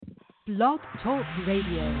Blog Talk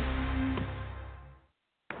Radio.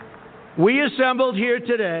 We assembled here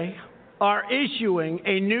today are issuing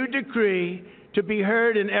a new decree to be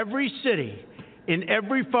heard in every city, in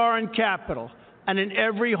every foreign capital, and in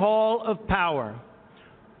every hall of power.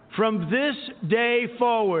 From this day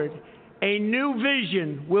forward, a new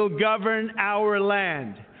vision will govern our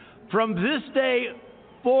land. From this day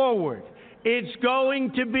forward, it's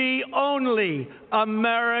going to be only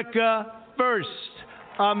America first.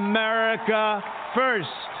 America first.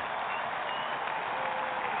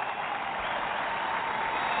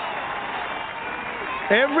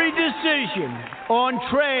 Every decision on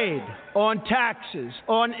trade, on taxes,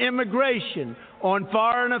 on immigration, on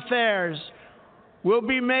foreign affairs will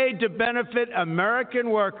be made to benefit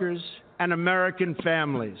American workers and American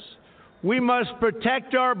families. We must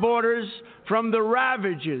protect our borders from the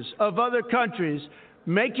ravages of other countries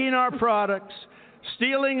making our products,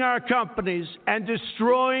 stealing our companies, and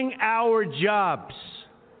destroying our jobs.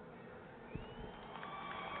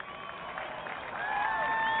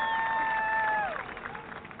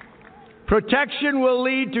 Protection will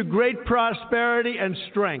lead to great prosperity and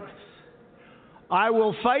strength. I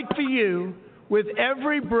will fight for you with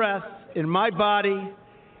every breath in my body,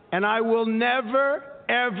 and I will never,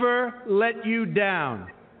 ever let you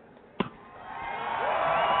down.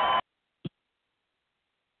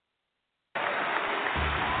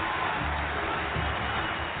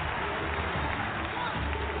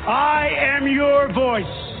 I am your voice.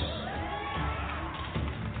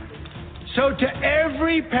 So to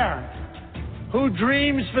every parent who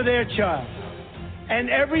dreams for their child, and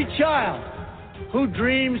every child who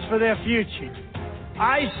dreams for their future,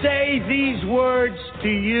 I say these words to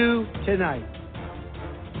you tonight.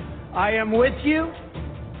 I am with you,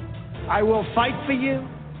 I will fight for you,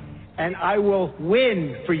 and I will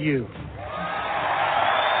win for you.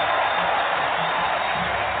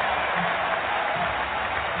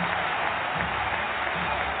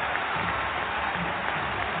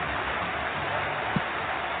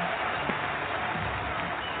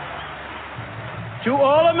 To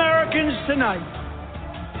all Americans tonight,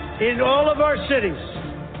 in all of our cities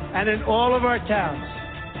and in all of our towns,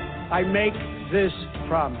 I make this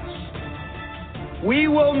promise. We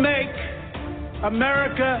will make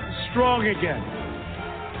America strong again.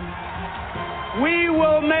 We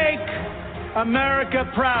will make America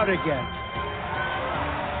proud again.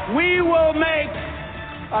 We will make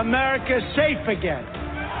America safe again.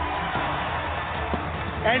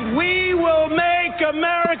 And we will make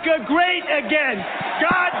America great again.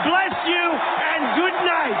 God bless you and good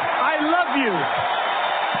night. I love you.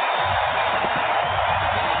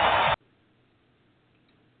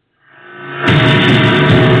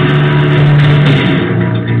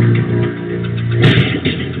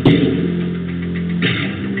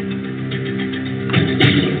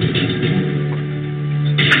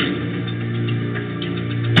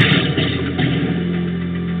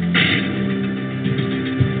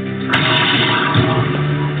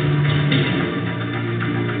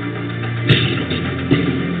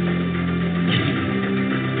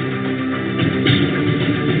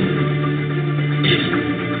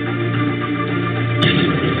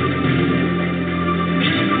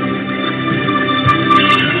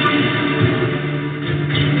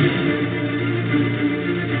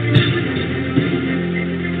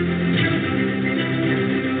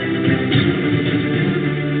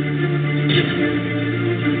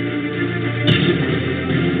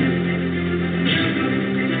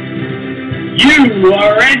 You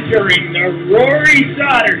are entering the Rory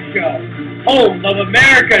Sauter Show, home of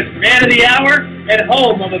America's Man of the Hour and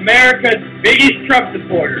home of America's biggest Trump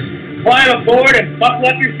supporters. Climb aboard and buckle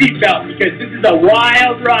up your seatbelt because this is a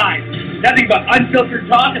wild ride. Nothing but unfiltered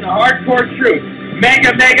talk and the hardcore truth.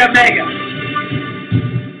 Mega, mega, mega.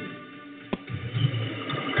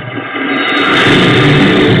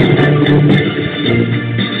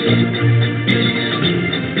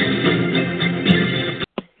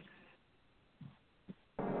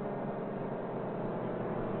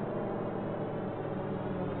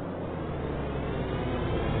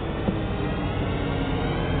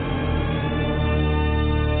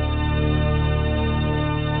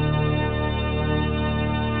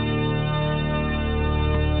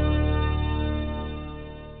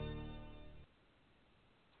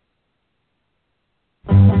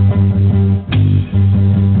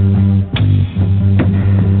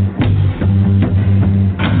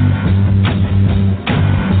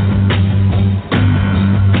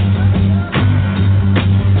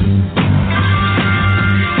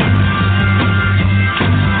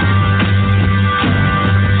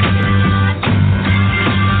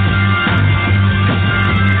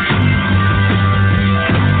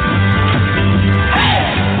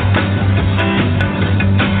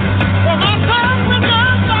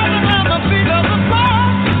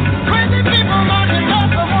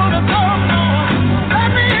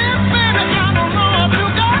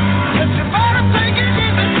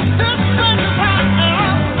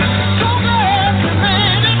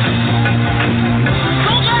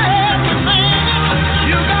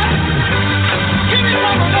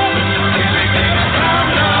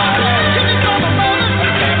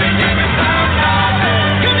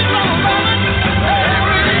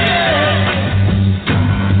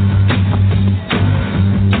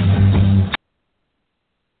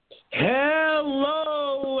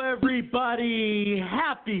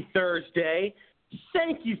 Tuesday.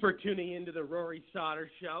 Thank you for tuning into the Rory Sauter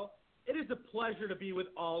Show. It is a pleasure to be with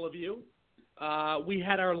all of you. We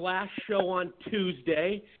had our last show on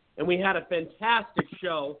Tuesday, and we had a fantastic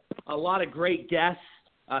show, a lot of great guests,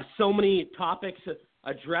 so many topics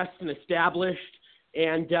addressed and established,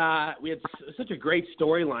 and we had such a great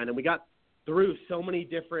storyline, and we got through so many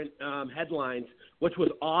different headlines, which was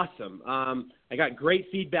awesome. I got great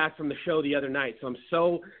feedback from the show the other night, so I'm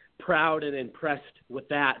so proud and impressed with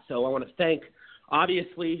that. So I want to thank,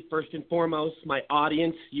 obviously, first and foremost, my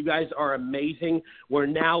audience. You guys are amazing. We're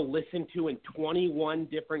now listened to in 21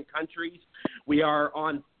 different countries. We are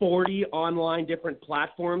on 40 online different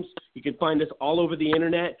platforms. You can find us all over the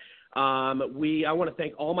internet. I want to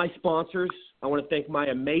thank all my sponsors. I want to thank my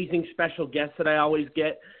amazing special guests that I always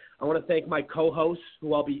get. I want to thank my co-hosts,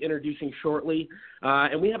 who I'll be introducing shortly.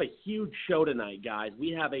 And we have a huge show tonight, guys.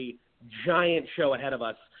 We have a giant show ahead of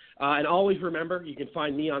us. And always remember, you can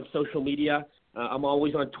find me on social media. I'm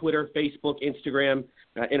always on Twitter, Facebook, Instagram,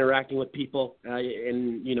 interacting with people.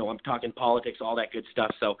 And, you know, I'm talking politics, all that good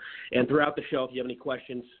stuff. So, and throughout the show, if you have any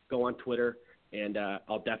questions, go on Twitter, and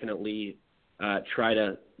I'll definitely try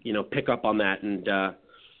to, you know, pick up on that and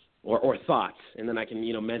or thoughts, and then I can,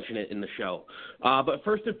 you know, mention it in the show. But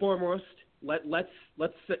first and foremost, let's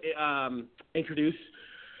introduce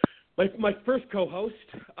my first co-host,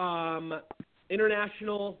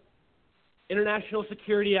 international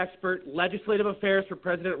security expert, legislative affairs for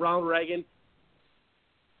President Ronald Reagan,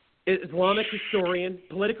 Islamic historian,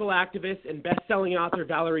 political activist, and best-selling author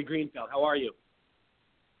Valerie Greenfeld. How are you?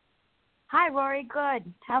 Hi, Rory.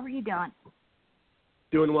 Good. How are you doing?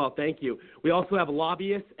 Doing well, thank you. We also have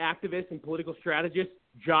lobbyist, activist, and political strategist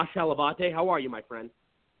Josh Halabate. How are you, my friend?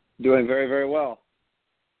 Doing very, very well.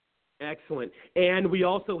 Excellent. And we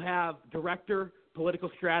also have director,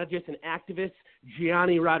 political strategist, and activist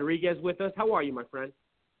Gianni Rodriguez with us. How are you, my friend?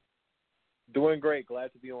 Doing great.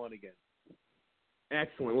 Glad to be on again.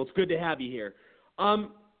 Excellent. Well, it's good to have you here.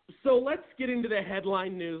 So let's get into the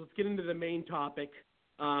headline news. Let's get into the main topic,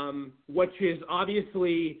 which is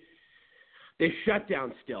obviously the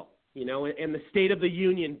shutdown still, you know, and the State of the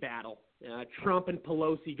Union battle. Trump and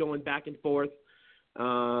Pelosi going back and forth.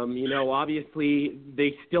 You know, obviously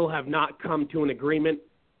they still have not come to an agreement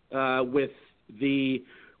with the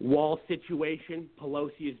wall situation.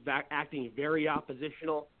 Pelosi is acting very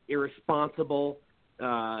oppositional, irresponsible.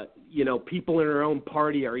 You know, people in her own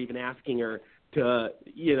party are even asking her to,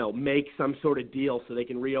 you know, make some sort of deal so they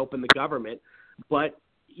can reopen the government. But,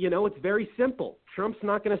 you know, it's very simple. Trump's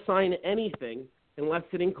not going to sign anything unless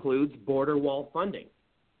it includes border wall funding.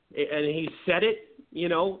 And he's said it, you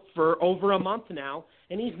know, for over a month now,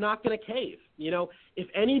 and he's not going to cave. You know, if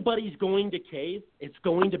anybody's going to cave, it's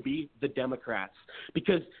going to be the Democrats,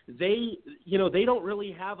 because they, you know, they don't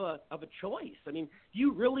really have a choice. I mean, if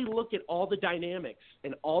you really look at all the dynamics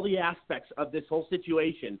and all the aspects of this whole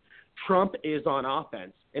situation, Trump is on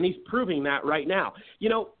offense, and he's proving that right now. You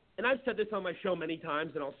know, and I've said this on my show many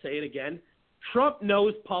times, and I'll say it again, Trump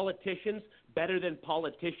knows politicians better than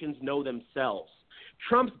politicians know themselves.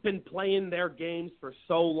 Trump's been playing their games for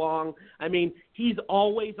so long. I mean, he's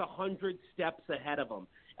always 100 steps ahead of them.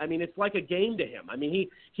 I mean, it's like a game to him. I mean,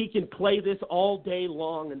 he can play this all day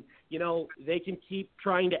long, and, you know, they can keep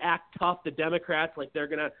trying to act tough, the Democrats, like they're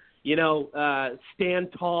going to, you know, stand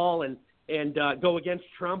tall and go against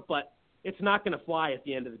Trump, but it's not going to fly at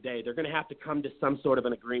the end of the day. They're going to have to come to some sort of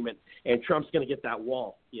an agreement, and Trump's going to get that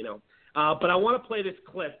wall, you know. But I want to play this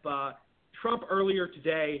clip. Trump earlier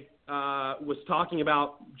today was talking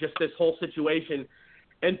about just this whole situation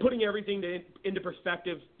and putting everything into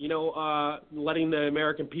perspective, you know, letting the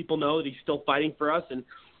American people know that he's still fighting for us and,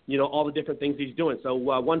 you know, all the different things he's doing. So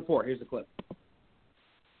 1-4, here's the clip.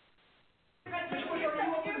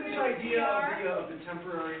 Of the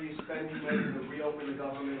temporary spending money to reopen the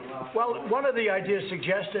government? Well, one of the ideas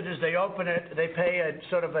suggested is they open it, they pay a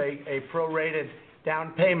sort of a prorated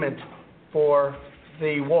down payment for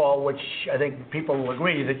the wall, which I think people will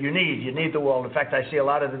agree that you need the wall. In fact, I see a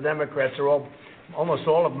lot of the Democrats almost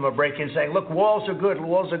all of them are breaking saying, look, walls are good.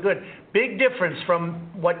 Big difference from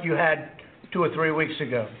what you had 2 or 3 weeks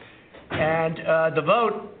ago. And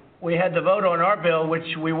we had the vote on our bill,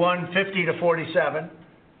 which we won 50-47.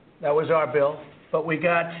 That was our bill. But we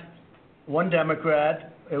got one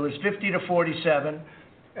Democrat. It was 50-47.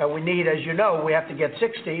 And we need, as you know, we have to get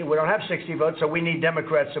 60. We don't have 60 votes, so we need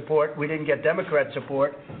Democrat support. We didn't get Democrat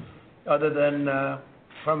support other than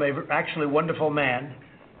from a actually wonderful man,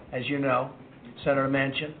 as you know, Senator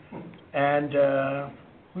Manchin, and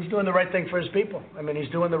who's doing the right thing for his people. I mean, he's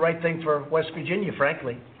doing the right thing for West Virginia,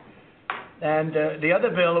 frankly. And the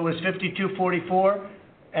other bill, it was 52-44.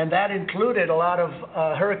 and that included a lot of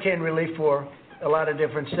hurricane relief for a lot of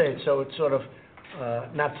different states. So it's sort of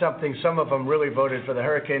not something, some of them really voted for the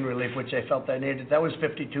hurricane relief, which they felt they needed. That was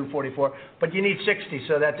 52-44, but you need 60,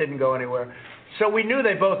 so that didn't go anywhere. So we knew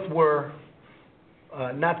they both were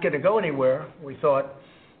not going to go anywhere, we thought.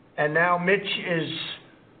 And now Mitch is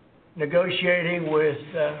negotiating with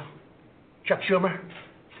Chuck Schumer,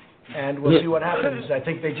 and we'll see what happens. I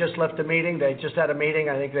think they just left a meeting. They just had a meeting.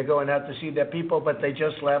 I think they're going out to see their people, but they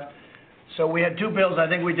just left. So we had 2 bills. I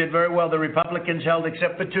think we did very well. The Republicans held,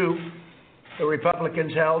 except for 2. The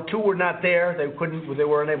Republicans held. 2 were not there. They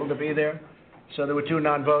weren't able to be there. So there were 2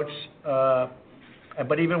 non-votes.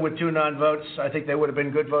 But even with 2 non-votes, I think they would have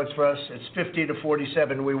been good votes for us. It's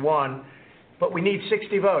 50-47. We won. But we need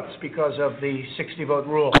 60 votes because of the 60-vote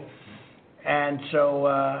rule. And so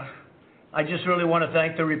I just really want to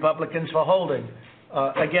thank the Republicans for holding.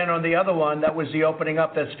 Again, on the other one, that was the opening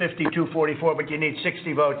up. That's 52-44, but you need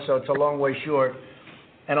 60 votes, so it's a long way short.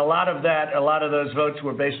 And a lot of those votes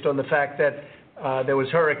were based on the fact that there was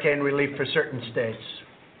hurricane relief for certain states.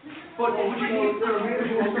 But would you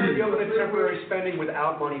reopen temporary spending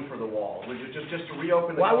without money for the wall? Would you just to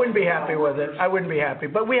reopen the Well, I wouldn't be happy with it. I wouldn't be happy.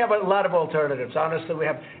 But we have a lot of alternatives. Honestly, we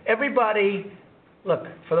have everybody. Look,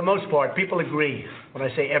 for the most part, people agree. When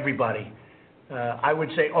I say everybody, I would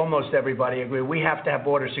say almost everybody agree. We have to have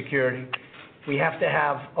border security. We have to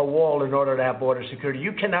have a wall in order to have border security.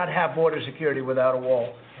 You cannot have border security without a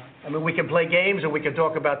wall. I mean, we can play games and we can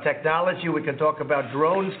talk about technology. We can talk about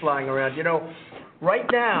drones flying around. You know, right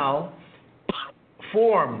now,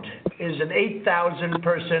 formed is an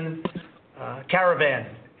 8,000-person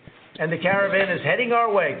caravan. And the caravan is heading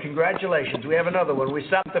our way. Congratulations. We have another one. We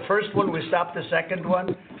stopped the first one. We stopped the second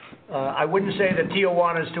one. I wouldn't say that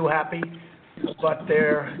Tijuana is too happy, but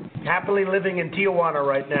they're happily living in Tijuana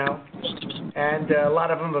right now. And a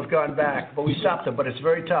lot of them have gone back. But we stopped them. But it's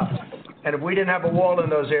very tough. And if we didn't have a wall in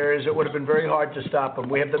those areas, it would have been very hard to stop them.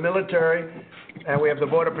 We have the military and we have the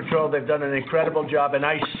Border Patrol. They've done an incredible job. And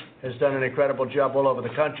ICE has done an incredible job all over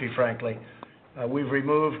the country, frankly. We've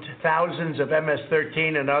removed thousands of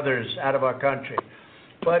MS-13 and others out of our country.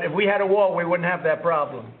 But if we had a wall, we wouldn't have that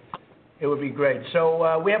problem. It would be great.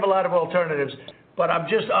 So we have a lot of alternatives. But I'm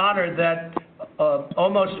just honored that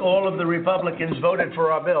almost all of the Republicans voted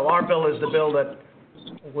for our bill. Our bill is the bill that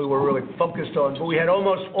we were really focused on. But we had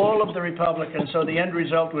almost all of the Republicans. So the end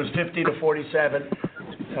result was 50-47.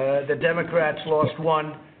 The Democrats lost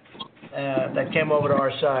 1 that came over to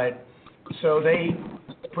our side. So they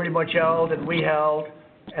pretty much held, and we held.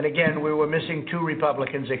 And again, we were missing 2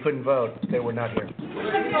 Republicans. They couldn't vote. They were not here.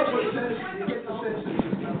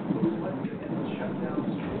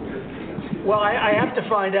 Well, I have to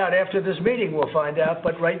find out. After this meeting, we'll find out.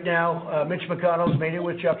 But right now, Mitch McConnell's meeting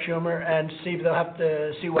with Chuck Schumer, and Steve, they'll have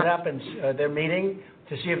to see what happens. They're meeting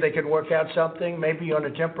to see if they can work out something, maybe on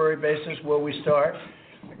a temporary basis where we start.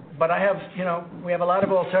 But we have a lot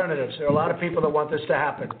of alternatives. There are a lot of people that want this to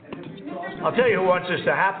happen. I'll tell you who wants this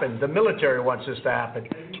to happen. The military wants this to happen.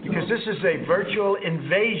 Because this is a virtual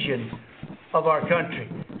invasion of our country,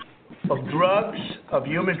 of drugs, of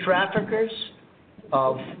human traffickers,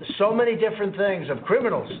 of so many different things, of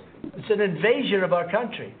criminals. It's an invasion of our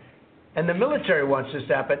country. And the military wants this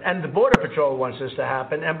to happen, and the Border Patrol wants this to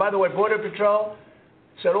happen. And by the way, Border Patrol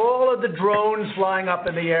said all of the drones flying up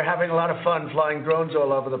in the air, having a lot of fun flying drones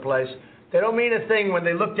all over the place. They don't mean a thing when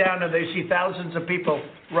they look down and they see thousands of people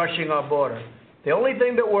rushing our border. The only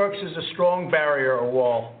thing that works is a strong barrier or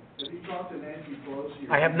wall. Have you talked to Nancy Pelosi?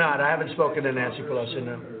 I have not. I haven't spoken to Nancy Pelosi,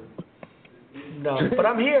 no. No, but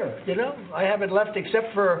I'm here, I haven't left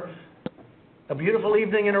except for a beautiful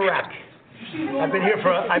evening in Iraq. I've been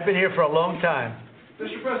here for a long time.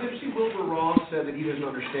 Mr. President, did you see Wilbur Ross said that he doesn't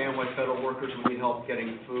understand why federal workers would need help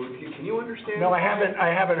getting food? Can you understand? No, I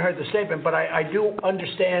haven't heard the statement, but I do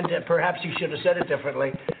understand. Perhaps he should have said it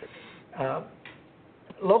differently.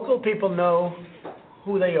 Local people know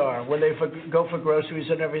who they are when they go for groceries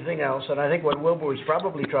and everything else. And I think what Wilbur was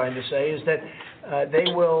probably trying to say is that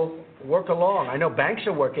they will work along. I know banks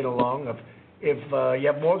are working along. If you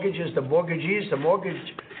have mortgages, the mortgagees,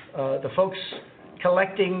 the folks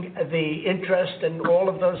collecting the interest and all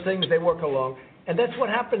of those things, they work along. And that's what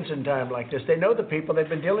happens in time like this. They know the people. They've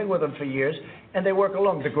been dealing with them for years, and they work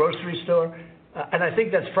along. The grocery store. And I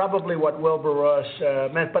think that's probably what Wilbur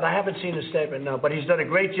Ross meant. But I haven't seen his statement, no. But he's done a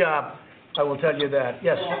great job. I will tell you that.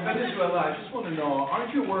 Yes. Venezuela, I just want to know,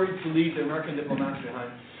 aren't you worried to leave the American diplomats behind?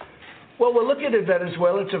 Well, we're looking at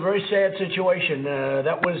Venezuela. It's a very sad situation.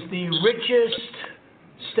 That was the richest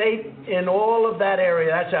state in all of that area.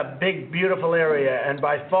 That's a big, beautiful area, and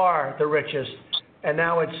by far the richest. And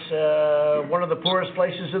now it's one of the poorest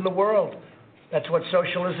places in the world. That's what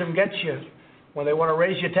socialism gets you when they want to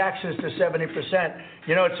raise your taxes to 70%.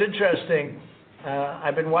 You know, it's interesting.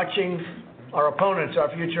 I've been watching our opponents, our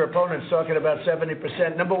future opponents, talking about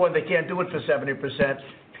 70%. Number one, they can't do it for 70%. It's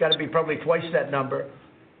got to be probably twice that number.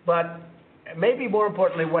 But maybe more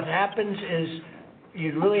importantly, what happens is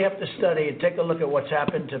you really have to study and take a look at what's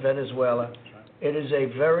happened to Venezuela. It is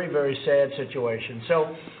a very, very sad situation.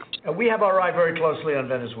 So we have our eye very closely on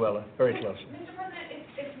Venezuela, very closely. Mr. President,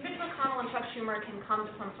 if Mitch McConnell and Chuck Schumer can come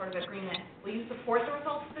to some sort of agreement, will you support the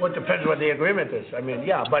results of this? Well, it depends what the agreement is. I mean,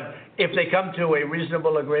 yeah, but if they come to a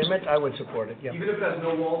reasonable agreement, I would support it, yeah. Even if there's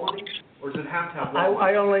no wall money? Or does it have to have wall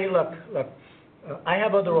money? I only, look, I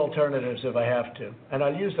have other alternatives if I have to, and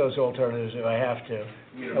I'll use those alternatives if I have to.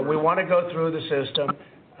 We want to go through the system.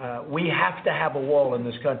 We have to have a wall in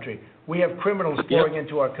this country. We have criminals pouring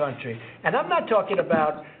into our country. And I'm not talking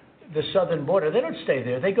about the southern border. They don't stay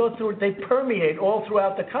there. They go through, they permeate all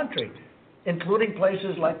throughout the country, including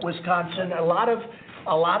places like Wisconsin, a lot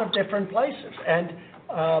of different places. And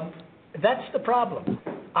that's the problem.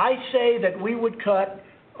 I say that we would cut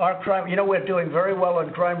our crime. You know, we're doing very well on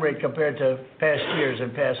crime rate compared to past years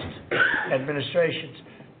and past administrations.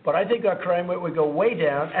 But I think our crime rate would go way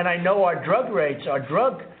down. And I know our drug rates,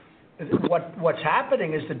 what's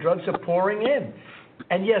happening is the drugs are pouring in.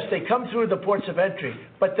 And yes, they come through the ports of entry,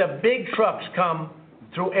 but the big trucks come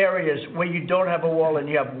through areas where you don't have a wall and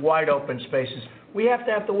you have wide open spaces. We have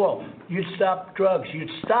to have the wall. You'd stop drugs. You'd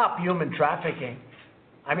stop human trafficking.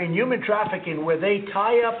 I mean, human trafficking where they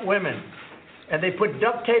tie up women and they put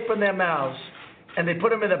duct tape in their mouths and they put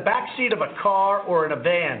them in the back seat of a car or in a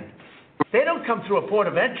van. They don't come through a port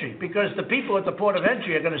of entry because the people at the port of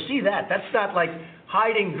entry are going to see that. That's not like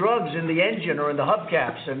hiding drugs in the engine or in the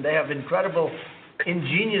hubcaps, and they have incredible,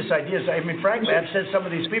 ingenious ideas. I mean, frankly, I've said some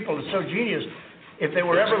of these people are so genius, if they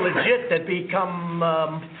were ever legit, they'd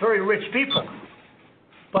become very rich people.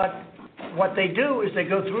 But what they do is they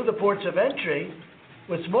go through the ports of entry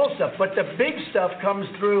with small stuff, but the big stuff comes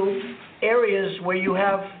through areas where you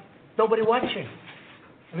have nobody watching.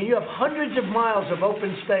 I mean, you have hundreds of miles of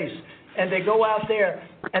open space, and they go out there,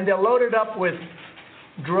 and they're loaded up with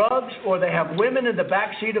drugs, or they have women in the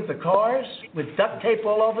back seat of the cars with duct tape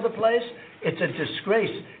all over the place. It's a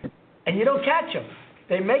disgrace. And you don't catch them.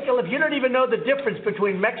 They make a left. You don't even know the difference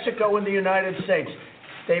between Mexico and the United States.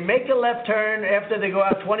 They make a left turn after they go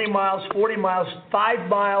out 20 miles, 40 miles, 5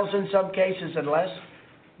 miles in some cases and less.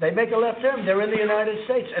 They make a left turn. They're in the United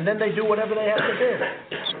States. And then they do whatever they have to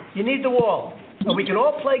do. You need the wall. And we can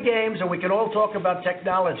all play games and we can all talk about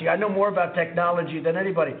technology. I know more about technology than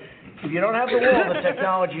anybody. If you don't have the wall, the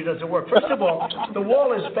technology doesn't work. First of all, the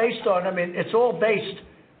wall is based on, it's all based.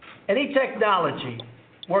 Any technology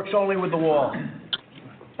works only with the wall.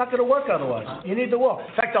 It's not going to work otherwise. You need the wall.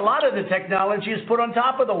 In fact, a lot of the technology is put on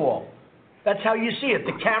top of the wall. That's how you see it,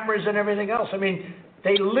 the cameras and everything else. I mean,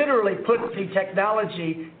 they literally put the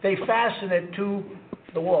technology, they fasten it to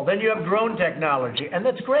the wall. Then you have drone technology, and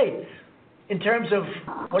that's great. In terms of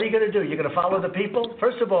what are you going to do? You're going to follow the people?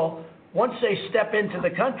 First of all, once they step into the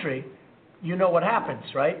country, you know what happens,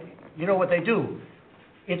 right? You know what they do.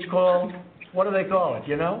 It's called, what do they call it,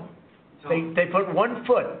 you know? They put 1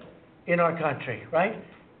 foot in our country, right?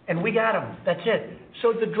 And we got them. That's it.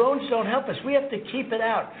 So the drones don't help us. We have to keep it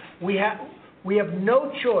out. We have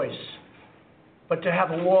no choice but to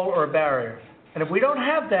have a wall or a barrier. And if we don't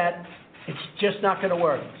have that, it's just not going to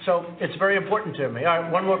work. So it's very important to me. All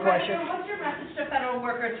right, one more question. What's your message to federal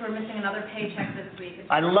workers who are missing another paycheck this week?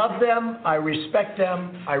 I love them. I respect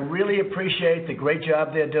them. I really appreciate the great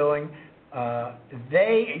job they're doing.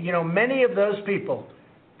 Many of those people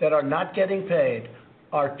that are not getting paid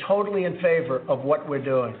are totally in favor of what we're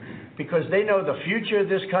doing because they know the future of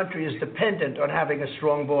this country is dependent on having a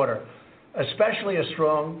strong border, especially a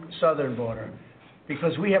strong southern border,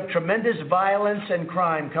 because we have tremendous violence and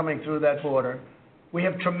crime coming through that border. We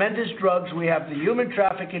have tremendous drugs. We have the human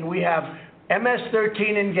trafficking. We have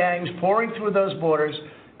MS-13 in gangs pouring through those borders.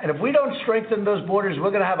 And if we don't strengthen those borders, we're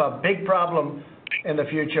going to have a big problem in the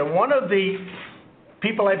future. One of the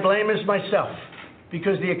people I blame is myself,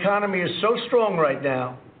 because the economy is so strong right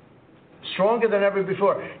now, stronger than ever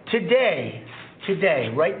before. Today,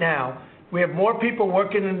 right now, we have more people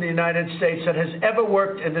working in the United States than has ever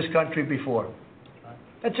worked in this country before.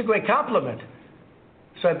 That's a great compliment.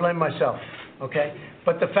 So I blame myself, okay?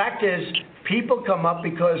 But the fact is, people come up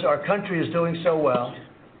because our country is doing so well,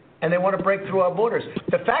 and they want to break through our borders.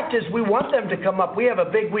 The fact is, we want them to come up. We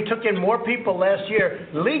took in more people last year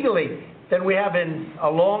legally than we have in a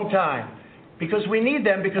long time, because we need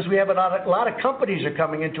them, because we have a lot of companies are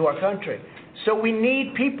coming into our country. So we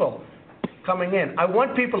need people. coming in. I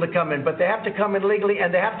want people to come in, but they have to come in legally,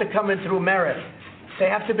 and they have to come in through merit. They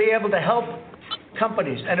have to be able to help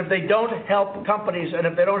companies, and if they don't help companies, and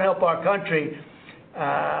if they don't help our country,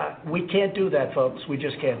 we can't do that, folks. We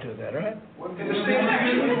just can't do that, all right? Why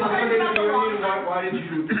did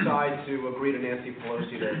you decide to agree to Nancy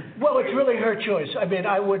Pelosi to... Well, it's really her choice. I mean,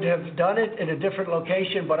 I would have done it in a different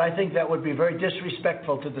location, but I think that would be very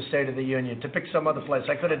disrespectful to the State of the Union to pick some other place.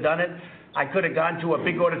 I could have done it. I could have gone to a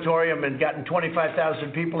big auditorium and gotten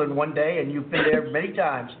 25,000 people in one day, and you've been there many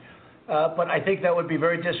times. But I think that would be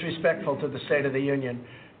very disrespectful to the State of the Union.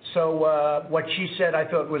 So what she said I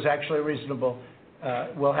thought was actually reasonable.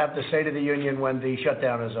 We'll have the State of the Union when the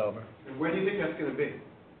shutdown is over. And where do you think that's going to be?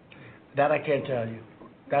 That I can't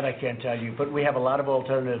tell you. But we have a lot of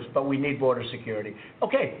alternatives, but we need border security.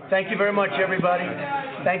 Okay, thank you very much, everybody.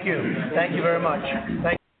 Thank you. Thank you very much.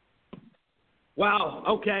 Wow,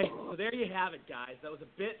 okay. So there you have it, guys. That was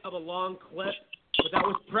a bit of a long clip, but that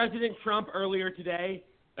was President Trump earlier today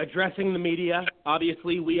addressing the media.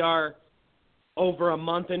 Obviously, we are over a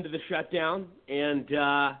month into the shutdown, and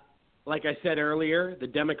like I said earlier, the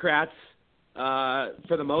Democrats,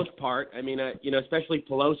 for the most part, I mean, especially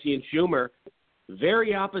Pelosi and Schumer,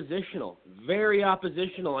 very oppositional.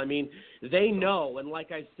 I mean, they know, and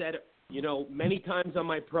like I said, many times on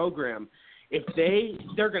my program, if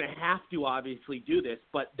they're going to have to obviously do this,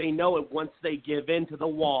 but they know it once they give in to the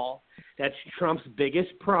wall. That's Trump's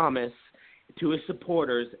biggest promise to his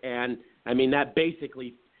supporters, and I mean that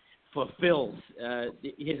basically fulfills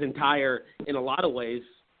in a lot of ways,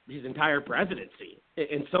 his entire presidency.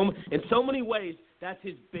 In so many ways, that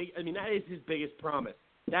is his biggest promise.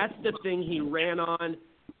 That's the thing he ran on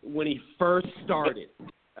when he first started.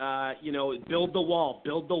 Build the wall.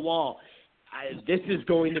 This is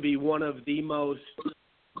going to be one of the most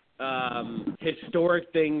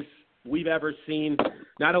historic things we've ever seen,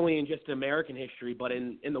 not only in just American history, but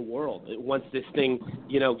in the world. Once this thing,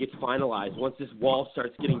 gets finalized, once this wall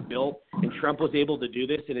starts getting built, and Trump was able to do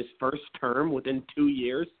this in his first term within 2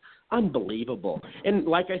 years, unbelievable. And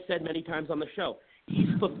like I said many times on the show, he's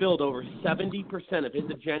fulfilled over 70% of his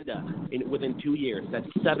agenda within 2 years. That's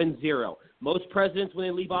 7-0. Most presidents, when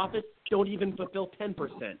they leave office, don't even fulfill 10%.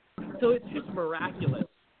 So it's just miraculous.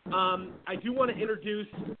 I do want to introduce,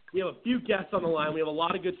 a few guests on the line. We have a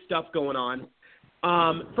lot of good stuff going on.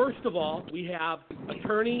 First of all, we have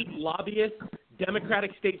attorney, lobbyist,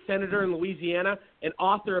 Democratic state senator in Louisiana, and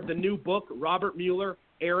author of the new book, Robert Mueller,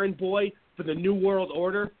 Errand Boy for the New World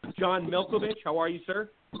Order, John Milkovich. How are you, sir?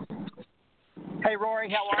 Hey, Rory.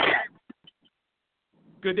 How are you?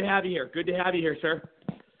 Good to have you here, sir.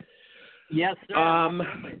 Yes, sir.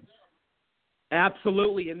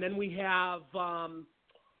 Absolutely. And then we have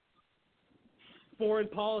foreign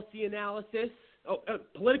policy analysis,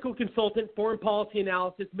 political consultant, foreign policy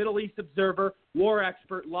analysis, Middle East observer, war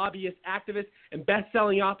expert, lobbyist, activist, and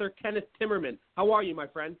best-selling author Kenneth Timmerman. How are you, my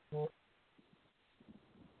friend?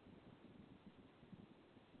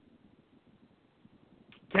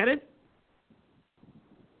 Kenneth?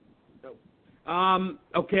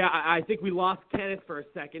 Okay, I think we lost Kenneth for a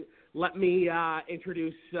second. Let me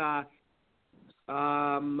introduce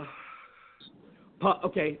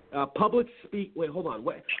public speak. Wait, hold on.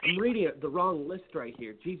 Wait, I'm reading the wrong list right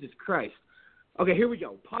here. Jesus Christ. Okay, here we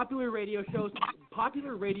go. Popular radio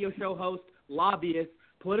show host, lobbyist,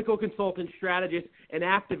 political consultant, strategist, and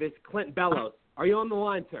activist Clint Bellows. Are you on the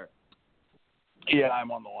line, sir? Yeah,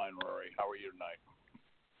 I'm on the line, Rory. How are you tonight?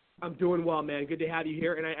 I'm doing well, man. Good to have you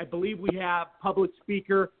here. And I believe we have public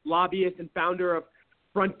speaker, lobbyist, and founder of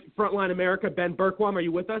Frontline America, Ben Berkwam. Are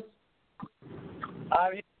you with us?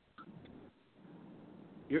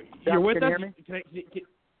 You're with us? Can you hear me?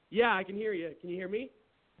 Yeah, I can hear you. Can you hear me?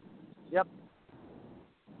 Yep.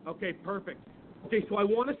 Okay, perfect. Okay, so I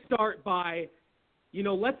want to start by,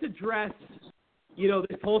 let's address,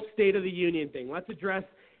 this whole State of the Union thing. Let's address,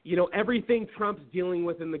 everything Trump's dealing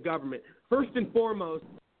with in the government. First and foremost,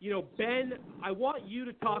 Ben, I want you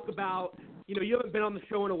to talk about, you haven't been on the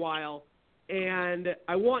show in a while, and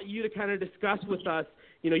I want you to kind of discuss with us,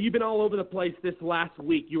 you've been all over the place this last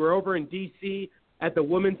week. You were over in D.C. at the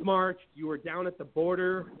Women's March. You were down at the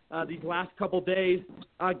border these last couple days.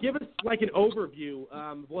 Give us like an overview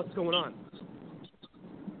of what's going on.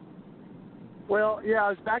 Well, yeah, I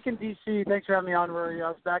was back in D.C. Thanks for having me on, Rory. I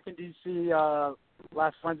was back in D.C.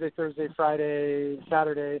 Last Wednesday, Thursday, Friday,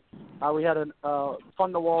 Saturday. We had a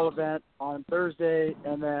Fund the Wall event on Thursday,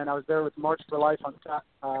 and then I was there with March for Life on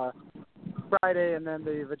Friday, and then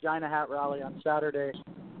the Vagina Hat Rally on Saturday.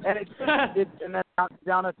 And and then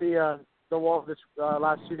down at the wall this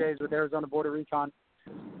last 2 days with Arizona Border Recon.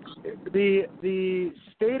 the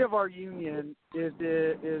state of our union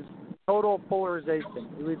is total polarization.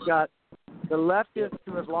 We've got the leftists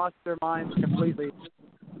who have lost their minds completely,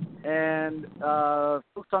 and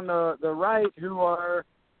folks on the right who are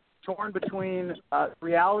torn between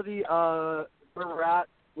reality where we're at,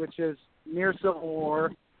 which is near civil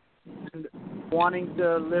war, and wanting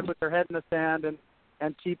to live with their head in the sand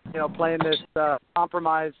and keep playing this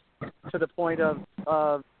compromise to the point of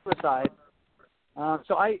suicide.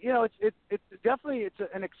 So it's definitely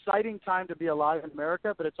an exciting time to be alive in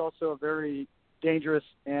America, but it's also a very dangerous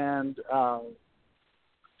and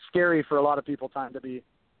scary for a lot of people time to be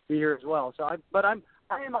here as well. So I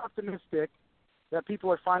am optimistic that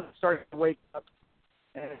people are finally starting to wake up,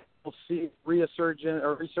 and we'll see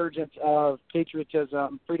resurgence of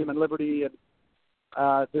patriotism, freedom, and liberty, and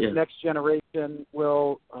this next generation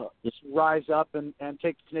will rise up and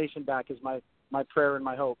take this nation back. Is my prayer and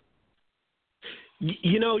my hope.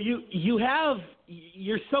 You're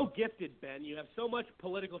so gifted, Ben. You have so much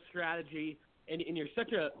political strategy, and you're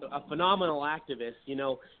such a phenomenal activist.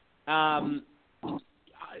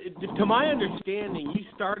 To my understanding, you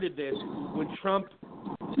started this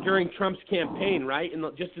during Trump's campaign, right?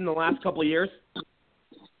 Just in the last couple of years.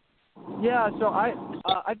 Yeah, so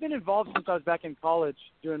I've been involved since I was back in college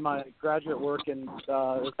doing my graduate work, and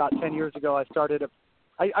about 10 years ago I started.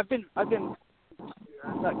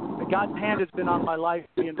 God's hand has been on my life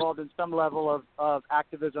to be involved in some level of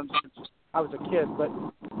activism since I was a kid, but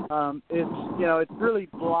it's really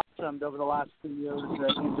blossomed over the last few years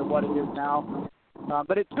into what it is now.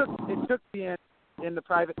 But it took me in the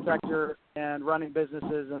private sector and running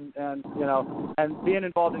businesses and being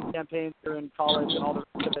involved in campaigns during college and all the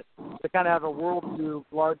rest of it to kind of have a worldview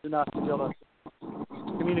large enough to be able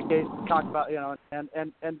to communicate, talk about,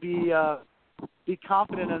 and be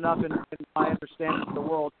confident enough in my understanding of the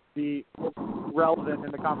world to be relevant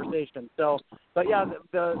in the conversation. So, but yeah,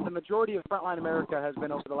 the majority of Frontline America has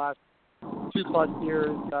been over the last 2+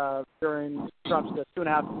 years during Trump's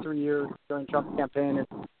 2.5 to 3 years during Trump's campaign, and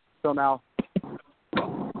so now.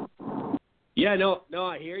 Yeah, no,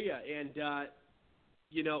 I hear you, and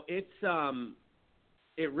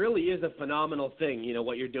it really is a phenomenal thing.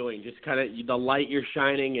 What you're doing, just kind of the light you're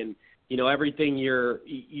shining, and everything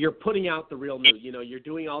you're putting out the real news. You're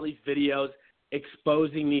doing all these videos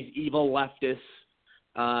exposing these evil leftists.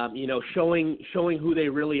 Showing who they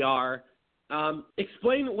really are.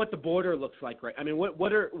 Explain what the border looks like, right? I mean,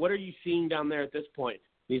 what are you seeing down there at this point?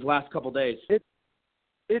 These last couple of days.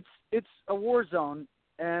 It's a war zone,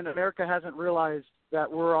 and America hasn't realized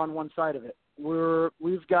that we're on one side of it.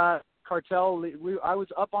 We've got cartel. I was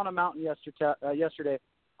up on a mountain yesterday,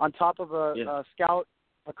 on top of a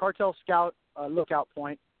cartel scout lookout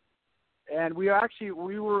point, and we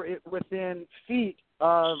were within feet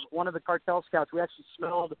of one of the cartel scouts. We actually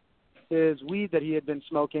smelled his weed that he had been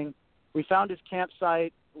smoking. We found his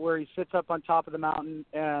campsite where he sits up on top of the mountain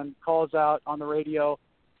and calls out on the radio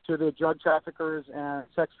to the drug traffickers and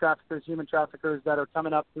sex traffickers, human traffickers that are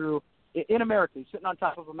coming up through in America. He's sitting on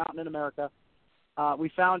top of a mountain in America. We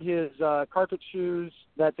found his carpet shoes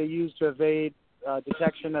that they use to evade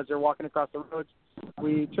detection as they're walking across the roads.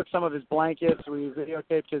 We took some of his blankets. We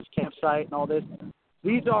videotaped his campsite and all this.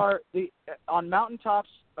 These are on mountaintops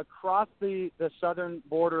across the southern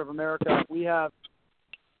border of America. We have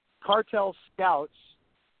cartel scouts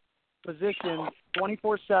positioned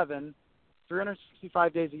 24/7,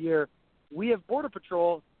 365 days a year. We have Border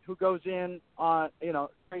Patrol who goes in on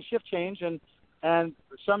during shift change and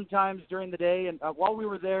sometimes during the day. And while we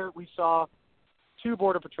were there, we saw 2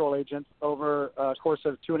 Border Patrol agents over a course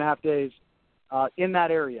of 2.5 days in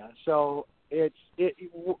that area. So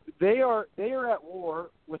they are at war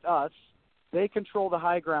with us. They control the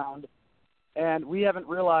high ground, and we haven't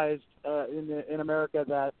realized in America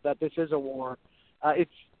that this is a war.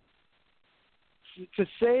 It's to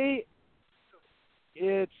say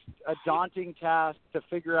it's a daunting task to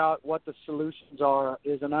figure out what the solutions are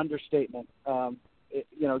is an understatement.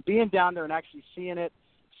 Being down there and actually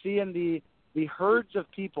seeing the herds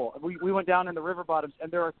of people. We went down in the river bottoms,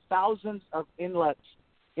 and there are thousands of inlets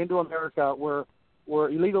into America where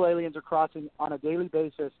illegal aliens are crossing on a daily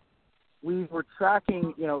basis. We were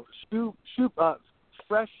tracking,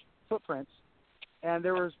 fresh footprints, and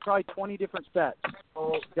there was probably 20 different sets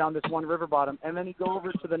down this one river bottom. And then you go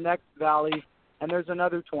over to the next valley, and there's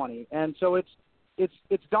another 20. And so it's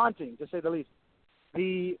daunting, to say the least.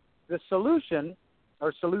 The solution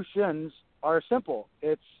or solutions are simple.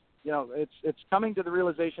 It's coming to the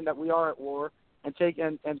realization that we are at war, and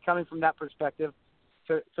coming from that perspective.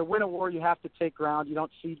 To win a war, you have to take ground. You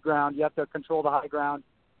don't cede ground. You have to control the high ground,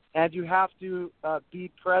 and you have to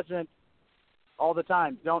be present all the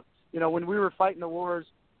time. When we were fighting the wars,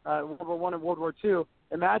 World War I and World War II,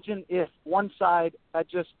 imagine if one side had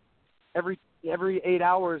just every 8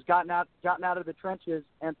 hours gotten out of the trenches,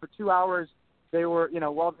 and for 2 hours they were,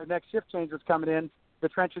 while the next shift change was coming in, the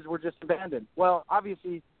trenches were just abandoned. Well,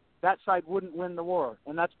 obviously that side wouldn't win the war,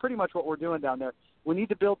 and that's pretty much what we're doing down there. We need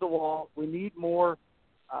to build the wall. We need more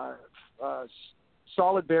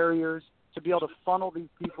solid barriers to be able to funnel these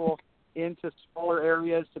people into smaller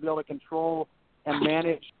areas, to be able to control and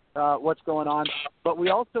manage what's going on. But we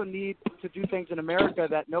also need to do things in America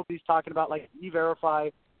that nobody's talking about, like E-Verify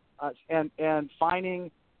and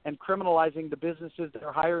fining and criminalizing the businesses that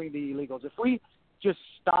are hiring the illegals. If we just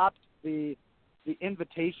stopped the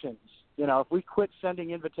invitations, if we quit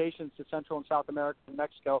sending invitations to Central and South America and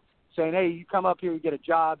Mexico saying, hey, you come up here, you get a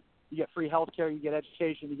job, you get free health care, you get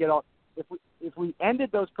education, you get all. If we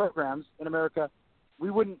ended those programs in America,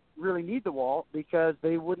 we wouldn't really need the wall because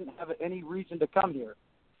they wouldn't have any reason to come here.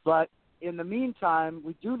 But in the meantime,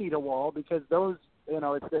 we do need a wall because those,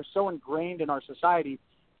 they're so ingrained in our society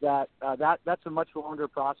that that's a much longer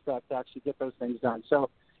prospect to actually get those things done. So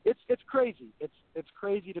it's crazy. It's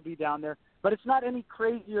crazy to be down there, but it's not any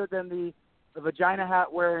crazier than the vagina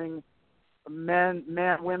hat wearing women,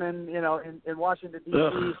 in Washington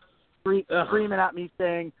D.C. Screaming at me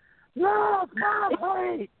saying, "Love, not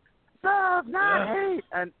hate. Love, not hate."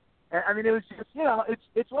 And I mean, it was just,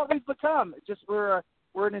 it's what we've become. It's just we're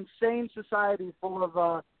an insane society full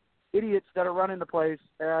of idiots that are running the place,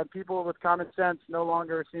 and people with common sense no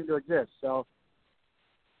longer seem to exist. So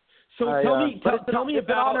tell me about. It's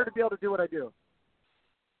an honor to be able to do what I do.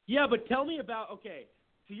 Yeah, but tell me about. Okay,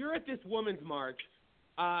 so you're at this women's march.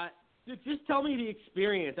 Just tell me the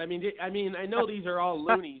experience. I mean, I know these are all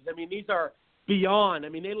loonies. I mean, these are beyond. I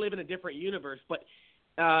mean, they live in a different universe. But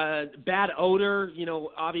bad odor.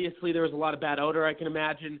 Obviously there was a lot of bad odor, I can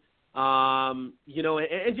imagine. And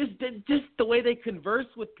just the way they converse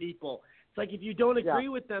with people. It's like if you don't agree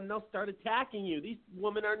with them, they'll start attacking you. These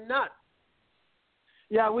women are nuts.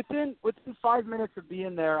 Yeah, within 5 minutes of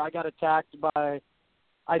being there, I got attacked by,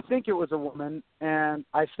 I think it was a woman, and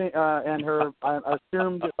I think and her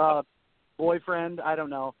assumed boyfriend. I don't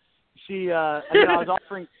know. She, I was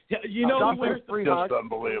offering. Who wears free just hugs.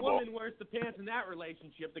 unbelievable. The woman wears the pants in that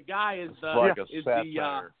relationship. The guy is like a is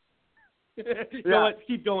satire. Let's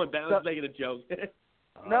keep going, Ben. I was making a joke.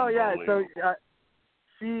 No, yeah. So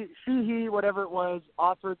he, whatever it was,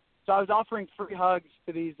 offered. So I was offering free hugs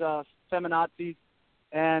to these feminazis,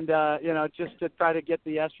 and just to try to get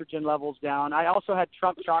the estrogen levels down. I also had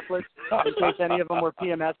Trump chocolates in case any of them were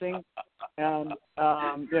PMSing, and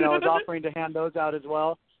I was offering to hand those out as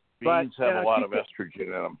well. Beans have a lot of estrogen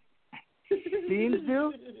in them. Beans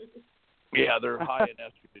do? Yeah, they're high in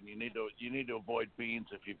estrogen. You need to avoid beans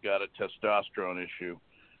if you've got a testosterone issue.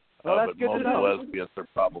 Well, that's but good most to know. lesbians are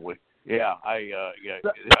probably. Yeah,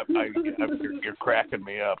 you're cracking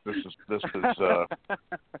me up. This is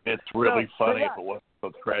it's really funny if it wasn't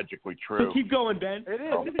so tragically true. So keep going, Ben.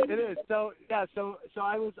 It is. So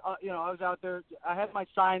I was I was out there. I had my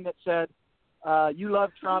sign that said, "You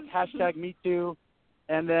love Trump, #MeToo."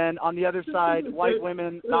 And then on the other side, white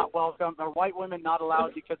women not welcome, or white women not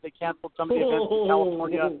allowed because they canceled some of the events in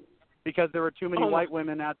California because there were too many white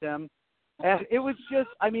women at them. And it was just,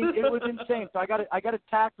 it was insane. So I got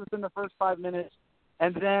attacked within the first 5 minutes,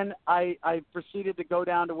 and then I proceeded to go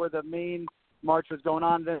down to where the main march was going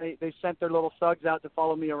on. Then they sent their little thugs out to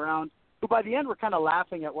follow me around, who by the end were kind of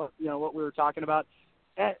laughing at what we were talking about.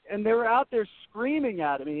 And they were out there screaming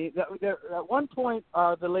at me. At one point,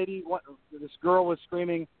 this girl was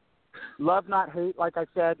screaming, "Love, not hate," like I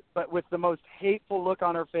said, but with the most hateful look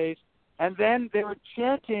on her face. And then they were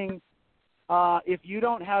chanting, "If you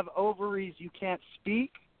don't have ovaries, you can't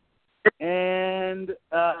speak." And it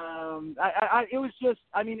was just,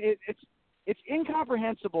 it's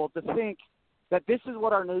incomprehensible to think that this is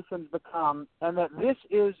what our nation's become, and that this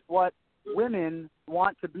is what women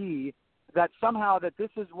want to be. That somehow that this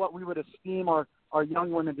is what we would esteem our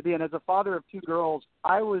young women to be. And as a father of 2 girls,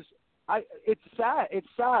 it's sad. It's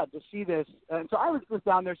sad to see this. And so I was just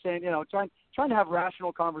down there saying, trying to have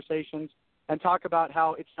rational conversations and talk about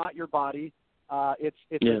how it's not your body.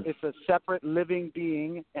 It's a separate living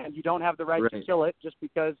being, and you don't have the right to kill it just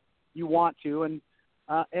because you want to. And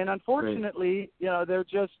unfortunately,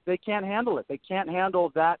 they can't handle it. They can't handle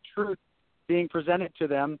that truth being presented to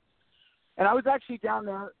them. And I was actually down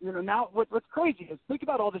there, now what's crazy is think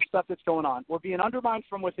about all this stuff that's going on. We're being undermined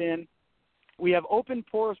from within. We have open,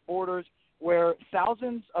 porous borders where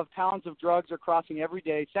thousands of pounds of drugs are crossing every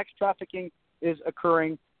day. Sex trafficking is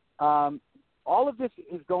occurring. All of this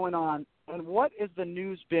is going on. And what has the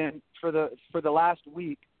news been for the last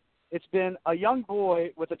week? It's been a young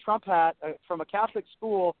boy with a Trump hat from a Catholic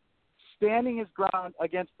school standing his ground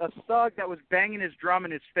against a thug that was banging his drum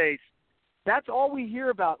in his face. That's all we hear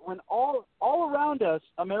about. When all around us,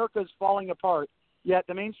 America is falling apart, yet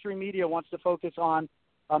the mainstream media wants to focus on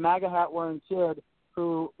a MAGA hat-wearing kid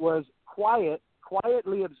who was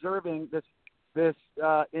quietly observing this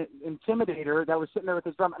intimidator that was sitting there with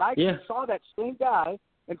his drum. And I saw that same guy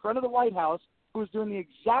in front of the White House who was doing the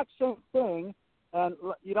exact same thing. And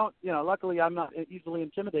luckily I'm not easily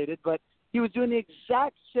intimidated, but he was doing the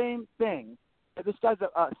exact same thing. This guy's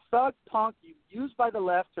a thug punk used by the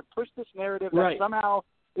left to push this narrative that somehow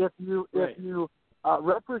if you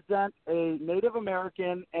represent a Native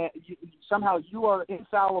American, somehow you are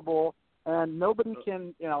infallible and nobody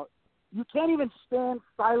can, you can't even stand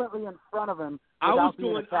silently in front of him without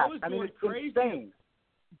being attacked. I mean, it's crazy. Insane.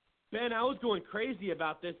 Ben, I was going crazy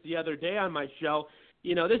about this the other day on my show.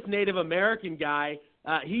 This Native American guy,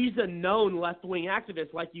 he's a known left-wing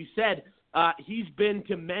activist. Like you said, he's been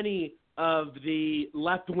to many of the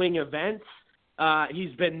left-wing events.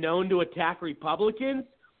 He's been known to attack Republicans.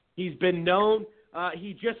 He's been known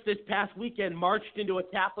he just this past weekend marched into a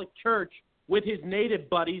Catholic church with his native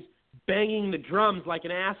buddies banging the drums like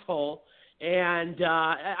an asshole. And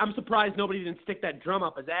I'm surprised nobody didn't stick that drum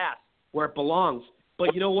up his ass where it belongs.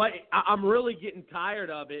 But you know what? I'm really getting tired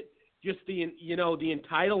of it. Just the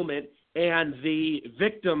entitlement and the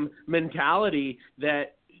victim mentality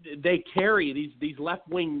that they carry, these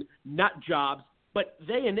left-wing nut jobs, but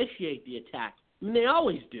they initiate the attack. I mean, they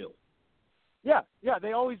always do. Yeah,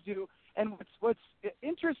 they always do. And what's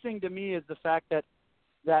interesting to me is the fact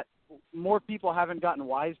that more people haven't gotten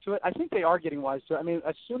wise to it. I think they are getting wise to it. I mean,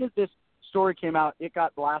 as soon as this story came out, it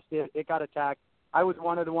got blasted, it got attacked. I was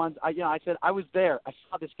one of the ones. I said I was there. I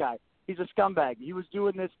saw this guy. He's a scumbag. He was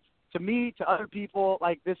doing this to me, to other people.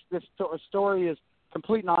 Like this story is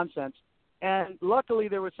complete nonsense. And luckily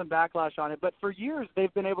there was some backlash on it. But for years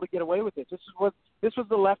they've been able to get away with it. This was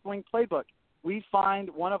the left-wing playbook. We find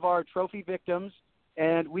one of our trophy victims,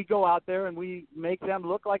 and we go out there and we make them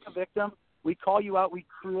look like a victim. We call you out. We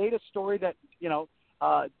create a story that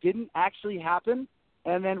didn't actually happen,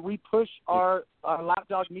 and then we push our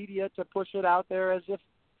lapdog media to push it out there as if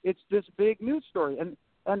it's this big news story.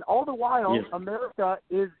 And all the while, America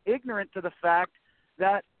is ignorant to the fact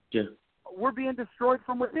that we're being destroyed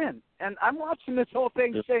from within. And I'm watching this whole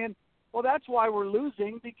thing saying, well, that's why we're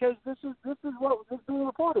losing, because this is what is being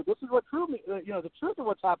reported. This is what the truth of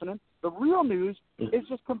what's happening. The real news is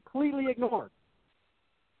just completely ignored.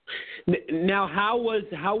 Now, how was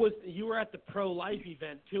you were at the pro-life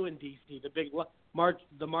event too in DC, the big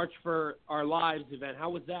March for Our Lives event? How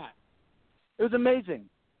was that? It was amazing.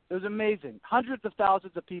 Hundreds of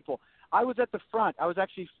thousands of people. I was at the front. I was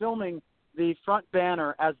actually filming the front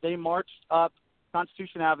banner as they marched up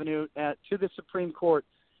Constitution Avenue to the Supreme Court.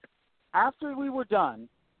 After we were done,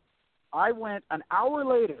 an hour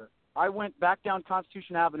later, I went back down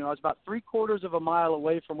Constitution Avenue. I was about 3/4 of a mile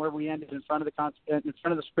away from where we ended in front of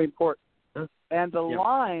the Supreme Court. And the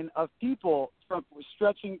line of people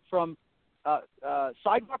stretching from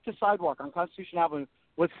sidewalk to sidewalk on Constitution Avenue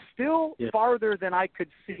was still farther than I could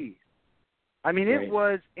see. I mean, it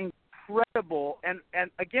was incredible. And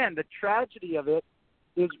again, the tragedy of it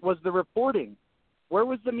was the reporting. Where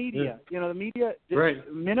was the media? The media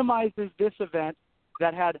minimizes this event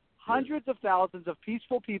that had hundreds of thousands of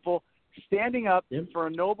peaceful people standing up for a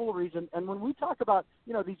noble reason. And when we talk about,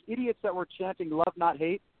 these idiots that were chanting love, not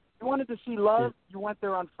hate, you wanted to see love, you went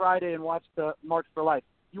there on Friday and watched the March for Life.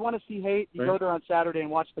 You want to see hate, you go there on Saturday and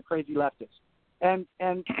watch the crazy leftists. And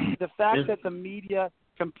the fact that the media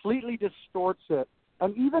completely distorts it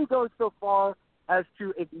and even goes so far as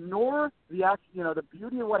to ignore the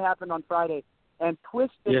beauty of what happened on Friday and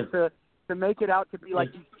twist it to make it out to be like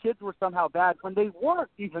these kids were somehow bad when they weren't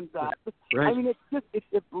even bad. I mean,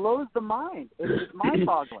 it blows the mind. It's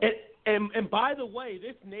mind-boggling. And by the way,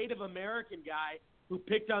 this Native American guy who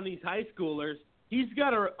picked on these high schoolers, he's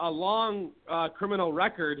got a long criminal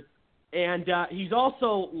record, and he's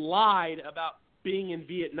also lied about being in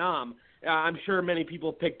Vietnam. I'm sure many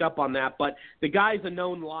people picked up on that, but the guy's a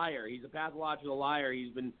known liar. He's a pathological liar.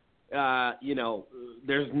 He's been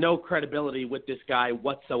there's no credibility with this guy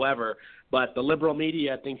whatsoever. But the liberal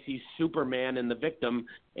media thinks he's Superman and the victim,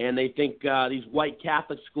 and they think these white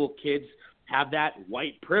Catholic school kids have that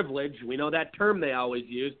white privilege. We know that term they always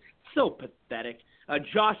use. So pathetic.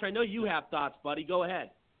 Josh, I know you have thoughts, buddy. Go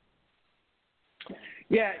ahead.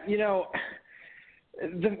 Yeah,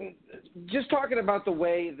 just talking about the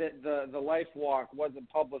way that the Life Walk wasn't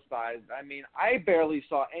publicized, I mean, I barely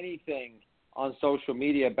saw anything on social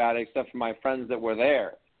media about it except for my friends that were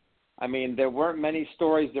there. I mean, there weren't many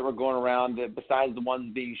stories that were going around that, besides the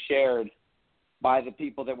ones being shared by the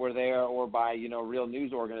people that were there or by, real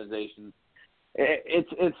news organizations.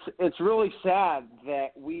 It's really sad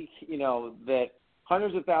that that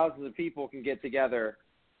hundreds of thousands of people can get together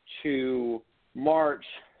to march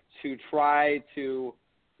to try to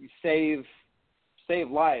save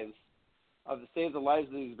lives, save the lives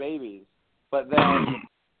of these babies, but then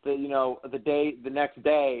the next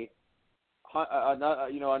day,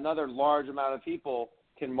 another large amount of people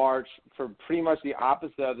can march for pretty much the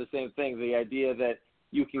opposite of the same thing. The idea that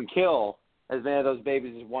you can kill as many of those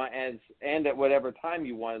babies as you want and at whatever time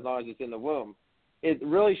you want, as long as it's in the womb. It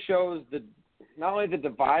really shows not only the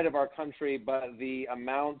divide of our country, but the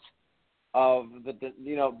amount of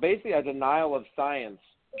basically a denial of science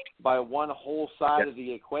by one whole side of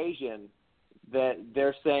the equation, that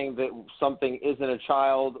they're saying that something isn't a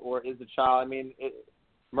child or is a child. I mean,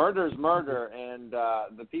 murder is murder, and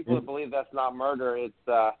the people that believe that's not murder, it's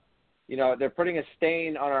they're putting a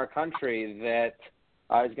stain on our country that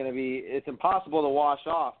is going to be, it's impossible to wash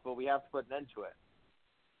off, but we have to put an end to it.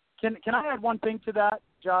 Can I add one thing to that,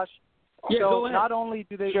 Josh? Yeah, so go ahead. not only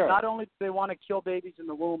do they want to kill babies in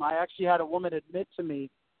the womb, I actually had a woman admit to me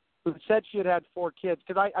who said she had 4 kids,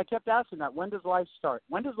 because I kept asking that, when does life start?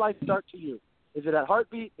 When does life start to you? Is it at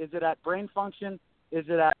heartbeat? Is it at brain function? Is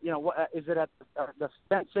it at is it at the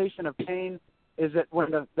sensation of pain? Is it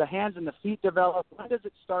when the hands and the feet develop? When does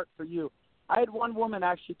it start for you? I had one woman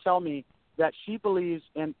actually tell me that she believes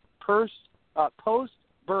in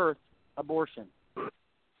post-birth abortion.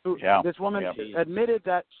 This woman admitted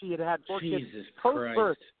that she had 4 kids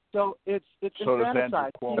post-birth. So it's so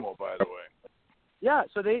infanticide. Does Andrew Cuomo, by the way. Yeah,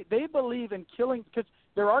 so they believe in killing, because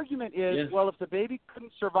their argument is, well, if the baby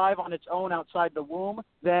couldn't survive on its own outside the womb,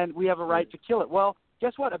 then we have a right to kill it. Well,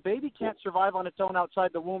 guess what? A baby can't survive on its own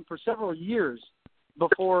outside the womb for several years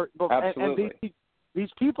before. Absolutely. And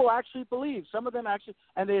these people actually believe, some of them actually,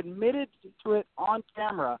 and they admitted to it on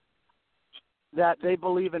camera, that they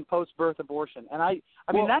believe in post-birth abortion. And I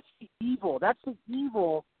mean, that's the evil. That's the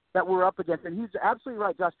evil that we're up against. And he's absolutely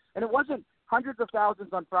right, Josh. And it wasn't hundreds of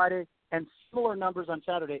thousands on Friday and similar numbers on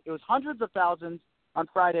Saturday. It was hundreds of thousands on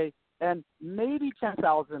Friday and maybe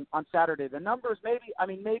 10,000 on Saturday. The numbers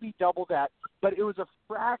maybe double that, but it was a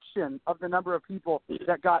fraction of the number of people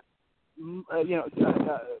that got 10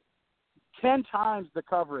 times the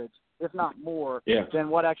coverage, if not more, than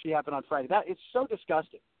what actually happened on Friday. That is so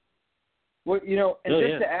disgusting. Well,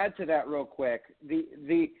 to add to that real quick,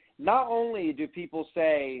 the not only do people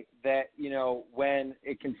say that, when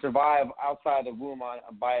it can survive outside the womb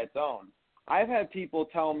by its own, I've had people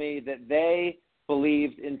tell me that they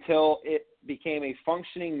believed until it became a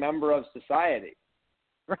functioning member of society.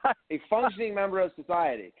 Right. A functioning member of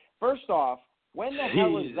society. First off, when the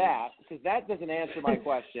hell is that? Because that doesn't answer my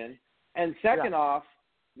question. And second off,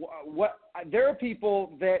 there are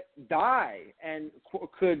people that die and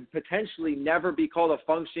could potentially never be called a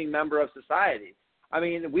functioning member of society. I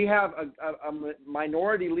mean, we have a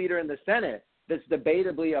minority leader in the Senate that's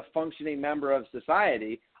debatably a functioning member of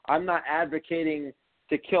society. I'm not advocating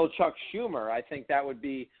to kill Chuck Schumer. I think that would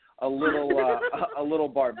be a little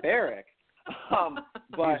barbaric.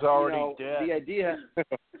 But he's already dead. The idea,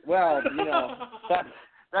 well, that's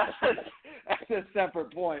a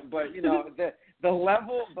separate point. But the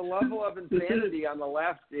level of insanity on the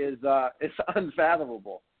left is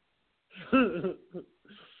unfathomable.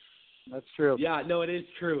 That's true. Yeah, no, it is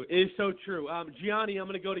true. It is so true. Gianni, I'm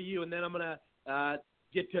going to go to you, and then I'm going to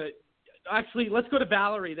get to – actually, let's go to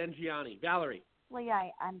Valerie, then Gianni. Valerie. Well, yeah,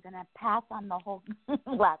 I'm going to pass on the whole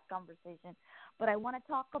last conversation, but I want to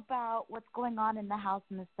talk about what's going on in the House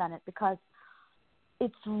and the Senate, because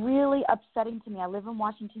it's really upsetting to me. I live in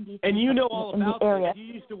Washington, D.C. And you know all about this. You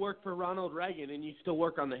used to work for Ronald Reagan, and you still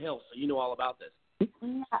work on the Hill, so you know all about this.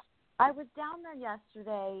 Yeah, I was down there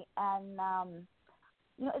yesterday, and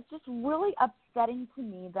it's just really upsetting to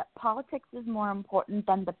me that politics is more important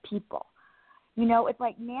than the people. It's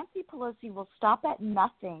like Nancy Pelosi will stop at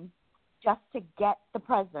nothing just to get the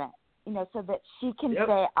president, so that she can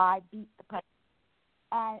say, I beat the president.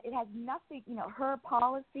 And it has nothing, her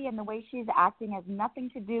policy and the way she's acting has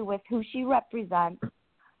nothing to do with who she represents,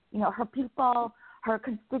 her people, her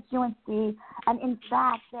constituency. And in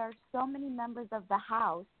fact, there are so many members of the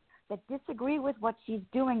House that disagree with what she's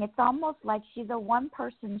doing. It's almost like she's a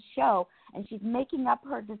one-person show, and she's making up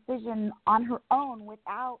her decision on her own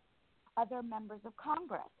without other members of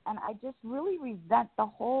Congress. And I just really resent the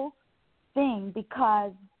whole thing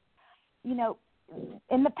because,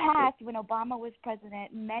 in the past, when Obama was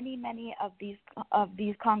president, many of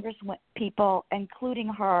these Congress people,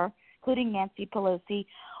 including Nancy Pelosi,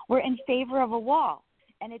 were in favor of a wall.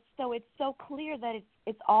 and it's so clear that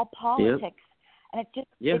it's all politics, and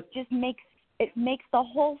it just makes the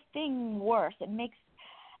whole thing worse. It makes,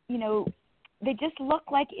 they just look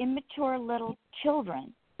like immature little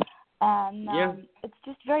children. And it's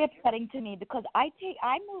just very upsetting to me because I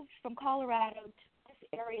moved from Colorado to this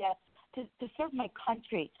area to serve my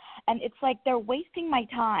country, and it's like they're wasting my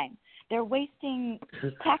time. They're wasting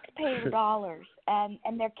taxpayer dollars,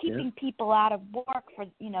 and they're keeping people out of work for,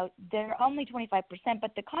 they're only 25%,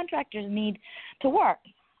 but the contractors need to work.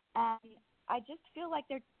 And I just feel like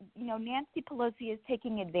Nancy Pelosi is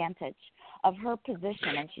taking advantage of her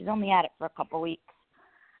position, and she's only at it for a couple of weeks.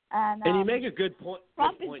 And you make a good point.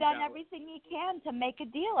 Trump has done everything he can to make a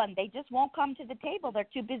deal, and they just won't come to the table. They're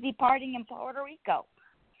too busy partying in Puerto Rico.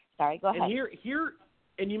 Sorry, go ahead. And here,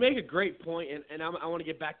 and you make a great point, and I want to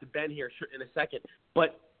get back to Ben here in a second.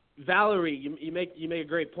 But Valerie, you make a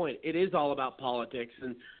great point. It is all about politics,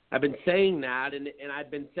 and I've been saying that, and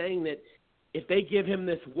I've been saying that if they give him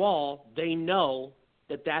this wall, they know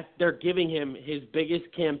that they're giving him his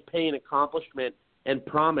biggest campaign accomplishment and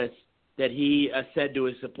promise that he said to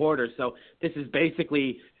his supporters. So this is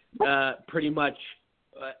basically pretty much,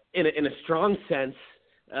 in a strong sense,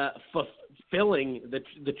 fulfilling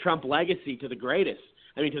the Trump legacy to the greatest.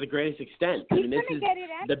 I mean, to the greatest extent. I mean, this is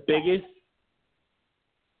the biggest.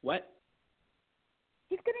 What?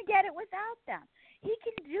 He's going to get it without them. He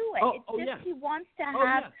can do it. He wants to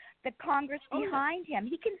have the Congress behind him.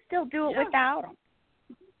 He can still do it without them.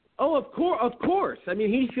 Oh, of course. I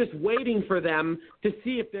mean, he's just waiting for them to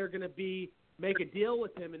see if they're going to make a deal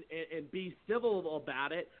with him and be civil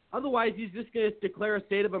about it. Otherwise, he's just going to declare a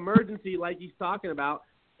state of emergency like he's talking about.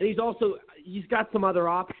 And he's got some other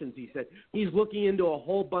options, he said. He's looking into a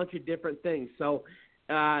whole bunch of different things. So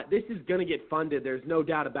this is going to get funded. There's no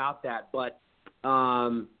doubt about that. But,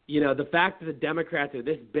 the fact that the Democrats are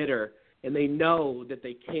this bitter and they know that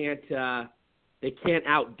they can't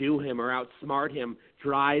outdo him or outsmart him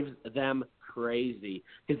drives them crazy.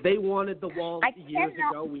 Because they wanted the wall years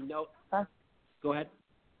ago. We know. Go ahead.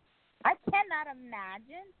 I cannot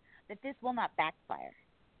imagine that this will not backfire.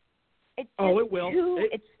 It will.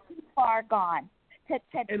 It's too far gone.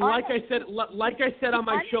 And like I said on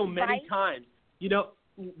my show many times,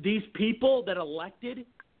 these people that elected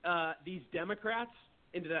these Democrats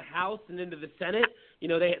into the House and into the Senate,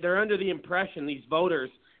 they're under the impression, these voters,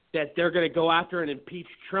 that they're going to go after and impeach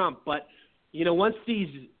Trump. But, once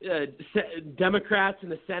these Democrats in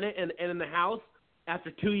the Senate and in the House,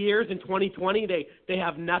 after 2 years in 2020, they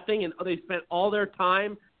have nothing, and they spent all their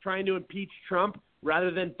time trying to impeach Trump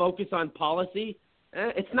rather than focus on policy,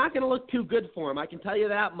 it's not going to look too good for him. I can tell you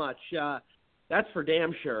that much. That's for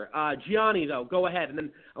damn sure. Gianni, though, go ahead, and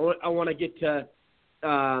then I want to get to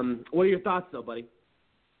what are your thoughts, though, buddy?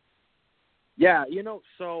 Yeah,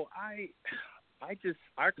 so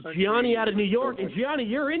our country. Gianni out of New York, and Gianni,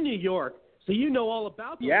 you're in New York, so you know all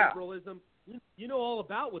about the liberalism. You know all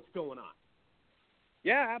about what's going on.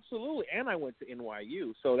 Yeah, absolutely. And I went to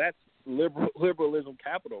NYU, so that's liberalism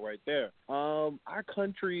capital right there. Our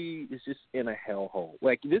country is just in a hellhole.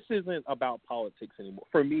 Like, this isn't about politics anymore.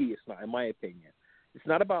 For me, it's not, in my opinion. It's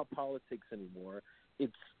not about politics anymore.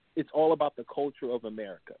 It's all about the culture of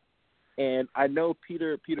America. And I know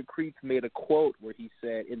Peter Kreitz made a quote where he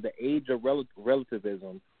said, in the age of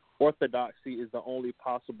relativism, orthodoxy is the only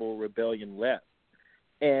possible rebellion left.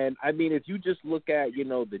 And, I mean, if you just look at,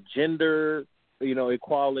 the gender,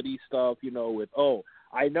 equality stuff, with,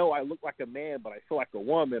 I know I look like a man, but I feel like a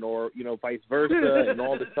woman, or, vice versa, and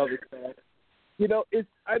all this other stuff.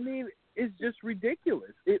 It's just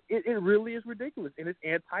ridiculous. It really is ridiculous. And it's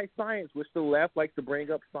anti-science, which the left likes to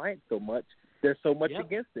bring up science so much. There's so much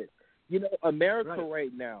against it. America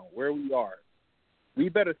right now, where we are, we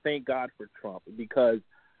better thank God for Trump, because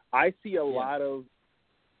I see a lot of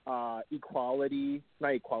equality,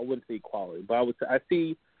 not equality, I wouldn't say equality, but I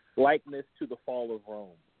see likeness to the fall of Rome.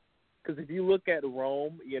 Because if you look at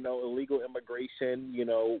Rome, illegal immigration,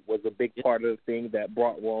 was a big part of the thing that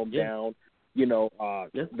brought Rome down.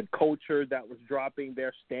 The culture that was dropping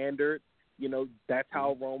their standard, that's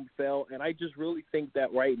how Rome fell. And I just really think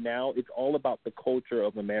that right now it's all about the culture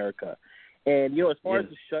of America. And, as far as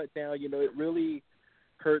the shutdown, it really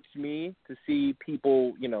hurts me to see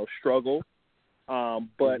people, struggle.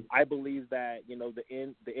 But I believe that,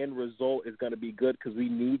 the end result is going to be good, because we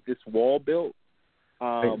need this wall built.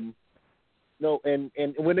 No, and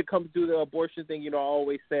when it comes to the abortion thing, I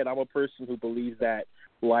always said I'm a person who believes that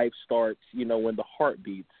life starts, when the heart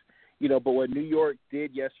beats. But what New York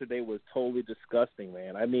did yesterday was totally disgusting,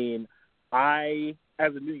 man. I mean,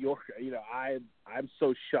 as a New Yorker, I'm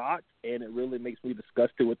so shocked, and it really makes me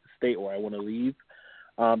disgusted with the state where I want to leave,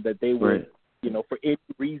 that they would for any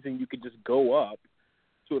reason you could just go up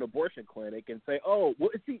to an abortion clinic and say, oh, well,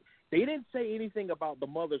 see, they didn't say anything about the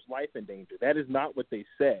mother's life in danger. That is not what they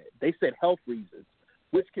said. They said health reasons,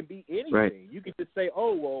 which can be anything. Right. You could just say,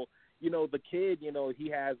 oh, well, the kid, he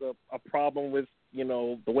has a problem with,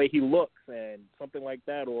 the way he looks and something like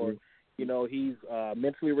that, or, he's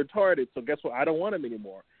mentally retarded, so guess what, I don't want him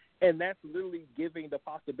anymore. And that's literally giving the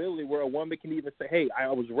possibility where a woman can even say, hey, I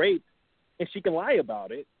was raped, and she can lie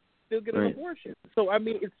about it, still get an abortion. So, I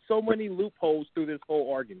mean, it's so many loopholes through this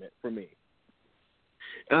whole argument for me.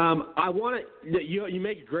 I want to. You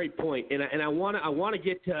make a great point, and I want to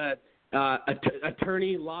get to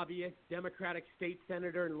attorney, lobbyist, Democratic state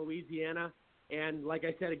senator in Louisiana, and like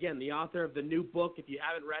I said again, the author of the new book. If you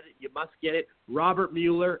haven't read it, you must get it. Robert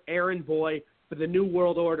Mueller, Aaron Boy for the New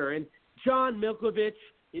World Order, and John Milkovich.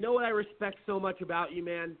 You know what I respect so much about you,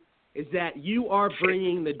 man, is that you are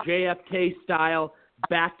bringing the JFK style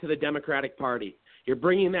back to the Democratic Party. You're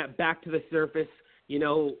bringing that back to the surface.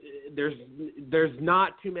 There's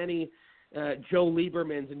not too many Joe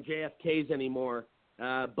Liebermans and JFKs anymore,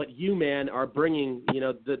 but you, man, are bringing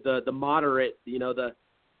the moderate, the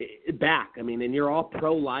back. I mean, and you're all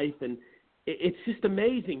pro-life, and it's just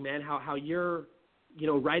amazing, man, how you're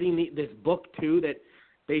writing this book too that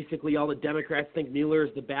basically all the Democrats think Mueller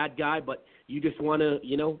is the bad guy, but you just want to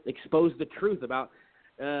expose the truth about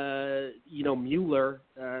Mueller.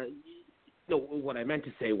 What I meant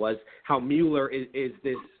to say was how Mueller is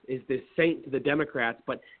this saint to the Democrats,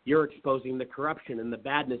 but you're exposing the corruption and the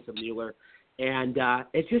badness of Mueller, and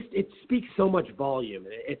it speaks so much volume.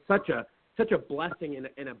 It's such a blessing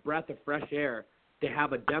and a breath of fresh air to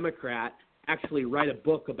have a Democrat actually write a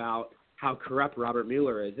book about how corrupt Robert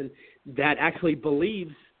Mueller is, and that actually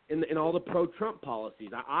believes in all the pro-Trump policies.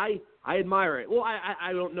 I admire it. Well,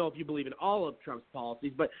 I don't know if you believe in all of Trump's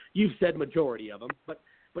policies, but you've said majority of them. But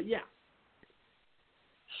yeah.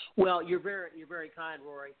 Well, you're very kind,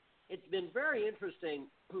 Rory. It's been very interesting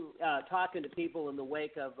talking to people in the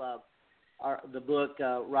wake of the book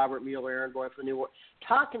Robert Mueller, Aaron Boy for the New World.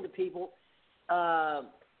 Talking to people,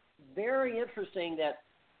 very interesting that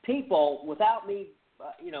people, without me,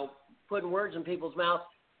 putting words in people's mouths,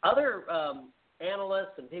 other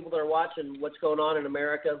analysts and people that are watching what's going on in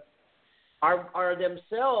America are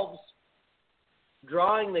themselves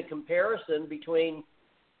drawing the comparison between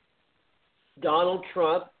Donald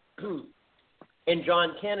Trump and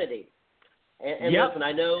John Kennedy. And yep. Listen,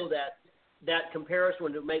 I know that comparison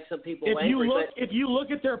would make some people angry. If you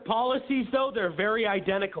look at their policies, though, they're very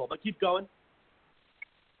identical. But keep going.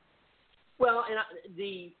 Well, and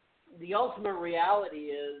the ultimate reality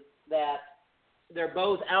is that they're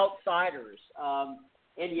both outsiders.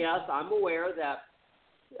 And yes, I'm aware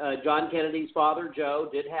that John Kennedy's father, Joe,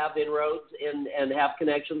 did have inroads and have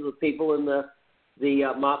connections with people in the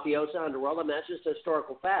mafioso underworld, and that's just a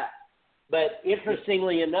historical fact. But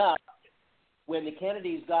interestingly enough, when the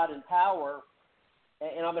Kennedys got in power,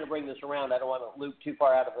 and I'm going to bring this around, I don't want to loop too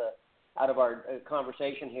far out of our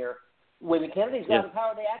conversation here. When the Kennedys got in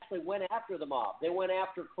power, they actually went after the mob. They went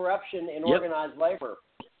after corruption and organized labor.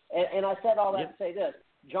 And I said all that to say this.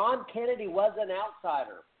 John Kennedy was an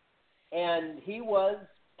outsider, and he was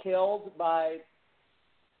killed by,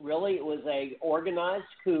 really, it was a organized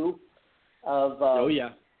coup of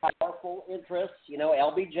powerful interests.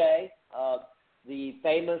 LBJ, the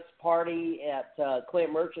famous party at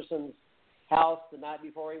Clint Murchison's house the night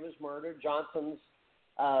before he was murdered, Johnson's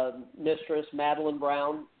mistress, Madeleine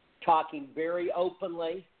Brown, talking very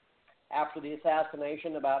openly after the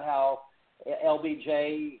assassination about how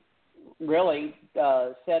LBJ really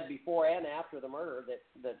said before and after the murder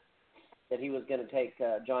that he was going to take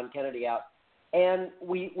John Kennedy out. And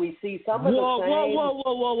we see some of the same...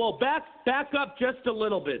 Whoa. Back up just a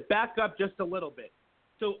little bit.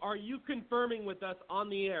 So are you confirming with us on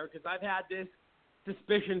the air, because I've had this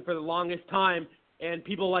suspicion for the longest time, and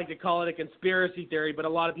people like to call it a conspiracy theory, but a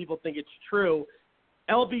lot of people think it's true,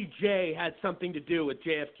 LBJ had something to do with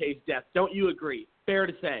JFK's death. Don't you agree? Fair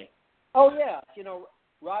to say. Oh, yeah.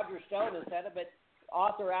 Roger Stone has said it, but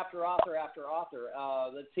author after author after author.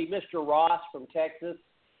 Let's see, Mr. Ross from Texas.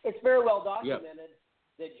 It's very well documented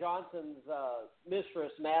that Johnson's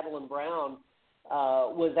mistress, Madeleine Brown,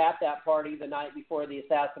 was at that party the night before the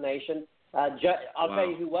assassination. I'll tell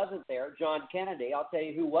you who wasn't there. John Kennedy. I'll tell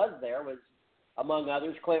you who was there was, among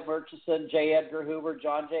others, Clint Murchison, J. Edgar Hoover,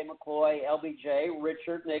 John J. McCloy, LBJ,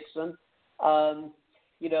 Richard Nixon,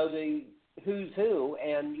 the who's who.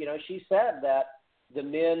 And, she said that the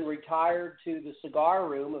men retired to the cigar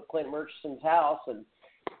room of Clint Murchison's house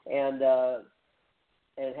and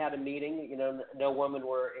and had a meeting. You know, no women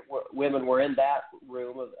women were in that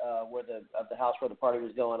room of the house where the party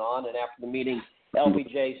was going on. And after the meeting,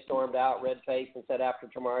 LBJ stormed out, red-faced, and said, "After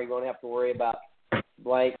tomorrow, you won't have to worry about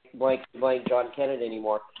blank John Kennedy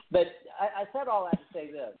anymore." But I said all that to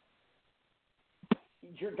say this: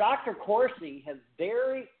 Dr. Corsi has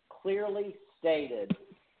very clearly stated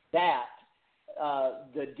that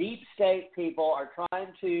the deep state people are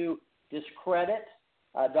trying to discredit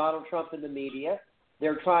Donald Trump in the media.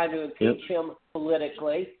 They're trying to impeach him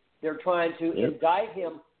politically. They're trying to indict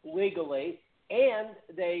him legally, and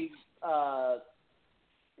they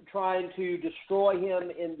trying to destroy him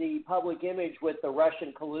in the public image with the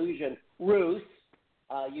Russian collusion ruse.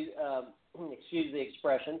 Excuse the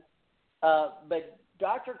expression. But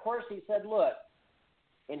Dr. Corsi said, look,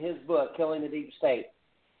 in his book, Killing the Deep State,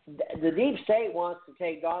 the deep state wants to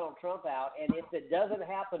take Donald Trump out, and if it doesn't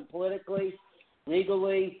happen politically,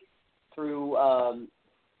 legally, through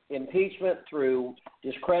impeachment, through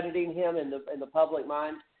discrediting him in the public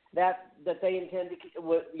mind, that they intend to,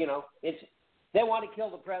 they want to kill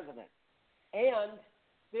the president. And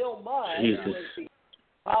Phil Mudd, who is the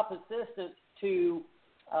top assistant to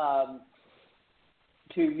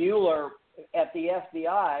Mueller at the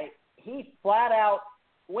FBI, he flat out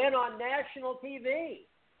went on national TV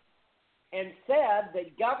and said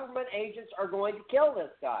that government agents are going to kill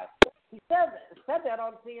this guy. He said that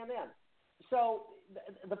on CNN. So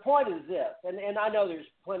the point is this, and I know there's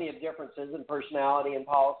plenty of differences in personality and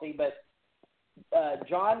policy, but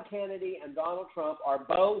John Kennedy and Donald Trump are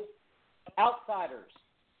both outsiders.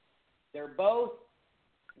 They're both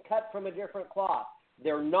cut from a different cloth.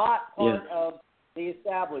 They're not part of the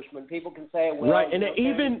establishment. People can say, well, right, and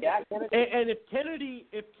even and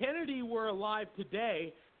if Kennedy were alive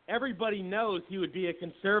today, everybody knows he would be a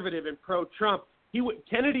conservative and pro-Trump.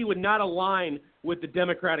 Kennedy would not align with the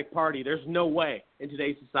Democratic Party. There's no way in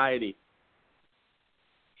today's society.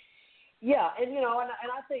 Yeah, and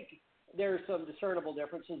I think there's some discernible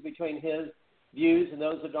differences between his views and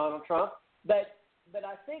those of Donald Trump. But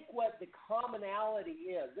I think what the commonality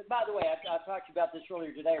is, by the way, I talked to you about this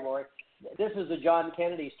earlier today, Rory. This is the John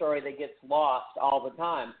Kennedy story that gets lost all the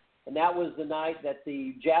time. And that was the night that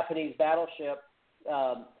the Japanese battleship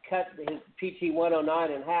cut his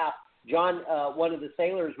PT-109 in half. One of the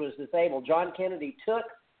sailors was disabled. John Kennedy took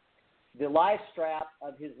the life strap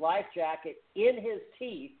of his life jacket in his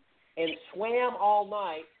teeth and swam all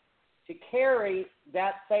night to carry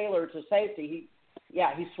that sailor to safety.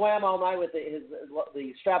 He swam all night with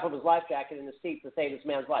the strap of his life jacket in his teeth to save this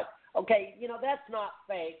man's life. Okay, that's not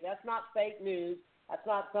fake. That's not fake news. That's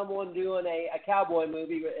not someone doing a cowboy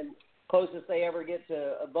movie, and closest they ever get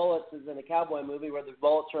to bullets is in a cowboy movie where the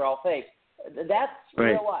bullets are all fake. That's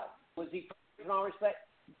real life. Was he in all respect?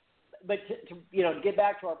 But to get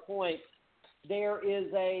back to our point, there is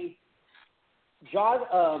a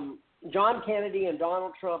John Kennedy and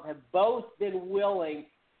Donald Trump have both been willing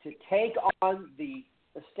to take on the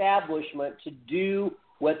establishment to do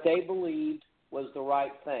what they believed was the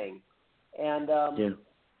right thing, and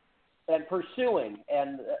pursuing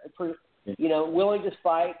and willing to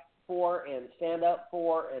fight for and stand up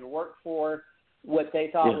for and work for what they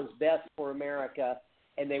thought was best for America.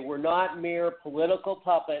 And they were not mere political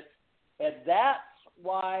puppets. And that's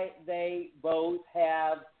why they both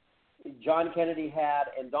have, John Kennedy had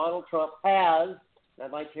and Donald Trump has, and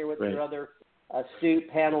I'd like to hear what your other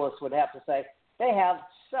astute panelists would have to say, they have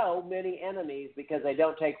so many enemies because they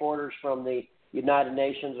don't take orders from the United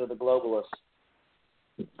Nations or the globalists.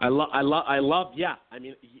 I love. Yeah, I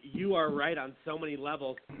mean, you are right on so many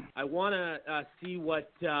levels. I want to see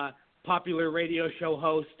what popular radio show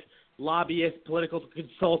host, lobbyist, political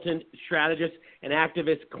consultant, strategist, and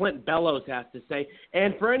activist Clint Bellows has to say.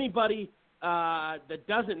 And for anybody that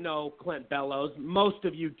doesn't know Clint Bellows, most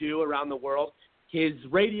of you do around the world, his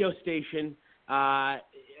radio station,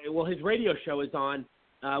 his radio show is on,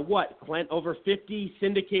 Clint, over 50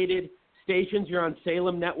 syndicated stations. You're on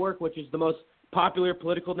Salem Network, which is the most popular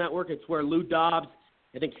political network. It's where Lou Dobbs,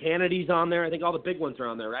 I think Hannity's on there. I think all the big ones are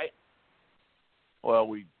on there, right?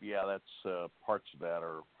 Well, that's parts of that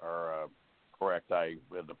are correct. I'm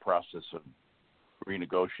in the process of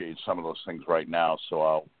renegotiating some of those things right now, so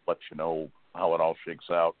I'll let you know how it all shakes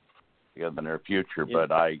out in the near future. Yeah.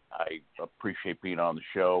 But I appreciate being on the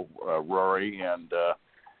show, Rory, and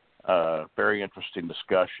very interesting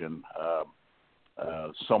discussion.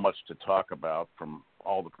 So much to talk about from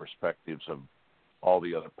all the perspectives of all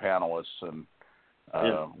the other panelists, and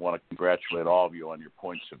want to congratulate all of you on your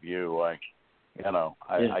points of view. I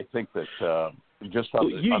think that just on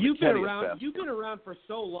you've been around. You've been around for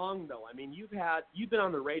so long, though. I mean, you've been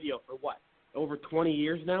on the radio for what, over 20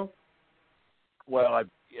 years now? Well, I've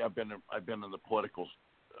been in the political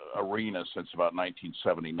arena since about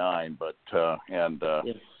 1979, but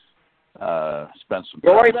spent some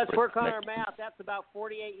time. Rory, let's work on our math. That's about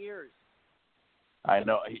 48 years. I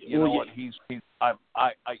know. You know what?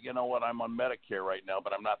 You know what? I'm on Medicare right now,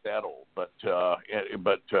 but I'm not that old. But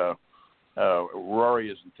Rory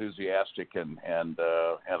is enthusiastic, and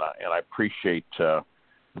I appreciate the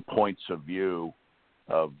points of view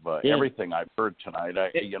of everything I've heard tonight. A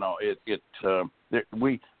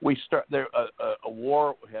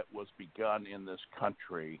war was begun in this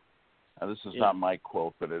country. And this is not my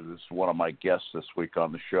quote, but it is one of my guests this week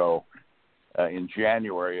on the show. In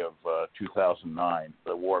January of 2009,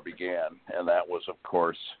 the war began, and that was, of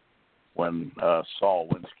course, when Saul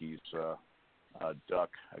Alinsky's duck,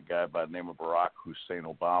 a guy by the name of Barack Hussein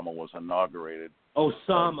Obama, was inaugurated.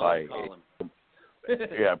 Osama,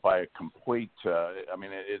 by a complete.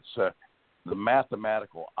 It's the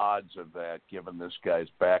mathematical odds of that, given this guy's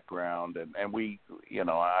background, and we,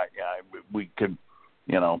 we could,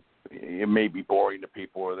 it may be boring to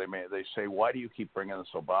people, or they say, why do you keep bringing this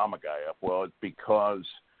Obama guy up? Well, it's because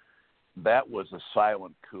that was a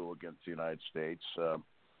silent coup against the United States.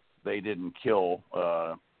 They didn't kill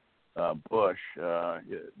Bush.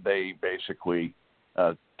 They basically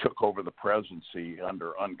took over the presidency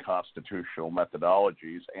under unconstitutional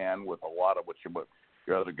methodologies and with a lot of what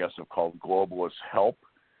your other guests have called globalist help.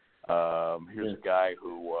 Here's a guy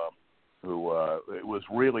who it was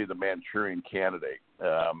really the Manchurian Candidate.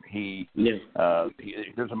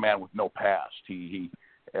 Here's a man with no past. He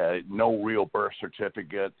no real birth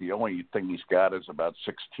certificate. The only thing he's got is about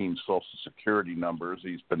 16 Social Security numbers.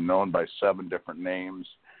 He's been known by 7 different names.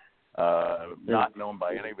 Not known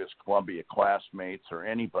by any of his Columbia classmates or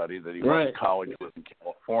anybody that he went to college with in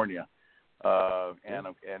California.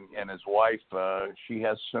 And his wife, she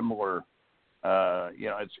has similar.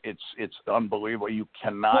 It's unbelievable. You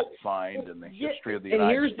cannot find in the history of the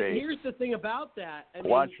United States. Here's the thing about that. I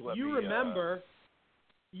mean,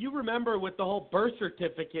 you remember with the whole birth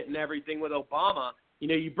certificate and everything with Obama.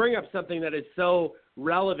 You bring up something that is so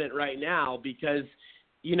relevant right now because,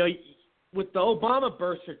 with the Obama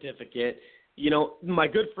birth certificate, my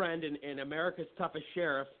good friend and America's toughest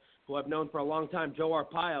sheriff, who I've known for a long time, Joe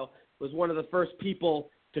Arpaio, was one of the first people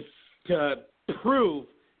to prove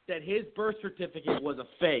that his birth certificate was a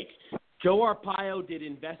fake. Joe Arpaio did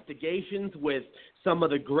investigations with some of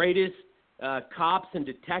the greatest cops and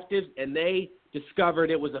detectives, and they discovered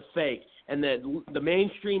it was a fake. And the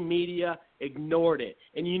mainstream media ignored it.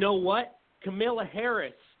 And you know what? Kamala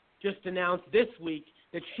Harris just announced this week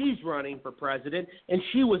that she's running for president, and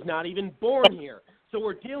she was not even born here. So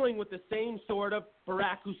we're dealing with the same sort of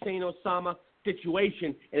Barack Hussein Osama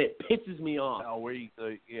situation, and it pisses me off. No,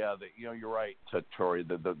 you're right, Tory.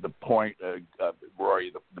 The point,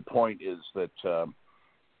 Rory. The point is that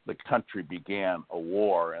the country began a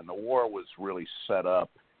war, and the war was really set up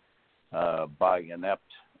by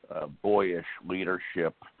inept, boyish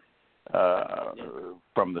leadership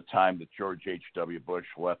from the time that George H.W. Bush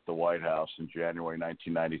left the White House in January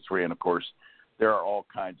 1993. And, of course, there are all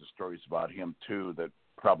kinds of stories about him, too, that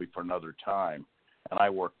probably for another time. And I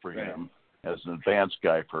worked for him as an advance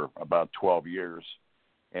guy for about 12 years.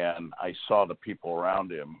 And I saw the people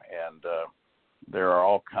around him. And there are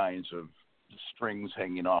all kinds of strings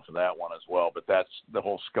hanging off of that one as well. But that's the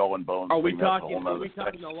whole skull and bones thing. Are we talking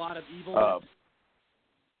a lot of evil?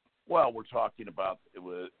 Well, we're talking about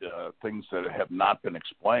things that have not been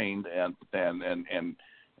explained, and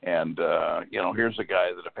here's a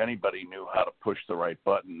guy that if anybody knew how to push the right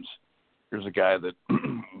buttons, here's a guy that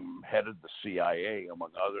headed the CIA,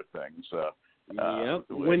 among other things.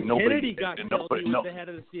 When Kennedy got killed, he was the head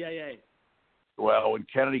of the CIA. Well, when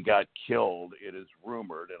Kennedy got killed, it is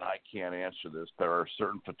rumored, and I can't answer this, there are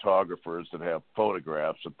certain photographers that have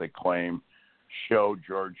photographs that they claim show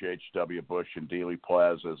George H.W. Bush in Dealey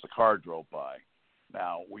Plaza as the car drove by.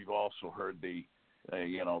 Now, we've also heard who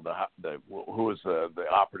was the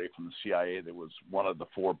operative from the CIA that was one of the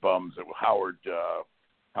 4 bums that Howard,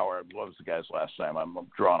 what was the guy's last name? I'm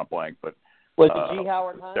drawing a blank, but was it G.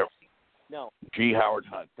 Howard Hunt? No. G. Howard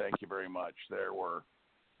Hunt. Thank you very much. There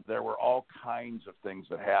were all kinds of things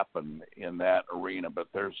that happened in that arena, but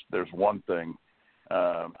there's one thing.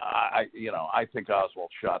 I think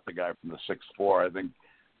Oswald shot the guy from the 6th floor. I think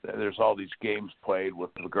there's all these games played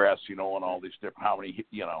with the grassy and all these different. How many?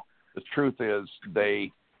 The truth is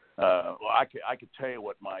I could tell you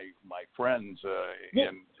what my friends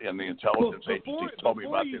in the intelligence agencies told me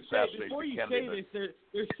about the assassination of Kennedy. Before you say this,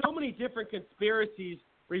 there's so many different conspiracies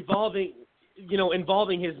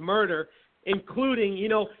involving his murder, including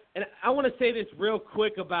and I want to say this real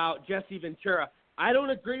quick about Jesse Ventura. I don't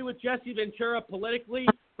agree with Jesse Ventura politically.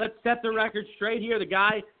 Let's set the record straight here. The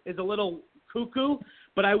guy is a little cuckoo.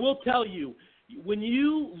 But I will tell you, when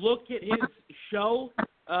you look at his show,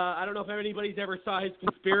 I don't know if anybody's ever saw his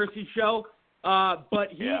conspiracy show, but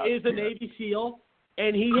he is a Navy SEAL,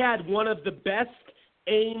 and he had one of the best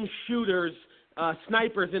aim shooters,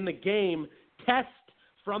 snipers in the game, test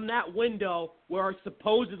from that window where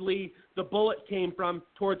supposedly the bullet came from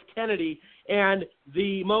towards Kennedy, and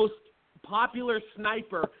the most popular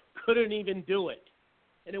sniper couldn't even do it.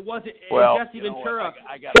 And it wasn't Jesse Ventura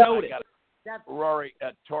showed it. Rory,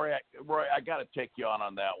 Rory, I got to take you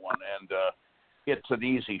on that one, and it's an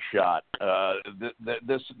easy shot.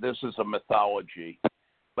 This is a mythology,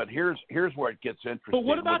 but here's where it gets interesting. But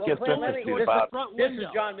what about this is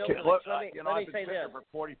John Milton. Let me say this. For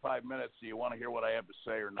 45 minutes, do you want to hear what I have to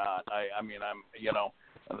say or not?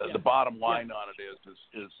 The bottom line on it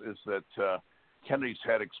is that Kennedy's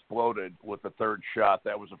head exploded with the third shot.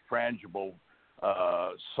 That was a frangible,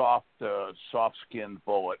 soft-skinned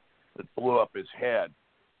bullet that blew up his head.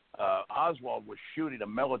 Oswald was shooting a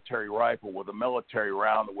military rifle with a military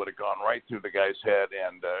round that would have gone right through the guy's head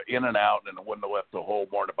and in and out, and it wouldn't have left a hole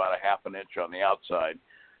more than about a half an inch on the outside.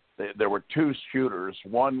 There were two shooters.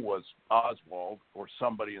 One was Oswald, or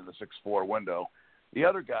somebody in the sixth floor window. The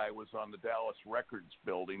other guy was on the Dallas Records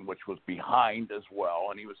building, which was behind as well,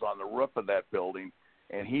 and he was on the roof of that building,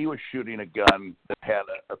 and he was shooting a gun that had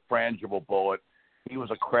a frangible bullet. He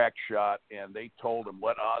was a crack shot, and they told him,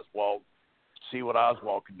 let Oswald see what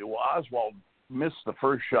Oswald can do. Well, Oswald missed the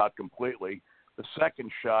first shot completely. The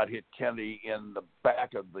second shot hit Kennedy in the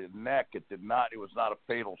back of the neck. It was not a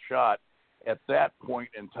fatal shot. At that point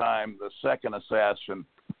in time, the second assassin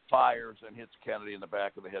fires and hits Kennedy in the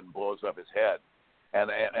back of the head and blows up his head. And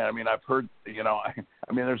I mean, I've heard,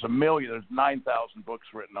 there's 9,000 books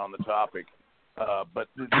written on the topic. But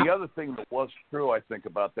the other thing that was true, I think,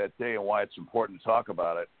 about that day and why it's important to talk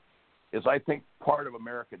about it is I think part of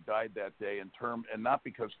America died that day and not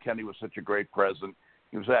because Kennedy was such a great president.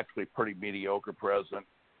 He was actually a pretty mediocre president,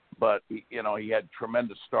 but he had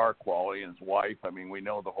tremendous star quality, and his wife. I mean, we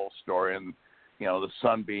know the whole story, and the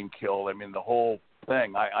son being killed. I mean, the whole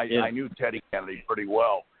thing. I knew Teddy Kennedy pretty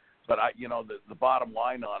well, but the bottom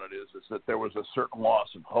line on it is that there was a certain loss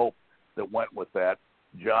of hope that went with that.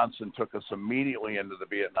 Johnson took us immediately into the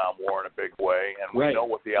Vietnam War in a big way, and we know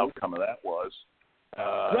what the outcome of that was.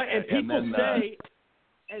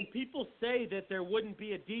 People say that there wouldn't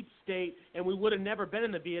be a deep state, and we would have never been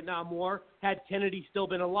in the Vietnam War had Kennedy still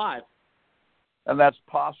been alive. And that's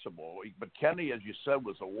possible. But Kennedy, as you said,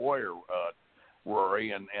 was a warrior,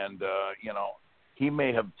 Rory, and he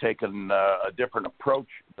may have taken a different approach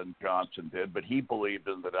than Johnson did, but he believed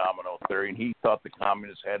in the domino theory, and he thought the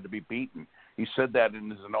communists had to be beaten. He said that in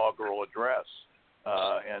his inaugural address.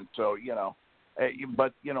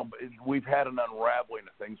 But we've had an unraveling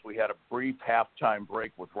of things. We had a brief halftime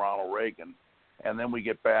break with Ronald Reagan, and then we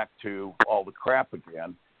get back to all the crap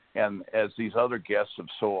again. And as these other guests have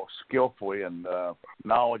so skillfully and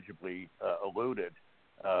knowledgeably alluded,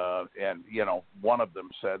 one of them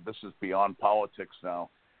said, this is beyond politics now.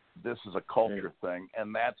 This is a culture thing.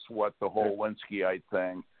 And that's what the whole Linskyite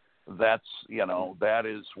thing, that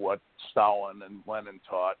is what Stalin and Lenin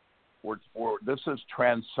taught. This is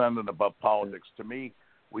transcendent above politics. To me,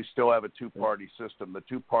 we still have a two-party system. The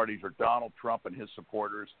two parties are Donald Trump and his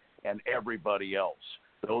supporters and everybody else.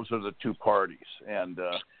 Those are the two parties. And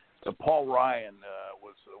Paul Ryan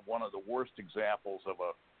was one of the worst examples of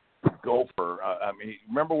a gopher.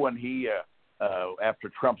 Remember when he, after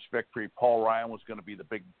Trump's victory, Paul Ryan was going to be the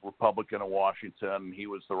big Republican in Washington. He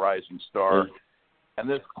was the rising star. And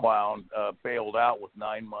this clown bailed out with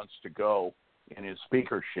 9 months to go in his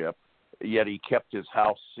speakership, yet he kept his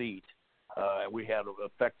House seat. We had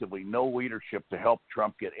effectively no leadership to help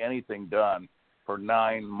Trump get anything done for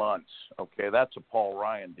 9 months. Okay, that's a Paul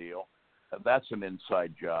Ryan deal. That's an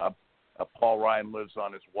inside job. Paul Ryan lives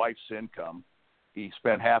on his wife's income. He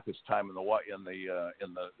spent half his time in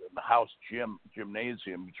the House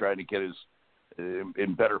gymnasium trying to get his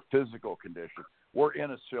in better physical condition. We're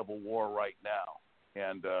in a civil war right now,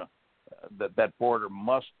 and that border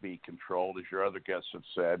must be controlled, as your other guests have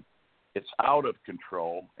said. It's out of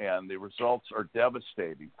control, and the results are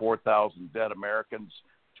devastating. 4,000 dead Americans,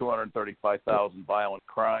 235,000 violent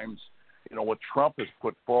crimes. What Trump has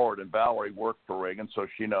put forward, and Valerie worked for Reagan, so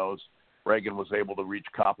she knows Reagan was able to reach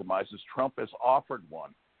compromises. Trump has offered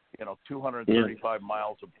one, 235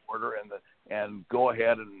 miles of border, and go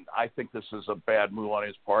ahead, and I think this is a bad move on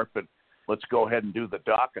his part, but let's go ahead and do the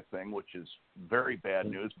DACA thing, which is very bad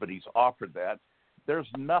news, but he's offered that. There's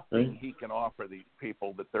nothing he can offer these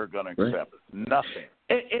people that they're going to accept. Nothing.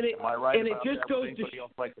 Am I right? And it about just that? goes Would to anybody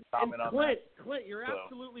else like to comment on Clint, that? Clint, you're So.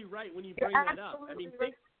 absolutely right when you bring that up. I mean,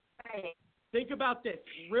 think about this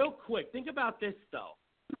real quick. Think about this, though.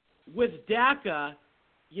 With DACA,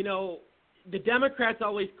 you know, the Democrats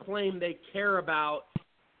always claim they care about,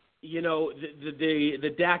 you know,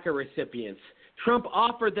 the DACA recipients. Trump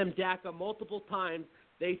offered them DACA multiple times.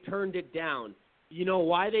 They turned it down. You know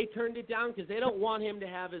why they turned it down? Because they don't want him to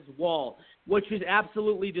have his wall, which is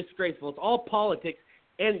absolutely disgraceful. It's all politics.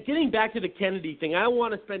 And getting back to the Kennedy thing, I don't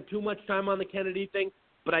want to spend too much time on the Kennedy thing,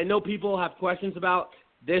 but I know people have questions about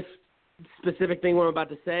this specific thing what I'm about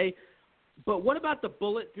to say. But what about the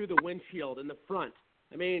bullet through the windshield in the front?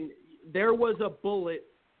 I mean, there was a bullet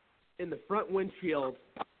in the front windshield,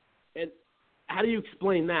 and how do you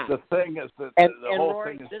explain that? The thing is that the whole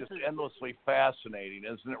Rory, thing is just endlessly fascinating,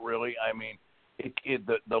 isn't it, really? I mean,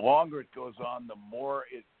 the longer it goes on, the more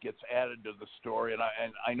it gets added to the story, and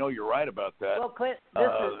I know you're right about that. Well, Clint,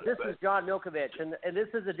 this is John Milkovich, and this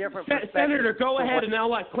is a different perspective. Senator, go ahead, and I'll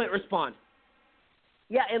let Clint respond.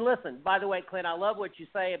 Yeah, and listen, by the way, Clint, I love what you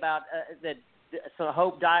say about that so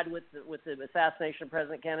hope died with the assassination of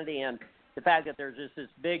President Kennedy, and the fact that there's just this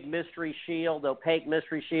big mystery shield, opaque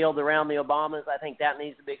mystery shield around the Obamas. I think that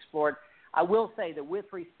needs to be explored. I will say that with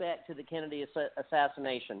respect to the Kennedy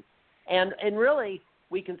assassination, and really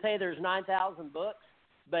we can say there's 9,000 books,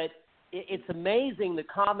 but it's amazing the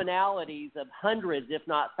commonalities of hundreds, if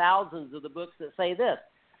not thousands, of the books that say this.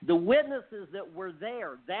 The witnesses that were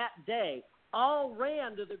there that day all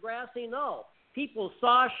ran to the grassy knoll. People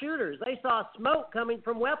saw shooters. They saw smoke coming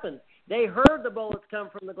from weapons. They heard the bullets come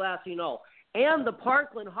from the grassy knoll. And the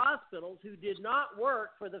Parkland hospitals, who did not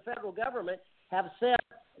work for the federal government, have said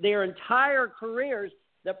their entire careers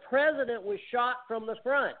the president was shot from the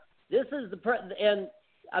front. This is and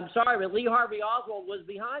I'm sorry, but Lee Harvey Oswald was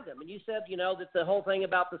behind him. And you said, you know, that the whole thing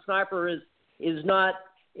about the sniper is not,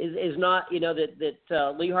 you know,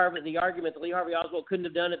 that Lee Harvey, the argument that Lee Harvey Oswald couldn't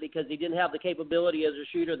have done it because he didn't have the capability as a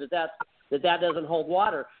shooter, that doesn't hold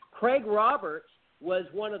water. Craig Roberts was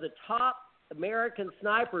one of the top American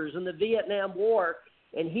snipers in the Vietnam War,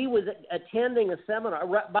 and he was attending a seminar.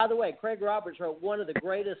 By the way, Craig Roberts wrote one of the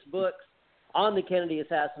greatest books on the Kennedy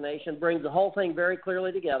assassination, brings the whole thing very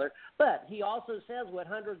clearly together. But he also says what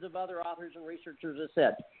hundreds of other authors and researchers have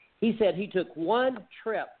said. He said he took one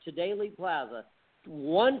trip to Daley Plaza,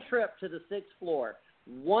 one trip to the 6th floor,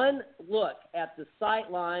 one look at the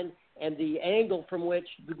sight line and the angle from which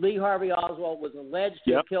Lee Harvey Oswald was alleged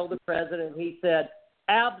to have killed the president. He said,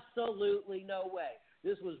 absolutely no way.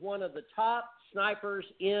 This was one of the top snipers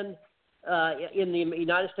in the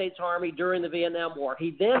United States Army during the Vietnam War.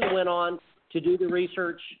 He then went on to do the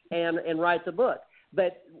research and write the book.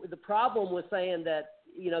 But the problem with saying that,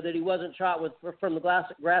 you know, that he wasn't shot from the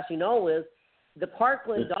grassy knoll is the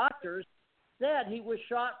Parkland doctors said he was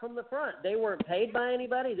shot from the front. They weren't paid by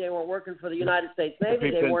anybody. They weren't working for the United States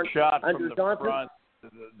Navy. They weren't shot under from the Johnson. front.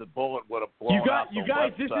 The bullet would have blown out the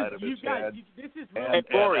left side of his head. This is and I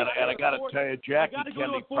got to tell you, Jackie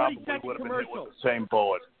Kennedy probably would have been hit with the same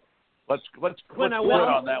bullet. Let's quit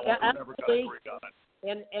on that one. We're never going to agree on it.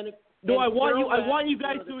 I want you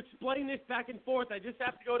guys to explain this back and forth. I just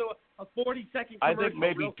have to go to a 40-second commercial. I think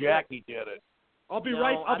maybe Jackie did it. I'll be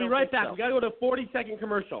right back. We got to go to a 40-second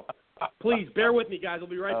commercial. Please bear with me, guys. We'll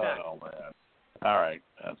be right back. Oh man. All right,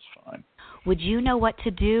 that's fine. Would you know what to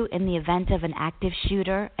do in the event of an active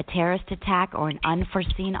shooter, a terrorist attack, or an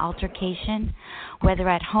unforeseen altercation? Whether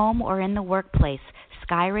at home or in the workplace,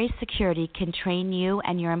 Skyray Security can train you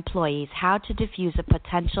and your employees how to defuse a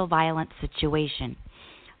potential violent situation.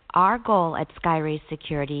 Our goal at Skyray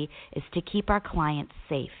Security is to keep our clients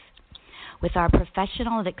safe. With our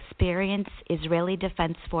professional and experienced Israeli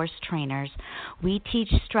Defense Force trainers, we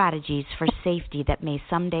teach strategies for safety that may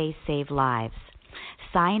someday save lives.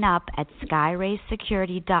 Sign up at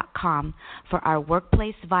skyraysecurity.com for our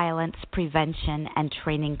workplace violence prevention and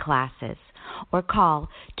training classes, or call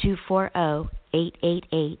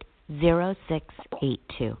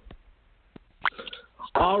 240-888-0682.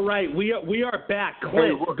 All right, we are back.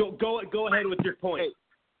 Clint, go ahead with your point.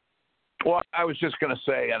 Well, I was just going to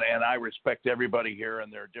say, and I respect everybody here,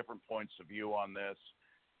 and there are different points of view on this,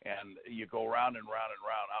 and you go round and round and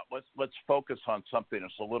round. Let's focus on something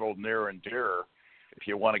that's a little near and dearer. If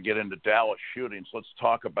you want to get into Dallas shootings, let's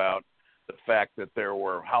talk about the fact that there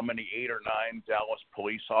were 8 or 9 Dallas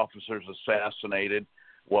police officers assassinated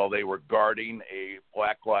while they were guarding a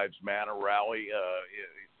Black Lives Matter rally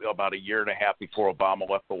about a year and a half before Obama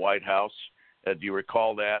left the White House. Do you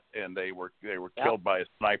recall that? And they were killed by a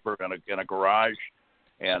sniper in a garage.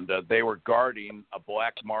 and they were guarding a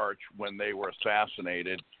black march when they were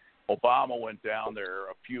assassinated. Obama went down there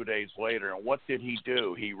a few days later, and what did he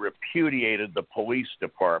do? He repudiated the police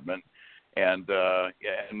department and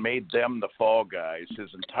made them the fall guys. His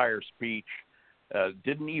entire speech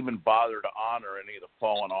didn't even bother to honor any of the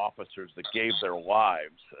fallen officers that gave their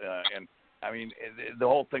lives. And I mean, the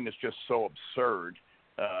whole thing is just so absurd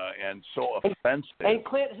and so offensive. And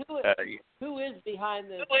Clint, who is behind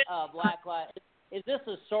this Black Lives? Is this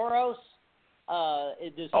a Soros?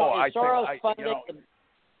 Is Soros funding?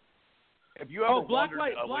 If you ever Black wondered,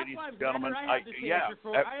 Lives ladies and gentlemen, Matter,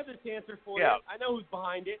 I have this answer for you. I know who's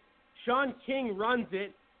behind it. Sean King runs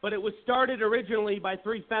it, but it was started originally by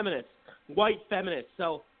 3 feminists, white feminists.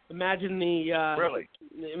 So imagine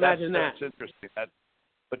imagine that. That's interesting.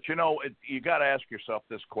 But you got to ask yourself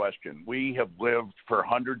this question. We have lived for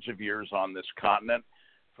hundreds of years on this continent.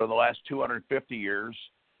 For the last 250 years,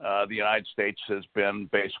 the United States has been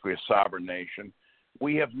basically a sovereign nation.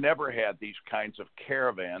 We have never had these kinds of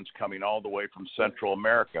caravans coming all the way from Central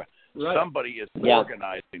America. Right. Somebody is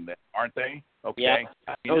organizing them, aren't they? Okay. Yeah.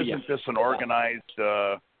 I mean, isn't this an organized,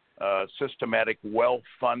 systematic,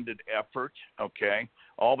 well-funded effort? Okay.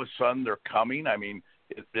 All of a sudden they're coming. I mean,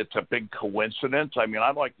 it's a big coincidence. I mean,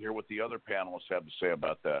 I'd like to hear what the other panelists have to say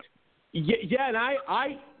about that. Yeah, and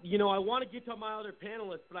I want to get to my other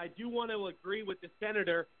panelists, but I do want to agree with the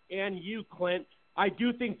senator and you, Clint. I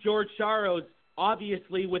do think George Soros,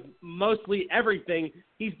 obviously, with mostly everything,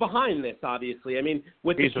 he's behind this, obviously. I mean,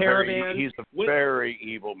 with the caravan. He's a very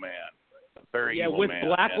evil man. A very evil man. Yeah,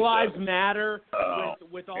 with Black Lives Matter,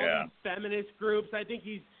 with all these feminist groups, I think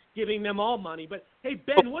he's giving them all money. But, hey,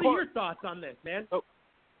 Ben, what are your thoughts on this, man?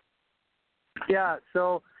 Yeah,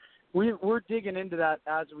 so we're digging into that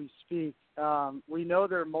as we speak. We know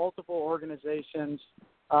there are multiple organizations.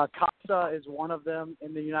 CASA is one of them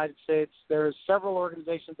in the United States. There's several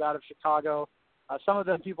organizations out of Chicago. Some of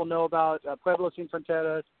them people know about, Pueblo Sin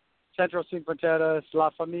Fronteras, Centro Sin Fronteras, La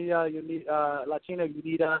Familia Latina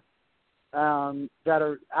Unida, that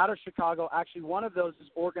are out of Chicago. Actually, one of those is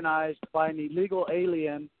organized by an illegal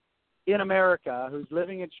alien in America who's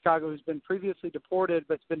living in Chicago, who's been previously deported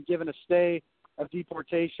but's been given a stay of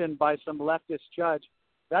deportation by some leftist judge.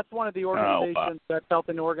 That's one of the organizations that's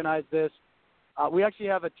helping organize this. We actually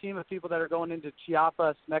have a team of people that are going into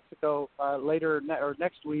Chiapas, Mexico,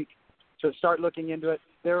 next week to start looking into it.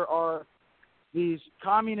 There are these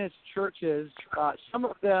communist churches, some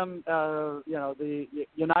of them, the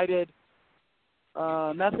United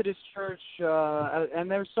Methodist Church, and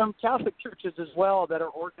there's some Catholic churches as well that are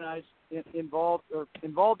organized, involved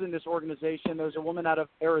in this organization. There's a woman out of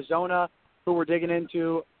Arizona who we're digging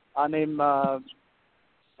into, named drawing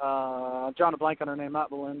a blank on her name,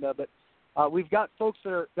 not Melinda, but we've got folks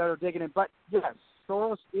that are digging in. But yes,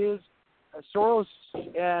 Soros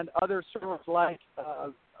and other Soros-like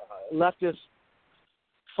leftist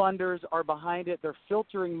funders are behind it. They're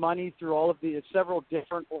filtering money through all of the several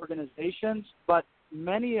different organizations, but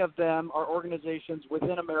many of them are organizations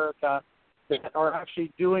within America that are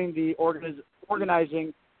actually doing the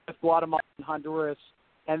organizing with Guatemala and Honduras,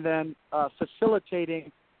 and then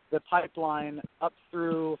facilitating the pipeline up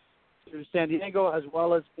through San Diego as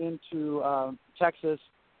well as into Texas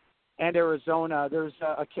and Arizona. There's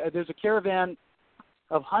a caravan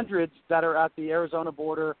of hundreds that are at the Arizona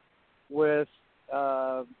border with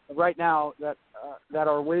right now that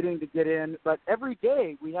are waiting to get in. But every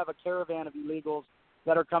day we have a caravan of illegals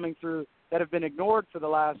that are coming through that have been ignored for the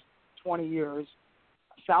last 20 years.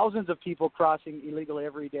 Thousands of people crossing illegally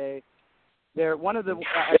every day. One of the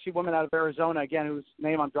women out of Arizona, again, whose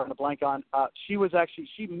name I'm drawing a blank on, she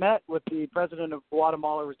met with the president of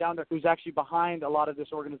Guatemala, who was down there, who's actually behind a lot of this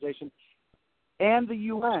organization, and the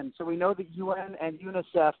UN. So we know the UN and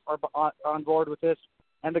UNICEF are on board with this,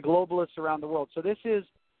 and the globalists around the world. So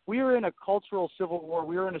we are in a cultural civil war.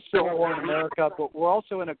 We are in a civil war in America, but we're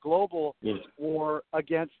also in a global war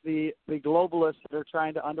against the globalists that are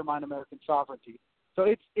trying to undermine American sovereignty. So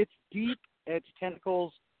it's deep. Its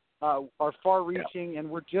tentacles are far-reaching, and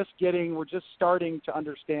we're just starting to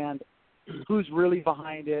understand who's really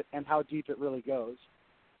behind it and how deep it really goes.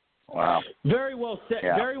 Wow. Very well said.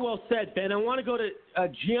 Yeah. Very well said, Ben. I want to go to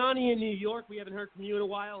Gianni in New York. We haven't heard from you in a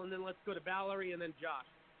while, and then let's go to Valerie and then Josh.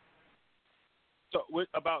 So,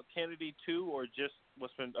 about Kennedy too, or just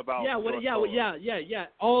what's been about? Yeah.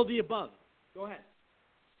 All of the above. Go ahead.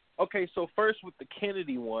 Okay, so first with the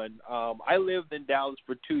Kennedy one, I lived in Dallas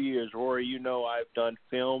for 2 years. Rory, I've done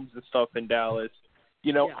films and stuff in Dallas.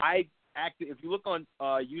 I acted. If you look on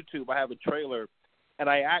YouTube, I have a trailer, and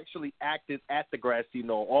I actually acted at the grassy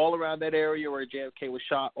knoll, all around that area where JFK was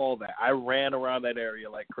shot. All that. I ran around that area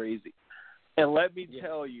like crazy. And let me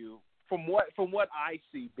tell you, from what I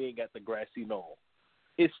see being at the grassy knoll,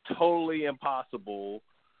 it's totally impossible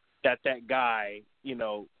that guy,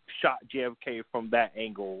 shot JFK from that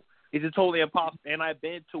angle. It's totally impossible. And I've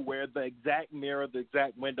been to where the exact mirror, the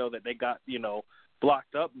exact window that they got,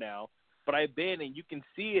 blocked up now. But I've been, and you can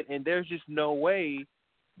see it, and there's just no way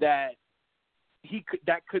that he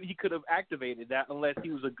could have activated that unless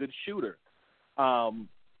he was a good shooter.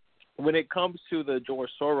 When it comes to the George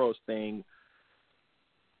Soros thing,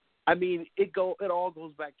 I mean, it all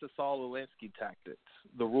goes back to Saul Alinsky tactics,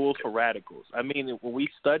 the rules for radicals. I mean, when we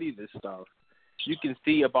study this stuff, you can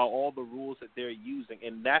see about all the rules that they're using,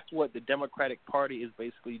 and that's what the Democratic Party is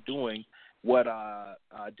basically doing, what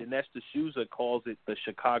Dinesh D'Souza calls it the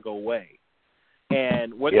Chicago way.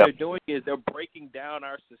 And what they're doing is they're breaking down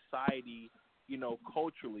our society,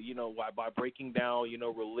 culturally, by breaking down,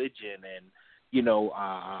 religion and,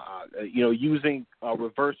 using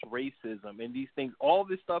reverse racism and these things. All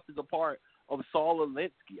this stuff is a part of Saul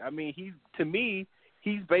Alinsky. I mean, he's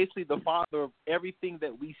basically the father of everything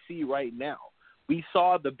that we see right now. We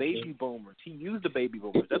saw the baby boomers. He used the baby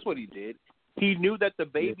boomers. That's what he did. He knew that the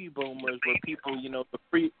baby boomers were people, the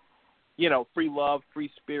free love,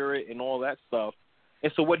 free spirit, and all that stuff.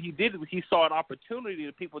 And so what he did was he saw an opportunity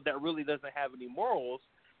to people that really doesn't have any morals,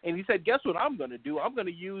 and he said, guess what I'm going to do? I'm going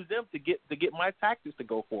to use them to get my tactics to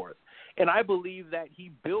go forth. And I believe that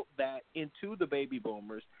he built that into the baby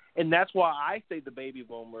boomers, and that's why I say the baby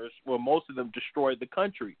boomers, well, most of them destroyed the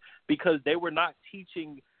country, because they were not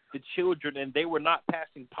teaching the children, and they were not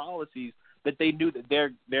passing policies that they knew that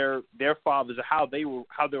their fathers or how they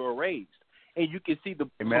were raised. And you can see the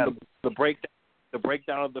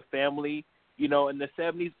breakdown of the family, in the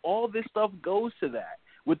 70s. All this stuff goes to that.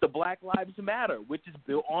 With the Black Lives Matter, which is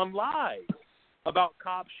built on lies about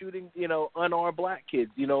cops shooting, unarmed black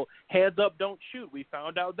kids. Hands up, don't shoot. We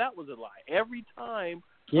found out that was a lie. Every time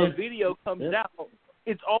a video comes out,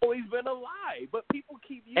 it's always been a lie. But people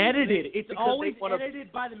keep using edited. it. It's always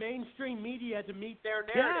edited by the mainstream media to meet their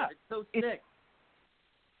narrative. It's so sick.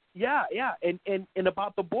 And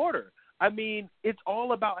about the border. I mean, it's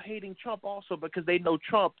all about hating Trump also, because they know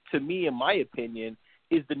Trump, to me, in my opinion,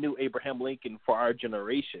 is the new Abraham Lincoln for our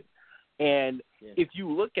generation. And if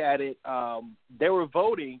you look at it, they were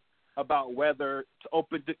voting about whether to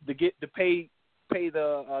pay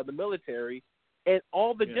the military, and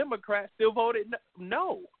all the Democrats still voted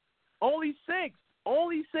no. Only six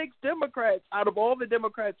Democrats out of all the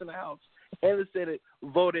Democrats in the House and the Senate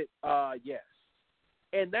voted yes.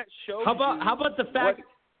 And that shows. How about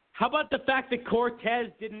the fact that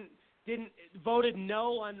Cortez didn't voted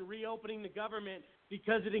no on reopening the government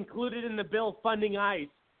because it included in the bill funding ICE.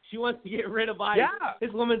 She wants to get rid of ICE. Yeah, this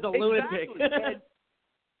woman's a lunatic.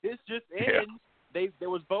 This just in, they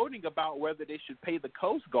was voting about whether they should pay the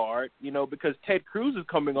Coast Guard, because Ted Cruz is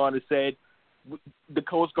coming on and said the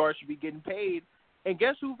Coast Guard should be getting paid. And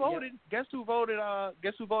guess who voted? Guess who voted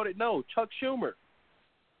no? Chuck Schumer.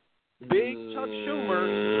 Big Chuck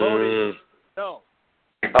Schumer voted no.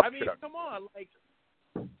 I mean, come on,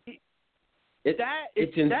 that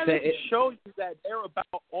shows you that they're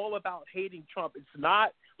all about hating Trump. It's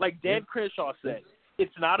not like Dan Crenshaw said.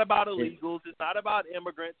 It's not about illegals. It's not about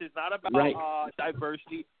immigrants. It's not about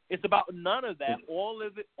diversity. It's about none of that. All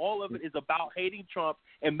of it is about hating Trump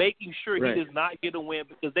and making sure he does not get a win,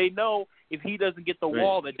 because they know if he doesn't get the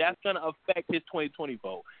wall, that's going to affect his 2020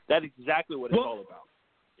 vote. That's exactly what it's all about.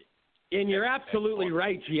 And you're absolutely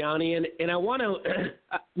right, Gianni. And I want to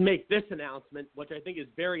make this announcement, which I think is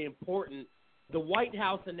very important. The White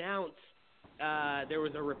House announced, there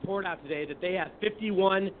was a report out today, that they have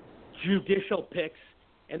 51 judicial picks,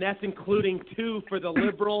 and that's including 2 for the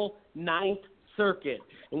liberal Ninth Circuit.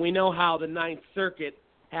 And we know how the Ninth Circuit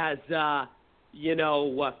has, cut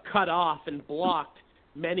off and blocked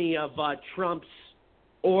many of Trump's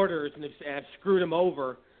orders and have screwed him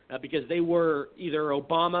over. Because they were either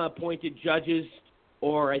Obama-appointed judges,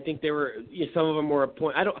 or I think they were some of them were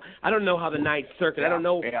appointed. I don't know how the Ninth Circuit. I don't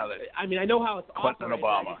know. I mean, I know how it's Clinton,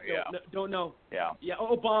 Obama. Don't know. Yeah,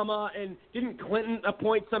 Obama, and didn't Clinton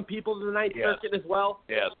appoint some people to the Ninth Circuit as well?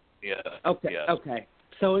 Yes. Okay.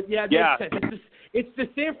 So it makes sense. It's the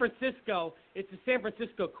San Francisco. It's the San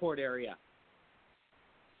Francisco court area.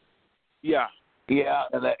 Yeah,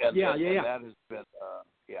 and that has been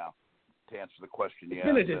to answer the question, it's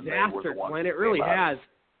been a disaster, Glenn. It really has.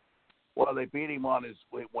 Well, they beat him on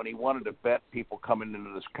when he wanted to vet people coming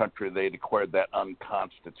into this country. They declared that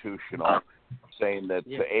unconstitutional, saying that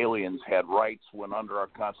the aliens had rights when under our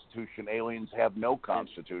Constitution, aliens have no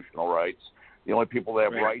constitutional rights. The only people that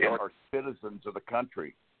have rights are citizens of the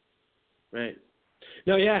country. Right.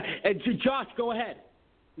 No, Josh, go ahead.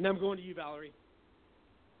 And I'm going to you, Valerie.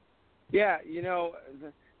 Yeah,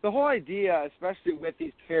 the whole idea, especially with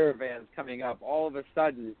these caravans coming up, all of a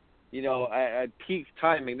sudden, at peak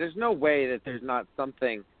timing, there's no way that there's not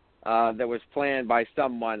something that was planned by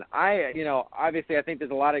someone. Obviously I think there's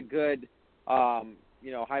a lot of good,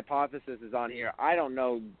 hypotheses on here. I don't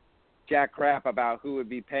know jack crap about who would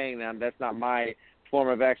be paying them. That's not my form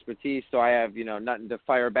of expertise, so I have, nothing to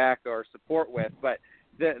fire back or support with. But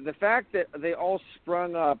the fact that they all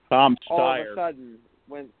sprung up all of a sudden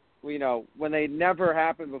when they never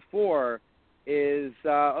happened before is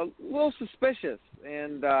a little suspicious,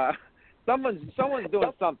 and someone's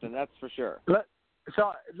doing something, that's for sure.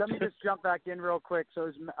 So let me just jump back in real quick.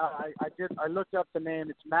 So I looked up the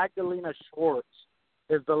name. It's Magdalena Schwartz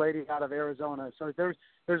is the lady out of Arizona. So there's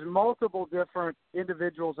multiple different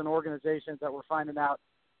individuals and organizations that we're finding out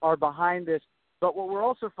are behind this. But what we're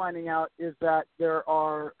also finding out is that there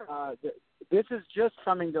are this is just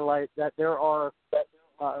coming to light that there are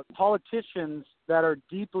politicians that are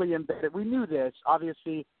deeply embedded. We knew this,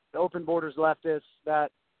 obviously, the open borders leftists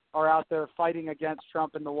that are out there fighting against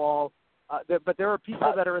Trump and the wall. But there are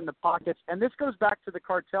people that are in the pockets, and this goes back to the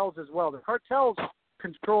cartels as well. The cartels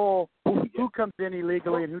control who comes in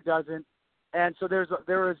illegally and who doesn't, and so there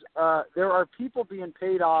are people being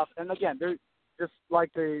paid off. And again, just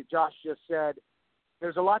like Josh just said,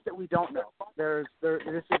 there's a lot that we don't know. This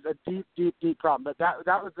is a deep problem. But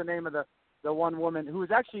that was the name of the one woman who was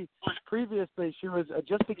actually previously, she was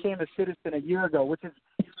just became a citizen a year ago, which is,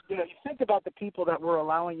 you think about the people that we're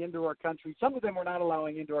allowing into our country. Some of them we're not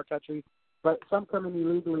allowing into our country, but some come in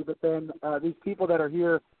illegally. But then these people that are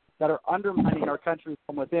here that are undermining our country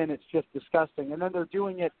from within, it's just disgusting. And then they're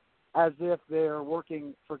doing it as if they're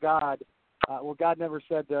working for God. Well, God never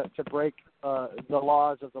said to break the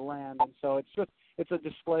laws of the land. And so it's a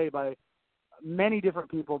display by many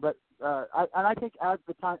different people. But I think as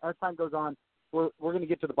time goes on, we're going to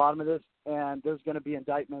get to the bottom of this, and there's going to be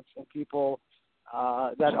indictments, and people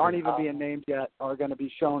that aren't even being named yet are going to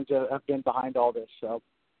be shown to have been behind all this. So,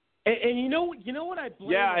 and you know what I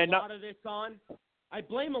blame a lot of this on? I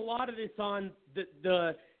blame a lot of this on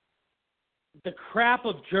the crap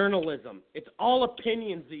of journalism. It's all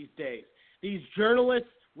opinions these days. These journalists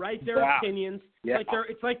write their opinions. Yeah.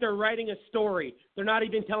 It's like they're writing a story. They're not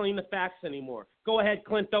even telling the facts anymore. Go ahead,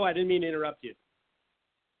 Clint. Though I didn't mean to interrupt you.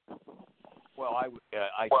 Well,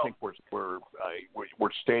 I think we're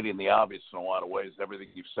stating the obvious in a lot of ways. Everything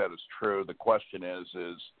you've said is true. The question is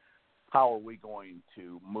how are we going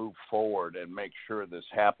to move forward and make sure this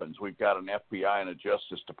happens? We've got an FBI and a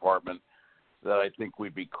Justice Department that I think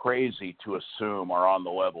we'd be crazy to assume are on the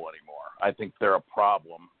level anymore. I think they're a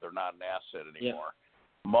problem. They're not an asset anymore.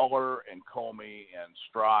 Yeah. Mueller and Comey and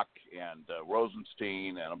Strzok and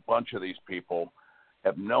Rosenstein and a bunch of these people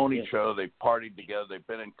have known each other. They've partied together. They've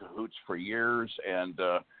been in cahoots for years, and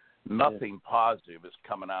nothing positive is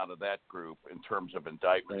coming out of that group in terms of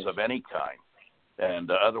indictments of any kind.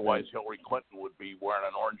 And otherwise, Hillary Clinton would be wearing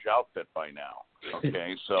an orange outfit by now.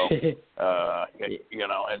 Okay, so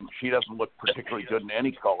and she doesn't look particularly good in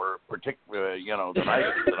any color, particularly that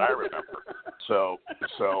I remember. So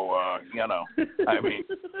I mean,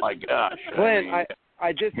 my gosh, Clint,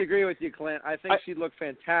 I disagree with you, Clint. I think she'd look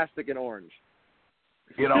fantastic in orange.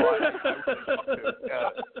 I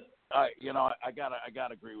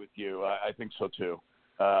gotta agree with you. I think so too.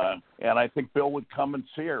 And I think Bill would come and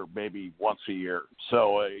see her maybe once a year.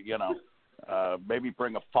 So, maybe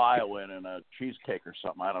bring a file in and a cheesecake or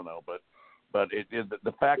something. I don't know. But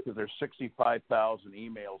the fact that there's 65,000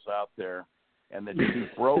 emails out there and that she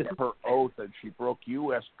broke her oath and she broke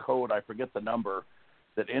U.S. code, I forget the number,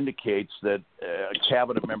 that indicates that a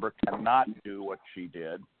cabinet member cannot do what she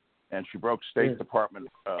did. And she broke State Department,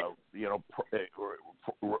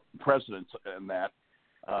 presidents and that.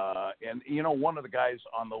 And one of the guys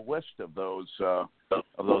on the list of those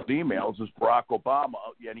emails is Barack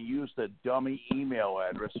Obama, and he used a dummy email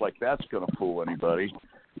address like that's going to fool anybody.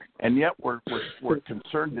 And yet we're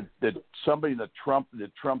concerned that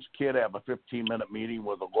Trump's kid have a 15-minute meeting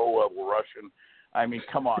with a low-level Russian. I mean,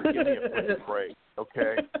 come on, give me a freaking break,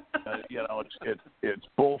 okay? It's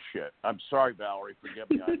bullshit. I'm sorry, Valerie, forgive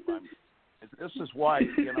me. This is why,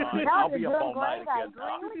 I'll be up all night again.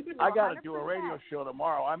 I got to do a radio show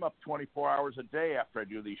tomorrow. I'm up 24 hours a day after I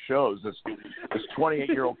do these shows. This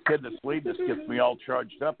 28-year-old kid that's leading this gets me all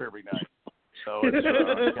charged up every night. So it's,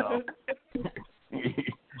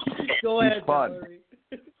 Go ahead, fun. Valerie.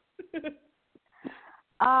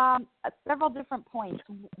 Several different points.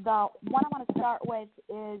 The one I want to start with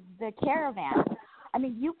is the caravan. I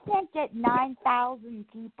mean, you can't get 9,000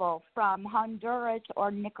 people from Honduras or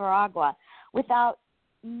Nicaragua without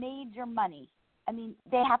major money. I mean,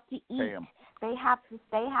 they have to eat. They have to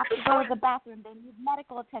go to the bathroom. They need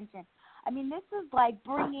medical attention. I mean, this is like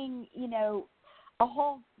bringing, a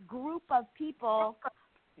whole group of people,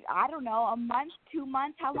 I don't know, a month, 2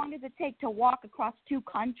 months. How long does it take to walk across 2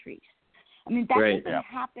 countries? I mean, that doesn't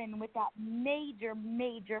happen without major,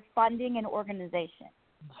 major funding and organization.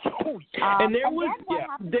 And there was, then what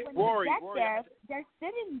happens when Rory, you get there? They're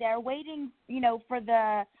sitting there waiting, for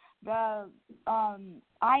the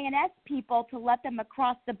INS people to let them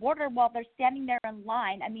across the border while they're standing there in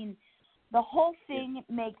line. I mean, the whole thing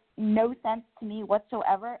makes no sense to me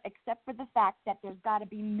whatsoever, except for the fact that there's got to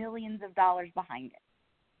be millions of dollars behind it.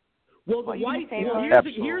 Well,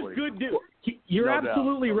 here's good news. You're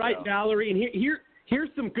absolutely right, Valerie. And here's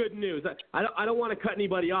some good news. I don't want to cut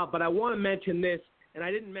anybody off, but I want to mention this, and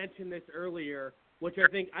I didn't mention this earlier, which I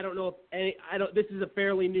think this is a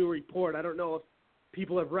fairly new report. I don't know if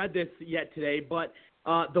people have read this yet today, but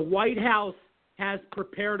the White House has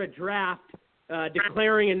prepared a draft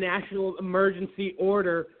declaring a national emergency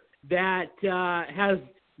order that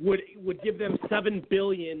would give them $7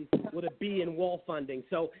 billion with a B in wall funding.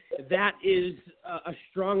 So that is a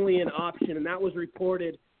strongly an option, and that was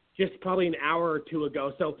reported just probably an hour or two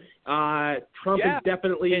ago. So Trump is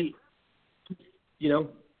definitely,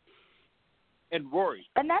 And Rory.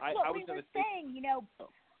 And that's what we were saying.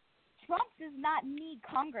 Trump does not need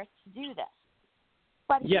Congress to do this.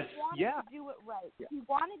 But he wanted to do it right. Yeah. He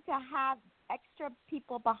wanted to have extra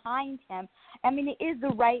people behind him. I mean, it is the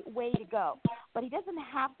right way to go. But he doesn't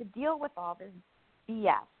have to deal with all this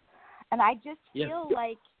BS. And I just feel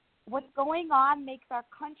like what's going on makes our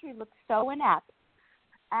country look so inept.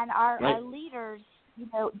 And our leaders,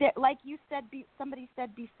 like you said, somebody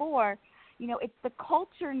said before, it's the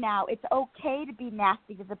culture now. It's okay to be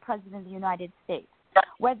nasty to the President of the United States.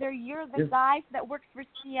 Whether you're the guy that works for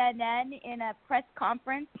CNN in a press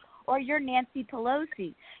conference or you're Nancy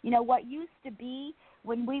Pelosi. What used to be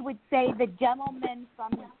when we would say the gentleman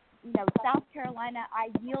from, South Carolina, I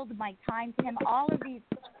yield my time to him, all of these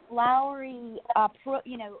flowery,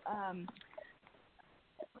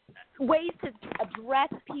 ways to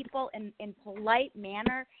address people in polite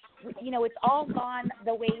manner, it's all gone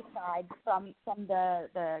the wayside from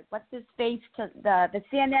the what's his face to the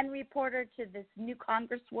CNN reporter to this new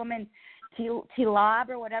Congresswoman Tlaib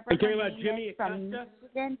or whatever her name is from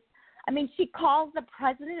Michigan. I mean, she calls the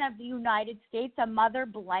President of the United States a mother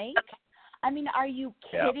blank. I mean, are you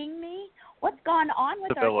kidding me? What's gone on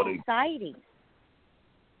with our society?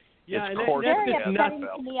 Yeah, it's very upsetting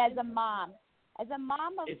to me as a mom. As a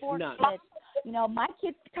mom of 4 kids, my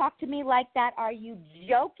kids talk to me like that. Are you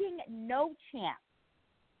joking? No chance.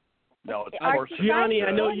 No, it's Gianni,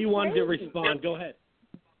 I know you wanted to respond. Go ahead.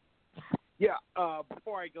 Yeah,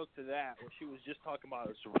 before I go to that, what she was just talking about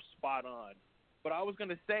is spot on. But I was going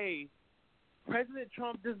to say, President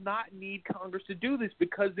Trump does not need Congress to do this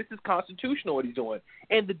because this is constitutional what he's doing.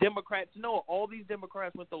 And the Democrats know. All these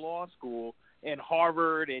Democrats went to law school and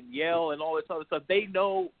Harvard and Yale and all this other stuff. They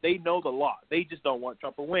know the law. They just don't want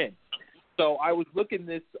Trump to win. So I was looking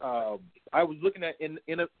at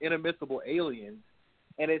inadmissible aliens,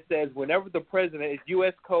 and it says whenever the president, it's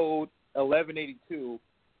U.S. Code 1182,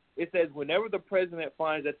 it says whenever the president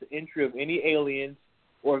finds that the entry of any aliens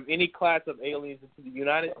or of any class of aliens into the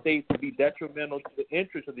United States to be detrimental to the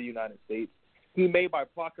interests of the United States, he may by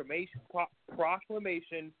proclamation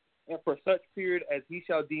and for such period as he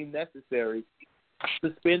shall deem necessary,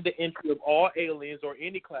 suspend the entry of all aliens or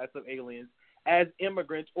any class of aliens as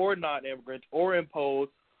immigrants or non-immigrants or impose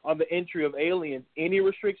on the entry of aliens any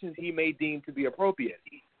restrictions he may deem to be appropriate.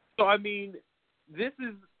 So, I mean, this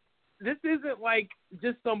isn't like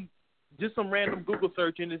just some random Google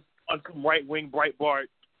search and it's on some right-wing Breitbart,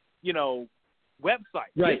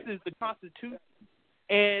 website. Right. This is the Constitution.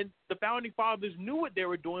 And the Founding Fathers knew what they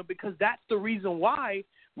were doing because that's the reason why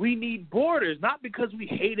we need borders, not because we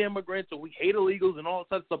hate immigrants or we hate illegals and all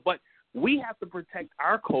that stuff, but we have to protect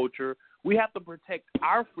our culture. We have to protect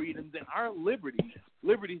our freedoms and our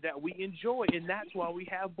liberties that we enjoy, and that's why we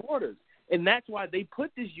have borders. And that's why they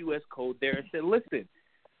put this U.S. code there and said, listen,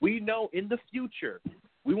 we know in the future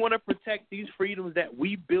we want to protect these freedoms that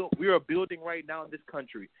we are building right now in this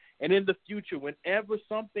country. And in the future, whenever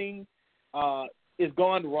something is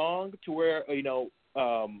gone wrong to where,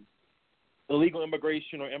 illegal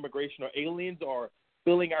immigration or aliens are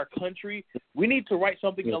filling our country, we need to write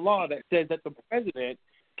something in the law that says that the president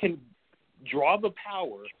can draw the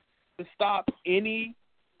power to stop any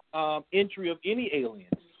entry of any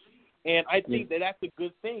aliens And I think that that's a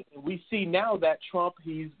good thing. And we see now that Trump,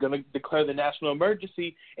 he's going to declare the national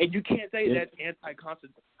emergency, and you can't say that's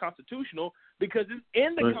anti-constitutional because it's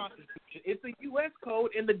in the Constitution. It's a U.S. code,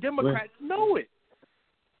 and the Democrats know it.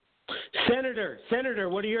 Senator,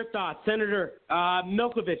 what are your thoughts? Senator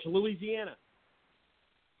Milkovich, Louisiana.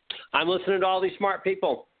 I'm listening to all these smart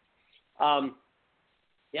people.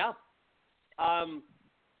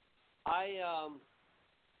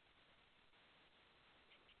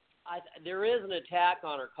 There is an attack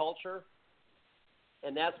on our culture,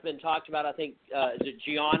 and that's been talked about. I think is it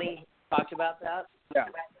Gianni talked about that? Yeah.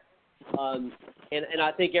 And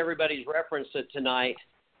I think everybody's referenced it tonight.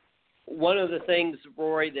 One of the things,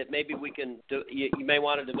 Rory, that maybe we can you may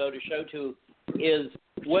want to devote a show to is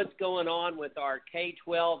what's going on with our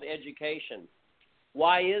K-12 education.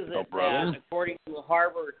 Why is it that, according to a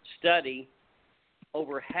Harvard study,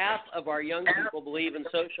 over half of our young people believe in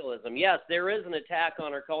socialism? Yes, there is an attack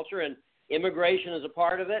on our culture, and immigration is a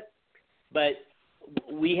part of it, but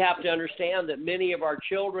we have to understand that many of our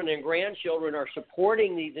children and grandchildren are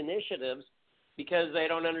supporting these initiatives because they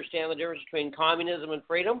don't understand the difference between communism and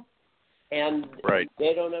freedom, and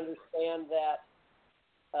they don't understand that,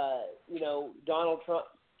 Donald Trump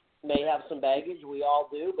may have some baggage. We all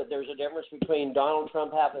do, but there's a difference between Donald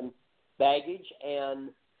Trump having baggage and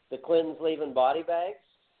the Clintons leaving body bags.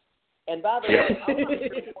 And by the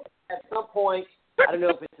way, at some point, I don't know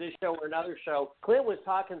if it's this show or another show, Clint was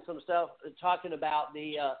talking about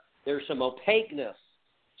there's some opaqueness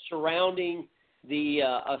surrounding the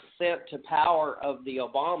ascent to power of the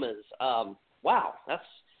Obamas. Wow,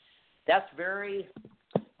 that's very.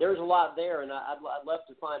 There's a lot there, and I'd love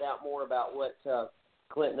to find out more about what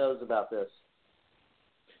Clint knows about this.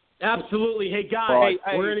 Absolutely. Hey, guys,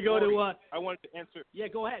 we're going to go Rory, I wanted to answer. Yeah,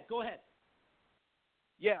 go ahead.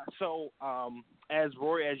 Yeah, so as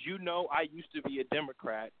Rory, as you know, I used to be a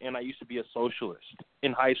Democrat, and I used to be a socialist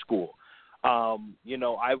in high school.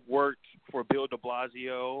 I've worked for Bill de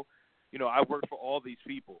Blasio. I worked for all these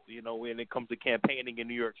people, when it comes to campaigning in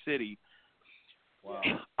New York City. Wow.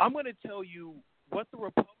 I'm going to tell you what the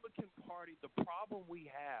Republican Party, the problem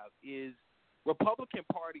we have is Republican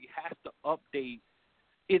Party has to update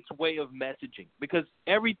its way of messaging because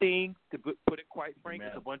everything, to put it quite frank,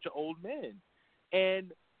 is a bunch of old men.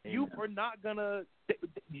 And youth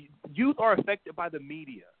are affected by the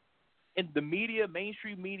media. And the media,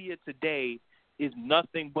 mainstream media today, is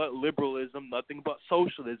nothing but liberalism, nothing but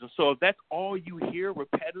socialism. So if that's all you hear,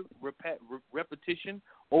 repetition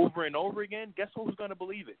over and over again, guess who's going to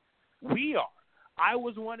believe it? We are. I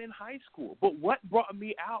was one in high school. But what brought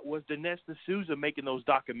me out was Dinesh D'Souza making those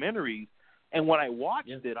documentaries. And when I watched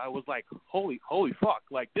it, I was like, holy fuck.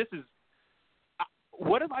 Like, this is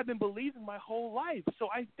what have I been believing my whole life? So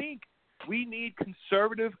I think we need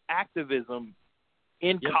conservative activism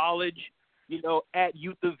in college, at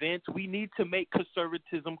youth events. We need to make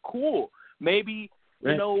conservatism cool. Maybe,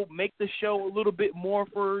 make the show a little bit more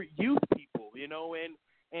for youth people,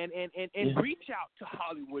 and reach out to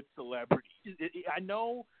Hollywood celebrities. I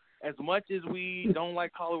know as much as we don't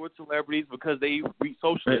like Hollywood celebrities because they read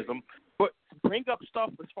socialism, but bring up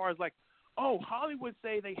stuff as far as like, Hollywood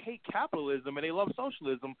say they hate capitalism and they love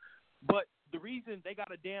socialism, but the reason they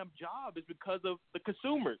got a damn job is because of the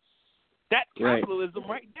consumers. That capitalism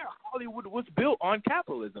right there, Hollywood was built on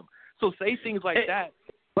capitalism. So say things like that.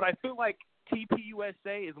 But I feel like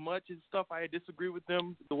TPUSA, as much as stuff I disagree with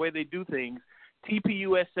them, the way they do things,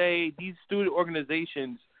 TPUSA, these student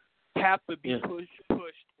organizations have to be pushed, and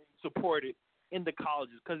supported in the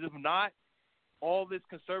colleges. Because if not, all this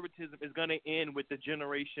conservatism is going to end with the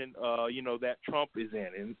generation, that Trump is in,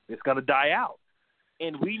 and it's going to die out.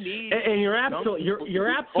 And we need. And you're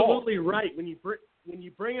absolutely right when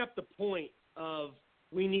you bring up the point of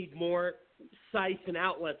we need more sites and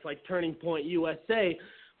outlets like Turning Point USA,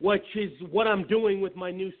 which is what I'm doing with my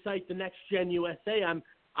new site, The Next Gen USA.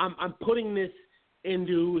 I'm putting this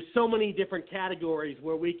into so many different categories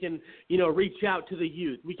where we can, reach out to the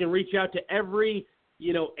youth. We can reach out to every,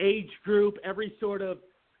 age group, every sort of,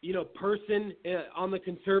 person on the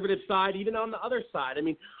conservative side, even on the other side. I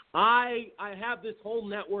mean, I have this whole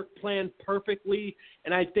network planned perfectly,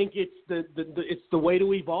 and I think it's the way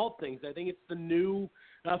to evolve things. I think it's the new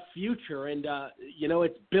future, and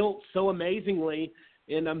it's built so amazingly.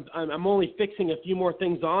 And I'm only fixing a few more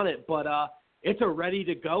things on it, but it's a ready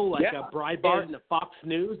to go, like a Breitbart and a Fox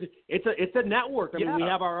News. It's a network. I mean, we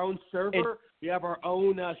have our own server, we have our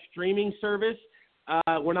own streaming service.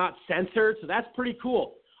 We're not censored, so that's pretty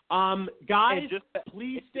cool. Guys,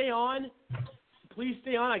 please stay on. Please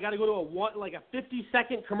stay on. I got to go to a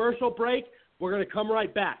 50-second commercial break. We're going to come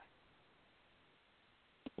right back.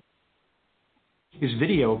 Is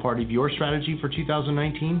video a part of your strategy for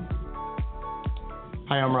 2019?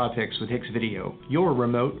 Hi, I'm Rob Hicks with Hicks Video, your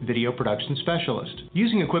remote video production specialist.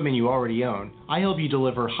 Using equipment you already own, I help you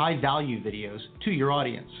deliver high-value videos to your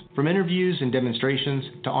audience. From interviews and demonstrations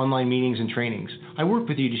to online meetings and trainings, I work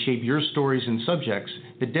with you to shape your stories and subjects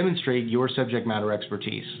that demonstrate your subject matter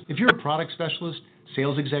expertise. If you're a product specialist,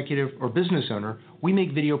 sales executive, or business owner, we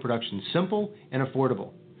make video production simple and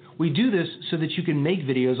affordable. We do this so that you can make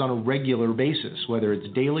videos on a regular basis, whether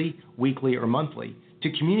it's daily, weekly, or monthly,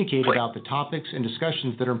 to communicate about the topics and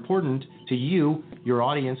discussions that are important to you, your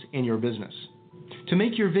audience, and your business. To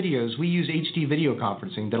make your videos, we use HD video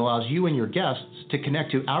conferencing that allows you and your guests to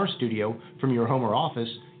connect to our studio from your home or office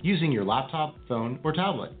using your laptop, phone, or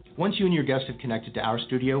tablet. Once you and your guests have connected to our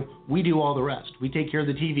studio, we do all the rest. We take care of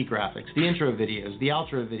the TV graphics, the intro videos, the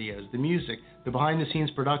outro videos, the music, the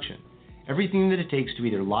behind-the-scenes production. Everything that it takes to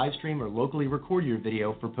either live stream or locally record your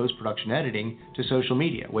video for post-production editing to social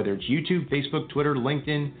media, whether it's YouTube, Facebook, Twitter,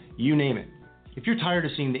 LinkedIn, you name it. If you're tired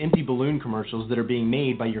of seeing the empty balloon commercials that are being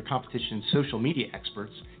made by your competition's social media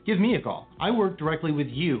experts, give me a call. I work directly with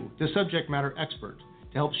you, the subject matter expert,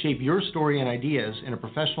 to help shape your story and ideas in a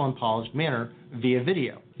professional and polished manner via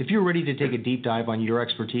video. If you're ready to take a deep dive on your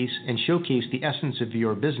expertise and showcase the essence of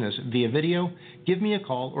your business via video, give me a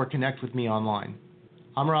call or connect with me online.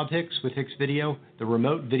 I'm Rob Hicks with Hicks Video, the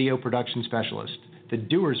remote video production specialist, the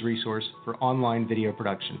doer's resource for online video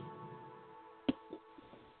production.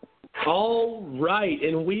 All right,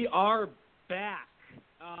 and we are back.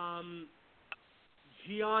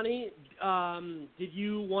 Gianni, did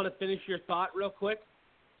you want to finish your thought real quick?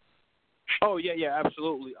 Oh, yeah,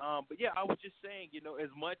 absolutely. But yeah, I was just saying, as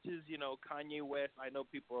much as, Kanye West, I know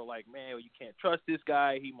people are like, man, you can't trust this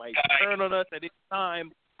guy. He might turn on us at any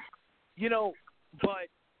time. But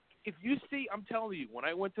if you see, I'm telling you, when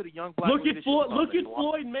I went to the Young Black look at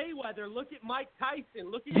Floyd Mayweather, look at Mike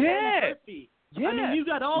Tyson, look at Ken Griffey. Yeah. I mean, you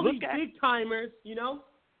got all these big timers,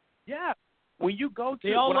 Yeah. When you go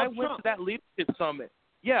to when I went to that leadership summit,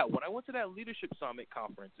 when I went to that leadership summit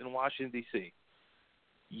conference in Washington D.C.,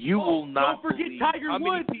 you will not don't forget believe Tiger how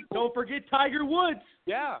many Woods. people. Don't forget Tiger Woods.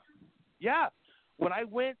 Yeah. When I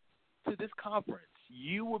went to this conference,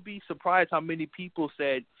 you would be surprised how many people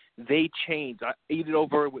said they changed. I ate it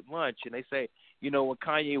over with lunch, and they say, when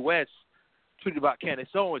Kanye West tweeted about Candace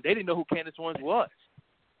Owens, they didn't know who Candace Owens was.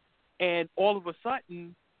 And all of a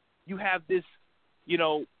sudden, you have this,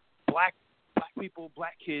 black people,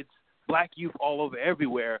 black kids, black youth all over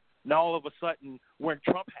everywhere. Now all of a sudden, wearing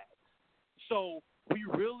Trump hats. So we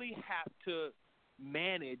really have to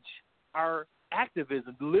manage our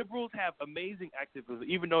activism. The liberals have amazing activism,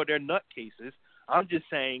 even though they're nutcases. I'm just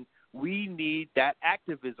saying we need that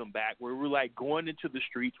activism back where we're like going into the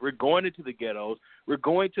streets, we're going into the ghettos, we're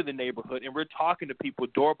going to the neighborhood, and we're talking to people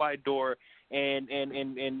door by door, and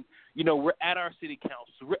we're at our city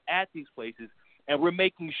councils, we're at these places, and we're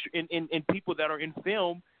making and people that are in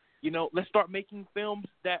film, let's start making films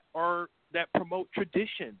that promote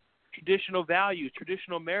traditional values,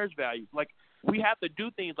 traditional marriage values. Like, we have to do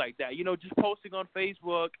things like that. Just posting on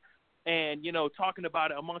Facebook and, talking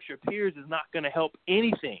about it amongst your peers is not going to help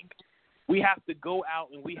anything. We have to go out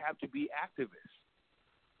and we have to be activists.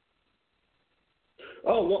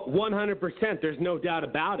 Oh, 100%. There's no doubt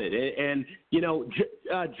about it. And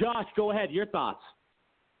Josh, go ahead. Your thoughts.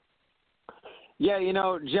 Yeah,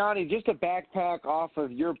 Johnny, just to backpack off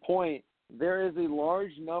of your point, there is a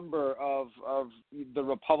large number of the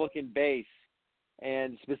Republican base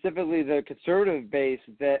and specifically the conservative base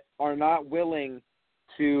that are not willing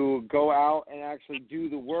to go out and actually do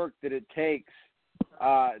the work that it takes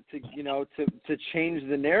to change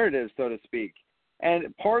the narrative, so to speak.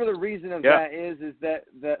 And part of the reason of that is that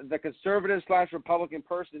the conservative / Republican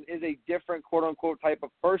person is a different quote unquote type of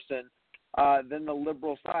person than the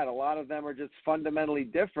liberal side. A lot of them are just fundamentally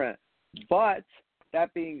different. But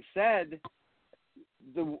that being said,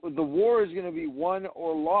 the war is going to be won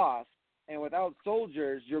or lost, and without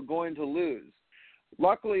soldiers, you're going to lose.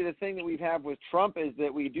 Luckily, the thing that we have with Trump is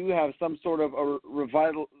that we do have some sort of a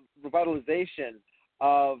revitalization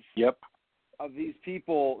of these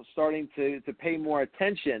people starting to pay more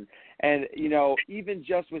attention. And, even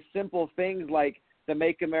just with simple things like the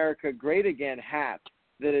Make America Great Again hat,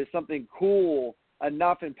 that is something cool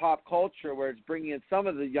enough in pop culture where it's bringing in some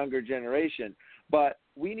of the younger generation. But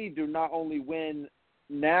we need to not only win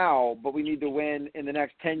now, but we need to win in the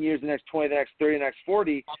next 10 years, the next 20, the next 30, the next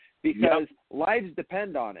 40, because lives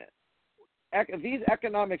depend on it. These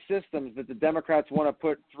economic systems that the Democrats want to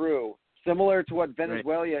put through, similar to what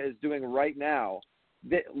Venezuela is doing right now,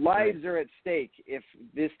 lives are at stake if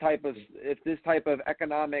this type of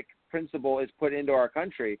economic principle is put into our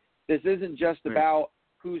country. This isn't just about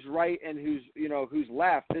who's right and who's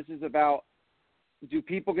left. This is about, do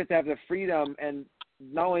people get to have the freedom, and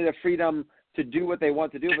not only the freedom to do what they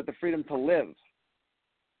want to do, but the freedom to live.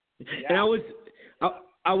 And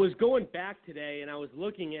I was going back today, and I was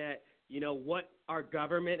looking at, what our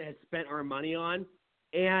government has spent our money on.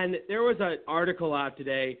 And there was an article out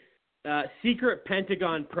today, secret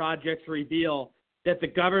Pentagon projects reveal that the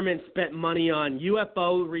government spent money on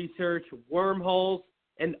UFO research, wormholes,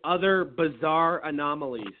 and other bizarre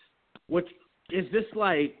anomalies, which is just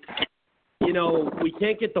like, we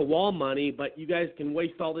can't get the wall money, but you guys can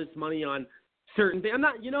waste all this money on certain things.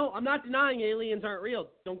 I'm not denying aliens aren't real.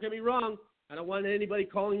 Don't get me wrong. I don't want anybody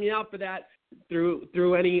calling me out for that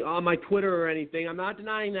through any on my Twitter or anything. I'm not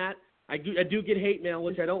denying that. I do get hate mail,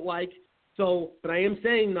 which I don't like. So, but I am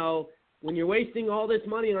saying though, when you're wasting all this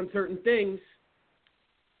money on certain things,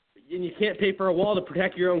 and you can't pay for a wall to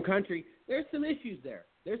protect your own country, there's some issues there.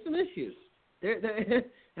 There's some issues,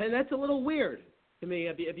 and that's a little weird to me.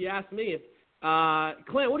 If you ask me,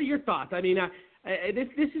 Clint, what are your thoughts? I mean,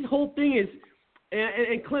 this whole thing is,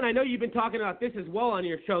 and Clint, I know you've been talking about this as well on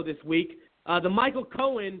your show this week. The Michael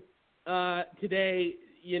Cohen today,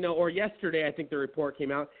 or yesterday, I think the report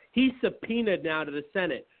came out. He's subpoenaed now to the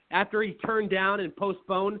Senate after he turned down and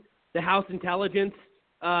postponed the House Intelligence,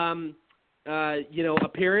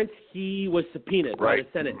 appearance. He was subpoenaed by the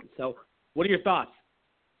Senate. So, what are your thoughts?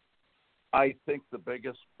 I think the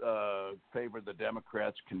biggest favor the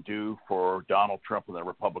Democrats can do for Donald Trump and the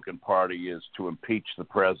Republican Party is to impeach the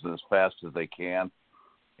president as fast as they can.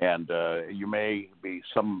 And you may be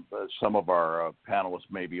some of our panelists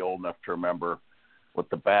may be old enough to remember what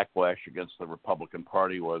the backlash against the Republican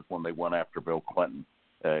Party was when they went after Bill Clinton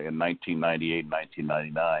in 1998 and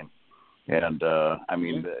 1999. And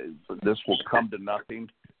this will come to nothing.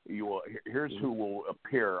 Here's who will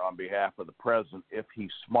appear on behalf of the president if he's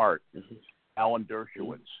smart. Alan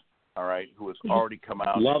Dershowitz, all right, who has already come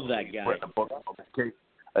out. Love that guy. Written a book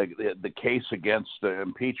the case against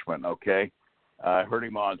impeachment. Okay, I heard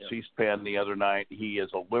him on C-SPAN the other night. He is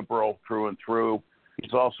a liberal through and through.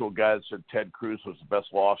 He's also a guy that said Ted Cruz was the best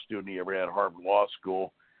law student he ever had at Harvard Law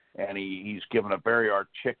School, and he's given a very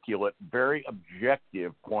articulate, very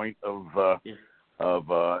objective point of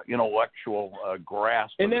intellectual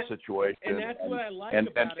grasp of the situation. And that's what I like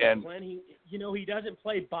about it, Glenn. He doesn't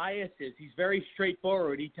play biases. He's very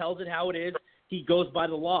straightforward. He tells it how it is. He goes by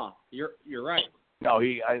the law. You're right. No,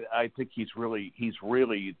 I think he's really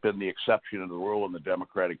been the exception to the rule in the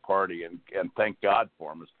Democratic Party, and thank God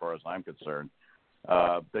for him as far as I'm concerned.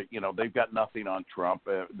 They've got nothing on Trump.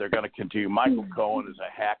 They're going to continue. Michael Cohen is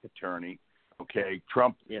a hack attorney. Okay,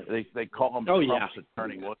 Trump. Yeah. They call him Trump's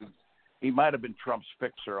attorney. Well, he might have been Trump's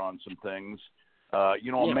fixer on some things. A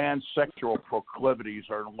man's sexual proclivities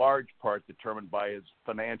are in large part determined by his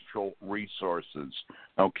financial resources.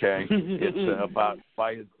 Okay, it's about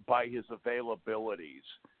by his availabilities.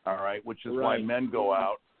 All right, which is why men go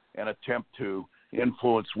out and attempt to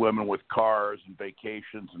influence women with cars and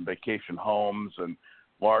vacations and vacation homes and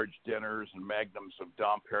large dinners and magnums of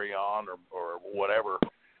Dom Perignon or whatever.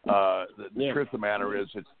 The truth of the matter is,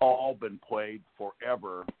 it's all been played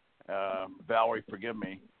forever. Valerie, forgive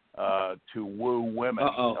me. To woo women,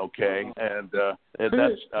 okay, and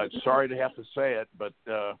that's sorry to have to say it, but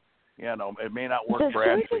it may not work for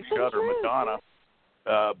Ashley Judd or Madonna,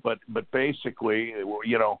 but basically,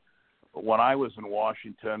 when I was in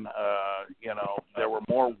Washington, there were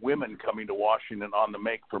more women coming to Washington on the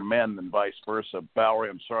make for men than vice versa. Valerie,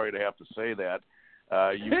 I'm sorry to have to say that.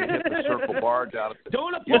 You can hit the Circle Bar down at the...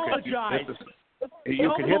 Don't apologize.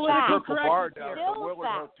 You could hit the Circle Bar down at the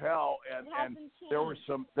Willard Hotel, and there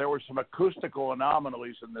were some acoustical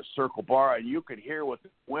anomalies in this Circle Bar, and you could hear what the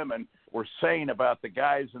women were saying about the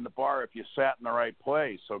guys in the bar if you sat in the right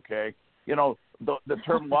place. Okay, the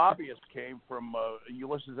term lobbyist came from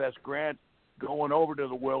Ulysses S. Grant going over to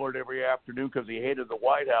the Willard every afternoon because he hated the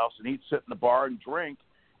White House, and he'd sit in the bar and drink.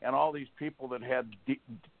 And all these people that had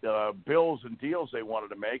bills and deals they wanted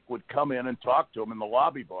to make would come in and talk to him in the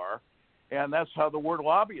lobby bar. And that's how the word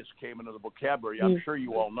lobbyist came into the vocabulary. I'm sure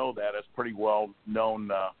you all know that. It's pretty well known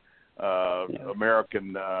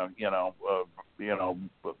American,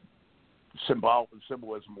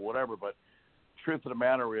 symbolism or whatever. But the truth of the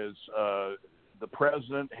matter is, the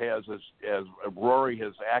president has, as Rory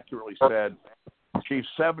has accurately said, achieved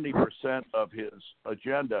 70% of his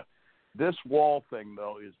agenda. This wall thing,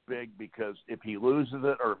 though, is big because if he loses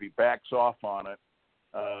it or if he backs off on it,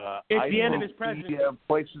 it's the end of his presidency.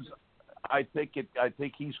 I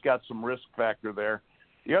think he's got some risk factor there.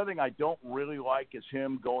 The other thing I don't really like is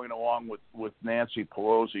him going along with Nancy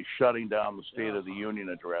Pelosi shutting down the State of the Union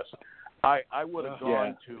address. I would have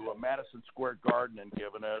gone to Madison Square Garden and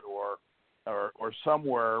given it, or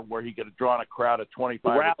somewhere where he could have drawn a crowd of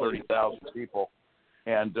 25 or 30,000 people,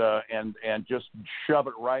 and just shove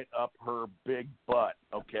it right up her big butt.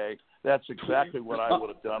 Okay, that's exactly what I would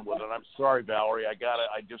have done with it. I'm sorry, Valerie. I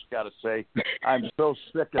just gotta say, I'm so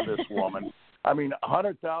sick of this woman. I mean,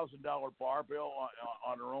 $100,000 bar bill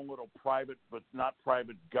on her own little private, but not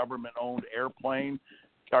private, government-owned airplane.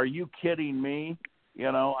 Are you kidding me?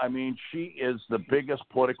 You know, I mean, she is the biggest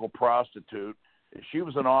political prostitute. She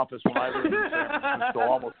was in office when I lived in San Francisco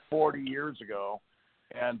almost 40 years ago.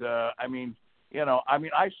 And,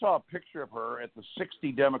 I saw a picture of her at the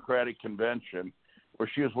 60 Democratic Convention where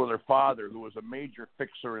she was with her father, who was a major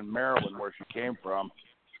fixer in Maryland, where she came from.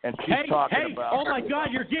 And she's talking about... Oh, my God,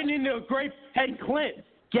 you're getting into a great... Hey, Clint,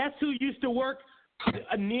 guess who used to work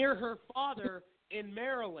near her father in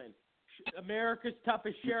Maryland? America's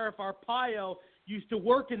toughest sheriff, Arpaio, used to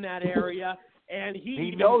work in that area, and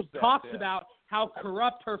he knows talks about how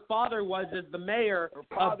corrupt her father was as the mayor of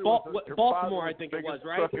Baltimore, I think it was,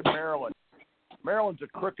 right? In Maryland. Maryland's a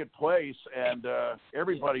crooked place, and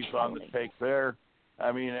everybody's on the take there.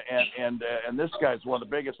 I mean, and this guy's one of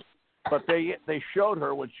the biggest. But they showed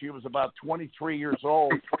her when she was about 23 years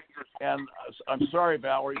old, and I'm sorry,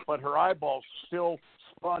 Valerie, but her eyeballs still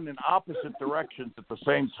spun in opposite directions at the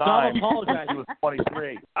same time. She was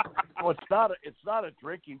 23. So it's not a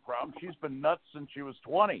drinking problem. She's been nuts since she was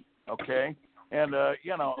 20. Okay, and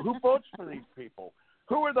who votes for these people?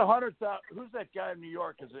 Who are the 100,000? Who's that guy in New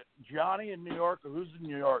York? Is it Johnny in New York, or who's in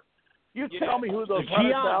New York? You tell me who those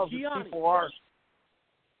 100,000 people are.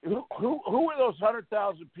 Who were those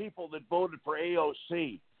 100,000 people that voted for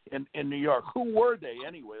AOC in New York? Who were they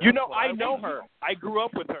anyway? I know her. I grew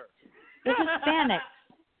up with her. They're Hispanic.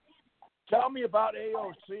 Tell me about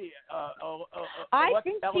AOC. I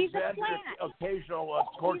think she's a plant. Occasional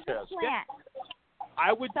Cortez. She's a plant.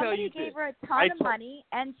 I would tell you this. Somebody gave her a ton of money,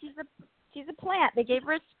 and she's a plant. They gave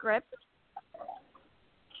her a script.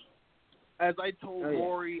 As I told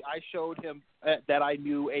Rory, I showed him that I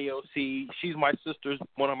knew AOC. She's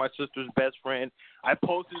one of my sister's best friend. I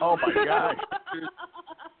posted. Oh my God!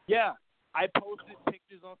 Yeah, I posted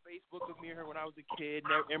pictures on Facebook of me and her when I was a kid,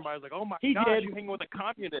 and everybody was like, "Oh my God, you hanging with a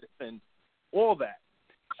communist and all that."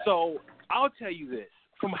 So I'll tell you this: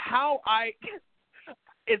 from how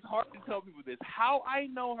it's hard to tell people this. How I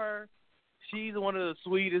know her, she's one of the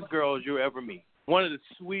sweetest girls you'll ever meet. One of the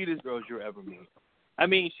sweetest girls you'll ever meet. I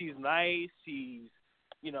mean, she's nice. She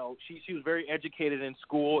was very educated in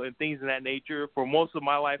school and things of that nature. For most of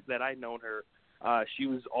my life that I've known her, she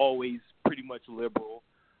was always pretty much liberal.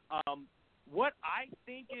 What I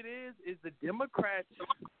think it is the Democrats,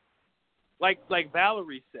 like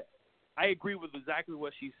Valerie said. I agree with exactly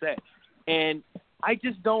what she said, and I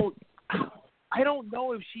just don't. I don't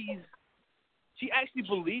know if she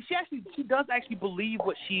does actually believe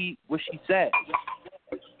what she said.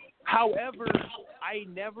 However, I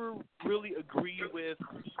never really agree with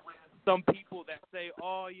some people that say,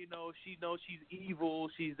 "Oh, she knows she's evil,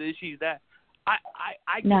 she's this, she's that."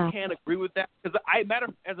 I can't agree with that because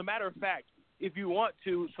as a matter of fact, if you want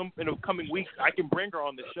to, in the coming weeks, I can bring her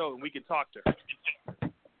on the show and we can talk to her.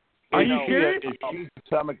 Are you serious? Is she to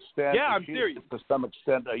some extent? Yeah, I'm serious. To some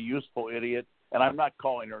extent, a useful idiot, and I'm not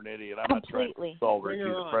calling her an idiot. I'm not trying to insult her. She's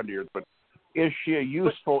a friend of yours, but is she a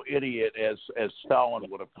useful idiot as Stalin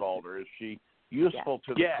would have called her? Is she useful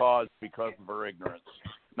to the cause because of her ignorance,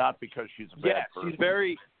 not because she's a bad person? She's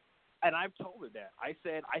very. And I've told her that. I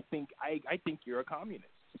said, I think you're a communist.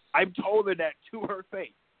 I've told her that to her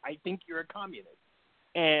face. I think you're a communist.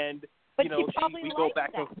 And but we go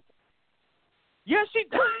back that. and yes, she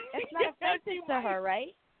does. It's not offensive to her,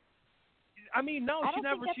 right? I mean, no,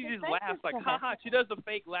 she just laughs like, ha ha. She does the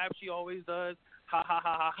fake laugh she always does, ha ha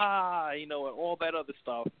ha ha ha, and all that other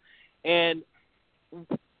stuff. And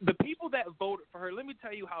the people that voted for her, let me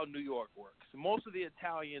tell you how New York works. Most of the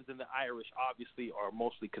Italians and the Irish obviously are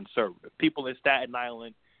mostly conservative. People in Staten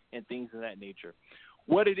Island and things of that nature.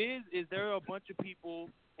 What it is there are a bunch of people,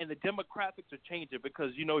 and the demographics are changing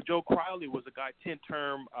because, Joe Crowley was a guy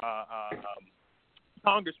 10-term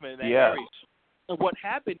congressman in that area. And what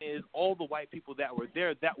happened is all the white people that were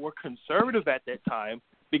there that were conservative at that time,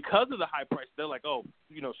 because of the high price, they're like, oh,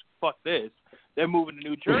 fuck this. They're moving to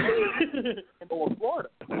New Jersey or Florida.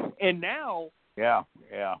 And now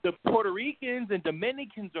the Puerto Ricans and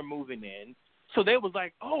Dominicans are moving in. So they was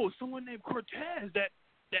like, oh, someone named Cortez that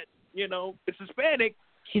is Hispanic.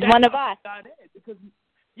 She's one of us. Got in. Because,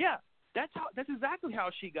 that's exactly how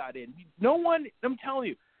she got in. No one, I'm telling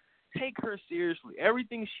you, take her seriously.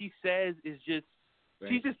 Everything she says is just,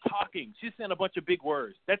 she's just talking. She's saying a bunch of big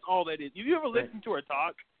words. That's all that is. Have you ever listened to her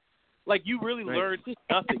talk? Like, you really learn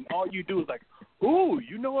nothing. All you do is like, ooh,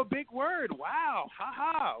 you know a big word. Wow,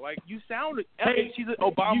 ha. Like, you sounded. Hey, she's an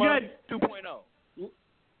Obama 2.0.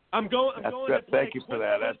 I'm going to play thank you a for quick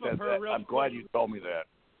that. clip of her real I'm glad you told me that.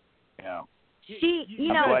 Yeah.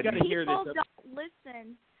 People don't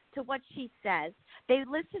listen to what she says. They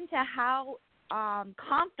listen to how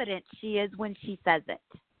confident she is when she says it.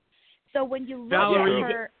 So when you look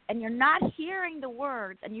at her and you're not hearing the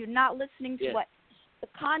words and you're not listening to what the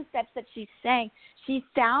concepts that she's saying, she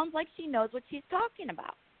sounds like she knows what she's talking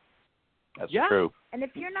about. That's true. And if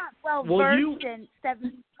you're not versed in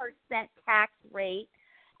 7% tax rate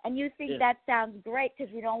and you think that sounds great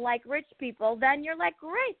because you don't like rich people, then you're like,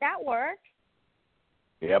 great, that works.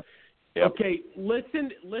 Yep. Okay,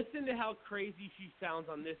 listen to how crazy she sounds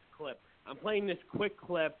on this clip. I'm playing this quick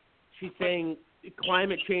clip. She's saying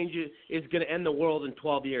climate change is going to end the world in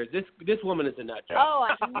 12 years. This woman is a nut job. Oh,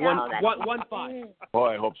 I know. 1-5.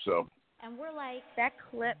 Boy, I hope so. And we're like, that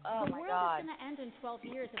clip, oh the my world God. is going to end in 12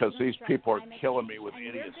 years. Because these people are killing me with and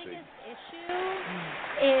idiocy.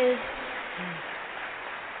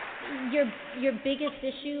 Your biggest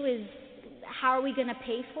issue is how are we going to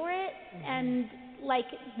pay for it? And like,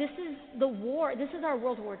 this is the war. This is our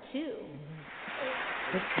World War II.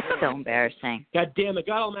 This is so embarrassing. God damn it,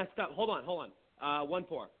 got all messed up. Hold on. 1-4.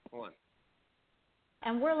 Hold on.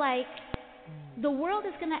 And we're like, the world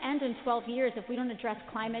is going to end in 12 years if we don't address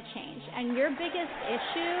climate change. And your biggest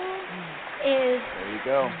issue is... There you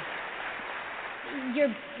go.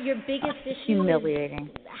 Your biggest issue humiliating.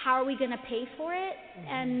 Is how are we going to pay for it?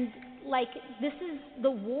 And, like, this is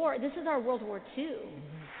the war. This is our World War II.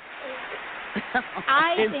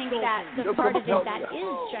 I think that the part of it that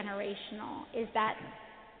is generational is that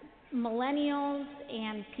millennials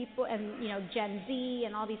and people and, Gen Z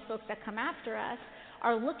and all these folks that come after us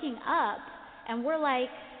are looking up, and we're like,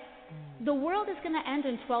 the world is going to end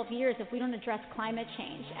in 12 years if we don't address climate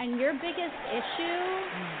change. And your biggest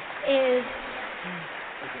issue is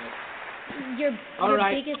your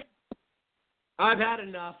biggest... I've had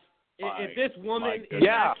enough. If this woman is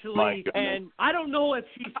actually... And I don't know if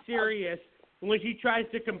she's serious when she tries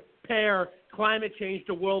to compare climate change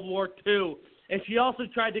to World War II. And she also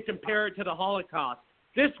tried to compare it to the Holocaust.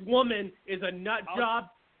 This woman is a nut job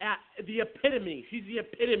at the epitome. She's the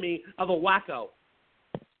epitome of a wacko.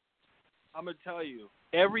 I'm going to tell you,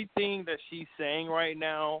 everything that she's saying right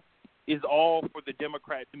now is all for the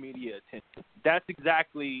Democrat media attention. That's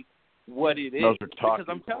exactly what it is. Those are talking because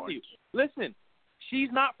I'm telling points. you, listen, she's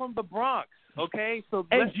not from the Bronx, okay? So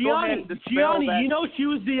and let's go ahead and dispel Gianni, that. she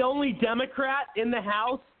was the only Democrat in the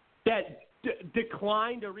House that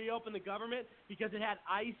declined to reopen the government because it had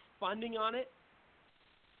ICE funding on it?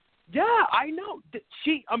 Yeah, I know.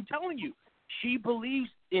 I'm telling you, she believes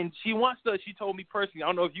in, she told me personally, I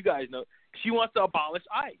don't know if you guys know, she wants to abolish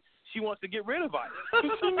ICE. She wants to get rid of ICE.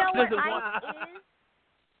 Does she know what ICE is?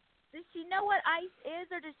 Does she know what ICE is,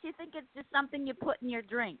 or does she think it's just something you put in your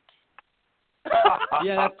drink?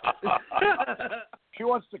 Yeah. She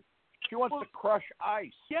wants to crush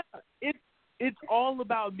ICE. Yeah, it's all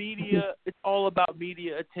about media. It's all about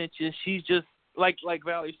media attention. She's just like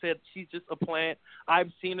Valerie said. She's just a plant.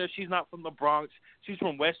 I've seen her. She's not from the Bronx. She's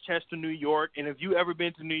from Westchester, New York. And if you ever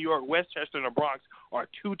been to New York, Westchester and the Bronx are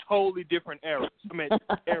two totally different areas.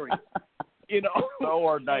 Areas. So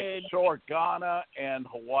are Ghana and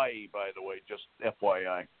Hawaii, by the way. Just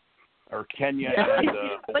FYI. Or Kenya and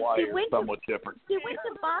Hawaii are somewhat different. She went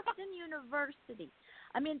to Boston University.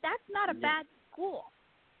 I mean, that's not a bad school.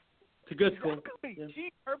 It's a good school.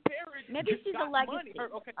 Her parents Maybe she's a legacy.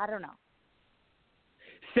 I don't know.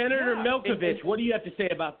 Senator Milkovich, what do you have to say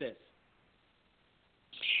about this?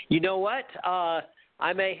 You know what?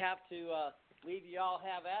 I may have to leave you all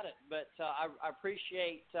have at it, but I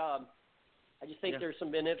appreciate. I just think there's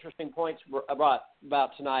some interesting points about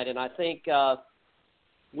tonight, and I think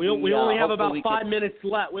we only have about 5 minutes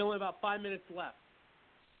left. We only have about 5 minutes left.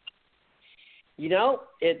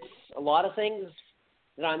 It's a lot of things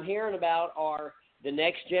that I'm hearing about are the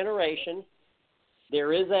next generation.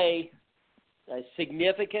 There is a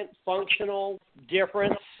significant functional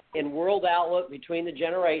difference in world outlook between the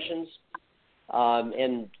generations.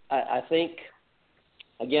 And I think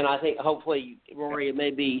hopefully, Rory, it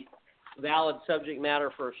may be valid subject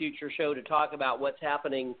matter for a future show to talk about what's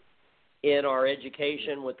happening in our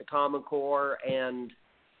education with the Common Core and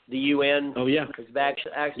the UN. Oh, yeah. It's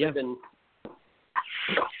actually been...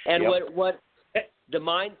 And what the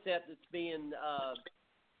mindset that's being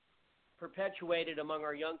perpetuated among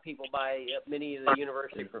our young people by many of the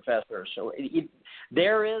university professors. So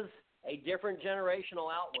there is a different generational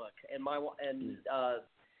outlook, and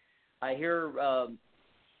I hear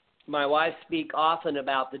my wife speak often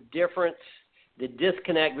about the difference, the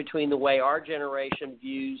disconnect between the way our generation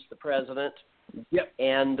views the president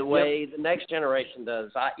and the way the next generation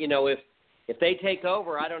does. If they take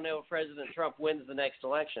over, I don't know if President Trump wins the next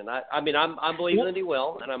election. I'm believing that he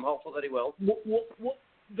will, and I'm hopeful that he will. Well,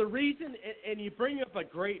 the reason, and you bring up a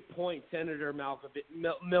great point, Senator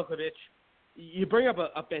Milkovich. You bring up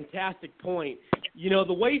a fantastic point.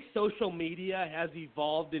 The way social media has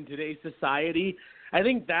evolved in today's society, I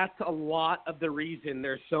think that's a lot of the reason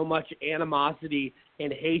there's so much animosity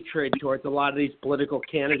and hatred towards a lot of these political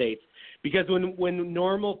candidates. Because when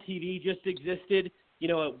normal TV just existed,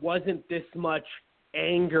 it wasn't this much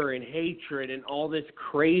anger and hatred and all this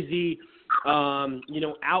crazy,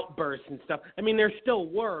 outbursts and stuff. I mean, there still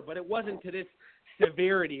were, but it wasn't to this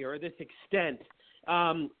severity or this extent.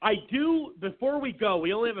 Before we go,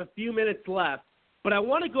 we only have a few minutes left, but I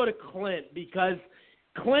want to go to Clint because,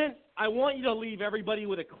 Clint, I want you to leave everybody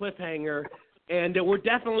with a cliffhanger, and we're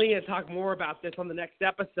definitely going to talk more about this on the next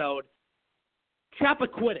episode.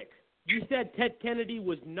 Chappaquiddick. You said Ted Kennedy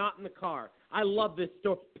was not in the car. I love this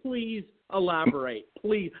story. Please elaborate.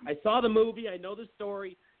 Please. I saw the movie. I know the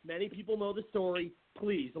story. Many people know the story.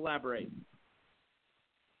 Please elaborate.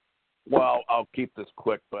 Well, I'll keep this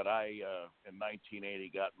quick, but I, in 1980,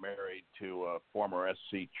 got married to a former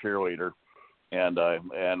SC cheerleader, and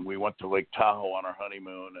we went to Lake Tahoe on our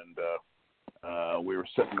honeymoon, and we were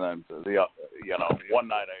sitting on one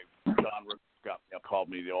night John called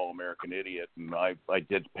me the All-American Idiot, and I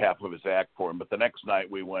did half of his act for him. But the next night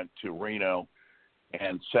we went to Reno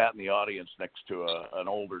and sat in the audience next to an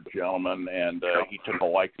older gentleman, and he took a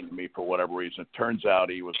liking to me for whatever reason. It turns out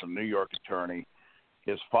he was a New York attorney.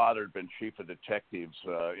 His father had been chief of detectives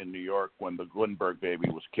in New York when the Lindbergh baby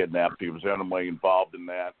was kidnapped. He was intimately involved in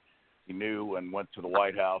that. He knew and went to the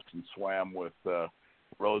White House and swam with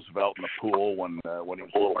Roosevelt in the pool when he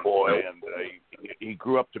was a little boy, and he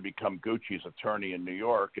grew up to become Gucci's attorney in New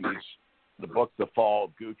York. And the book, The Fall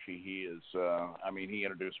of Gucci, he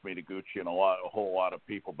introduced me to Gucci and a whole lot of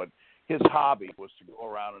people. But his hobby was to go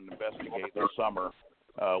around and investigate in the summer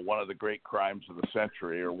one of the great crimes of the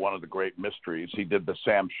century, or one of the great mysteries. He did the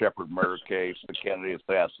Sam Shepard murder case, the Kennedy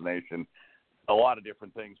assassination, a lot of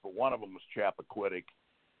different things, but one of them was Chappaquiddick,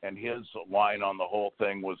 and his line on the whole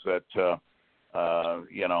thing was that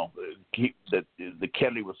that the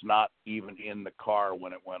Kennedy was not even in the car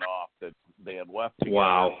when it went off, that they had left together.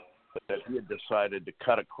 Wow. But that he had decided to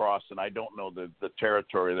cut across, and I don't know the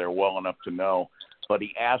territory there well enough to know, but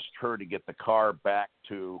he asked her to get the car back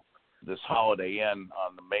to this Holiday Inn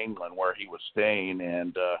on the mainland where he was staying,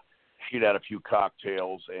 and she'd had a few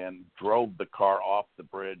cocktails and drove the car off the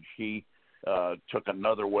bridge. He took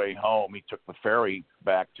another way home. He took the ferry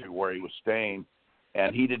back to where he was staying,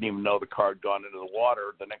 and he didn't even know the car had gone into the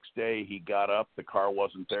water. The next day he got up, the car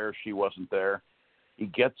wasn't there, she wasn't there. He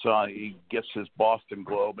gets his Boston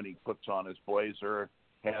Globe, and he puts on his blazer,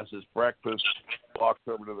 has his breakfast, walks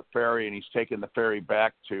over to the ferry, and he's taking the ferry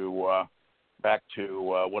back to whatever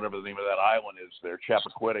the name of that island is there,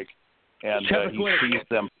 Chappaquiddick, and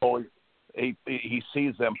he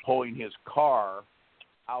sees them pulling his car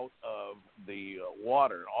out of the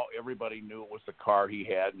water. Everybody knew it was the car he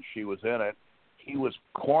had, and she was in it. He was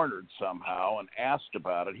cornered somehow and asked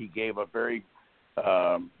about it. He gave a very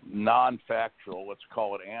non-factual, let's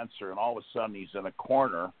call it, answer, and all of a sudden he's in a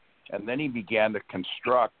corner, and then he began to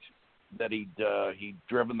construct that he'd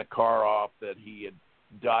driven the car off, that he had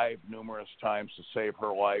dived numerous times to save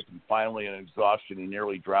her life, and finally in exhaustion he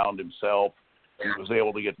nearly drowned himself. He was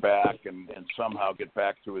able to get back and somehow get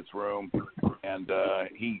back to his room, and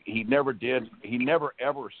he never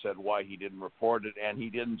ever said why he didn't report it, and he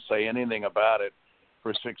didn't say anything about it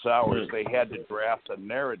for 6 hours. They had to draft a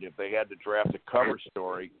narrative. They had to draft a cover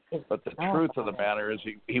story, but the truth of the matter is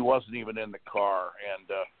he wasn't even in the car,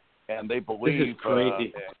 and they believe. This is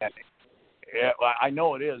crazy. Yeah, I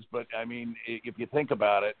know it is, but I mean, if you think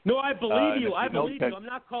about it. No, I believe you. I believe you. I'm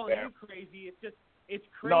not calling you crazy. It's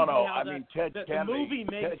crazy how Ted the Kennedy, movie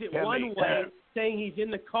makes Ted it Kennedy, one way, saying he's in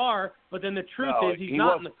the car, but then the truth is he's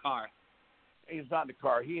not in the car. He's not in the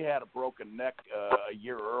car. He had a broken neck a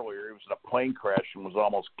year earlier. He was in a plane crash and was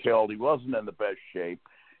almost killed. He wasn't in the best shape.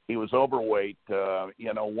 He was overweight.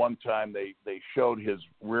 One time they showed his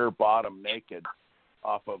rear bottom naked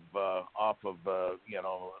off of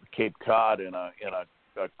Cape Cod in a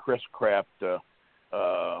Chris Craft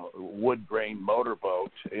wood grain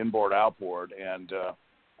motorboat, inboard outboard, and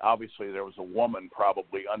obviously there was a woman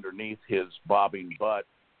probably underneath his bobbing butt,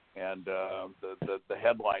 and the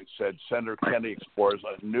headline said Senator Kennedy explores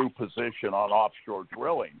a new position on offshore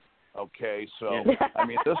drilling. Okay, so I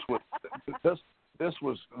mean this this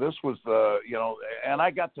was and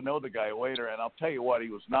I got to know the guy later, and I'll tell you what, he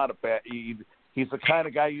was not a bad. He's the kind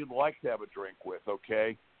of guy you'd like to have a drink with,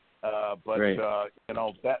 okay? But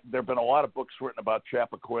that there've been a lot of books written about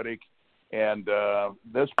Chappaquiddick, and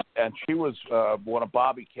she was one of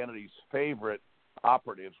Bobby Kennedy's favorite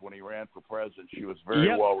operatives when he ran for president. She was very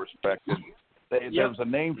well respected. There was a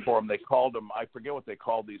name for them. They called them. I forget what they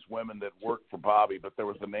called these women that worked for Bobby, but there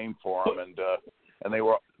was a name for them, and they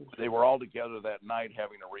were all together that night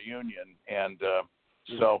having a reunion, and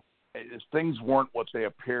so things weren't what they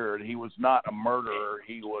appeared. He was not a murderer.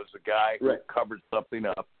 He was a guy who covered something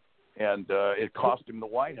up, and it cost him the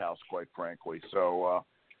White House, quite frankly. So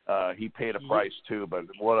he paid a price too. But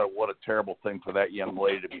what a terrible thing for that young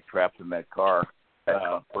lady to be trapped in that car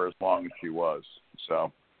for as long as she was.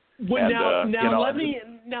 So. Well, and, let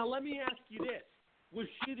me ask you this: was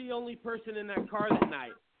she the only person in that car that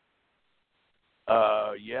night?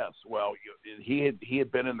 Yes. Well, he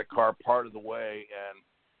had been in the car part of the way,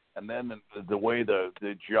 and then the way the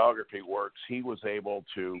geography works, he was able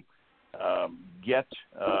to get.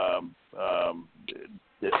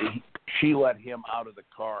 She let him out of the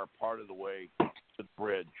car part of the way to the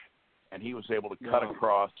bridge, and he was able to cut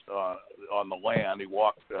across on the land. He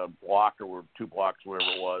walked a block or 2 blocks,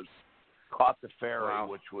 wherever it was, caught the ferry,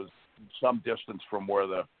 which was some distance from where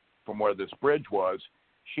this bridge was.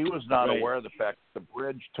 She was not aware of the fact that the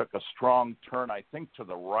bridge took a strong turn, I think, to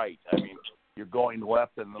the right. I mean, you're going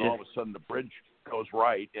left, and then all of a sudden the bridge goes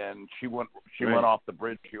right, and she went off the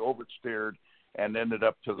bridge. She oversteered and ended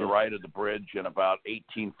up to the right of the bridge in about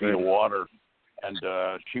 18 feet of water. And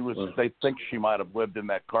they think she might have lived in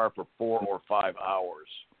that car for 4 or 5 hours.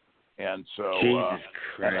 And so, Jesus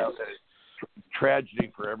Christ.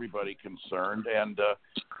 Tragedy for everybody concerned. And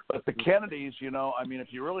but the Kennedys, if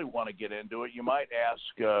you really want to get into it, you might ask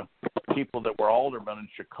people that were aldermen in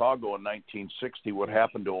Chicago in 1960 what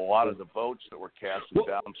happened to a lot of the votes that were cast in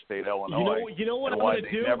downstate Illinois. You know what I'm going to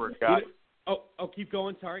do? Never got. Keep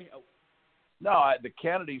going. Sorry. No, the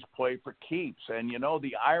Kennedys play for keeps, and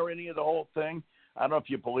the irony of the whole thing. I don't know if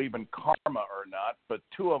you believe in karma or not, but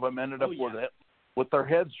 2 of them ended up with their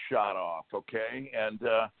heads shot off. Okay, and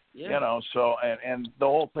so and the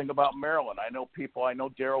whole thing about Maryland. I know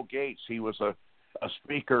Daryl Gates. He was a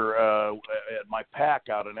speaker at my PAC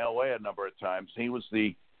out in L.A. a number of times. He was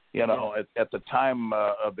the at the time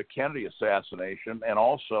of the Kennedy assassination, and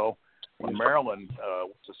also when Marilyn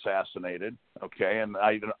was assassinated. Okay, and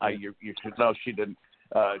you should know she didn't.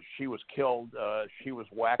 She was killed. She was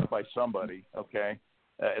whacked by somebody. Okay,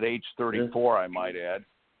 at age 34, I might add.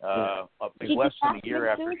 Less than a year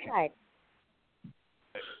after. Suicide.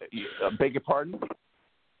 Beg your pardon?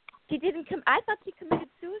 She didn't come. I thought she committed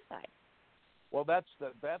suicide. Well, that's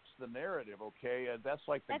the narrative. Okay, that's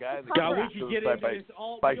like the guy that committed suicide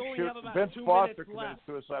by shooting. Vince Foster committed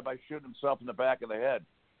suicide by shooting himself in the back of the head.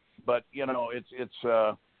 But there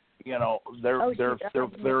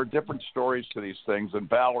are different stories to these things. And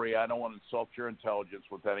Valerie, I don't want to insult your intelligence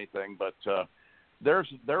with anything, but there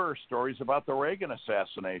are stories about the Reagan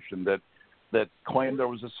assassination that claimed there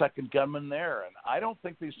was a second gunman there, and I don't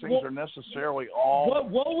think these things are necessarily all.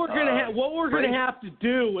 What we're gonna have to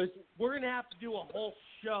do is we're gonna have to do a whole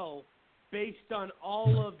show based on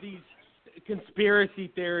all of these conspiracy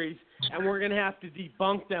theories, and we're gonna have to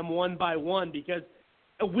debunk them one by one, because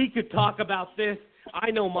we could talk about this.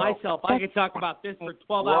 I know myself. I could talk about this for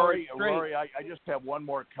 12 hours straight. Rory, I just have one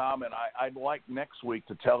more comment. I'd like next week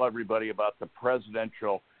to tell everybody about the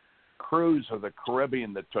presidential cruise of the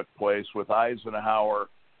Caribbean that took place with Eisenhower,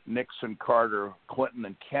 Nixon, Carter, Clinton,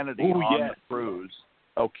 and Kennedy on the cruise.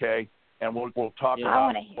 Okay, and we'll talk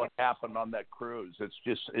about what happened on that cruise.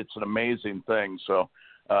 It's an amazing thing. So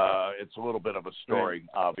it's a little bit of a story,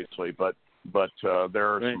 obviously, but there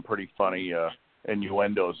are some pretty funny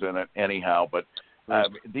innuendos in it anyhow. But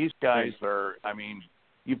these guys are,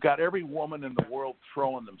 you've got every woman in the world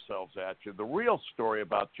throwing themselves at you. The real story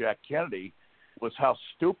about Jack Kennedy was how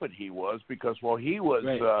stupid he was, because he was,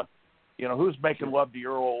 who's making love to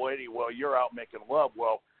your old lady? Well, you're out making love.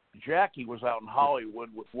 Well, Jackie was out in Hollywood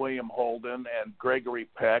with William Holden and Gregory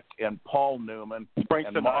Peck and Paul Newman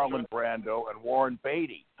and Marlon Brando and Warren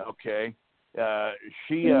Beatty. Okay,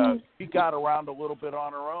 she got around a little bit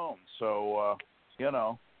on her own. So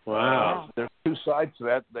there's 2 sides to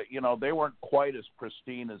that. That they weren't quite as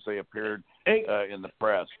pristine as they appeared in the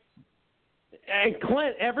press. And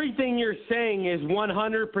Clint, everything you're saying is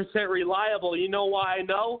 100% reliable. You know why I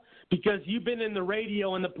know? Because you've been in the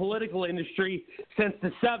radio and the political industry since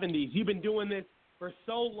the 70s. You've been doing this for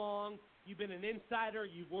so long. You've been an insider.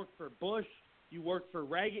 You've worked for Bush. You worked for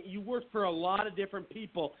Reagan. You worked for a lot of different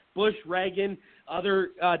people, Bush, Reagan,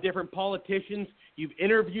 other different politicians. You've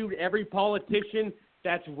interviewed every politician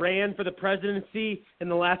that's ran for the presidency in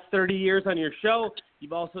the last 30 years on your show.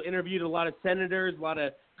 You've also interviewed a lot of senators, a lot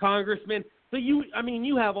of congressmen. So you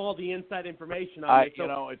have all the inside information on it.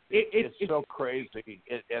 So it's so crazy,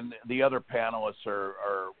 and the other panelists are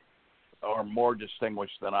more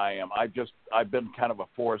distinguished than I am. I've been kind of a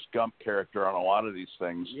Forrest Gump character on a lot of these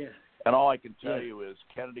things. Yeah. And all I can tell you is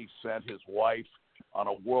Kennedy sent his wife on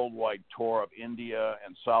a worldwide tour of India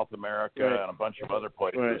and South America and a bunch of other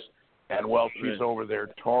places. Right. And while she's over there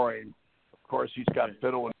touring, of course, he's got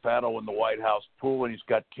fiddle and faddle in the White House pool, and he's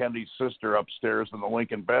got Kennedy's sister upstairs in the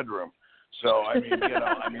Lincoln bedroom. So, I mean,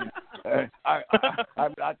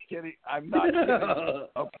 I'm not kidding. I'm not kidding.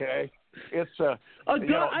 Okay. It's I could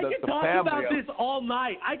talk about this all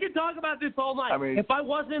night. I mean, if I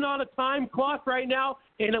wasn't on a time clock right now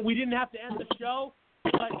and we didn't have to end the show,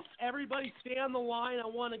 but everybody stay on the line. I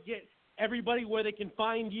want to get everybody where they can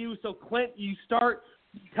find you. So, Clint, you start.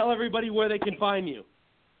 Tell everybody where they can find you.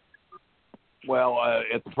 Well,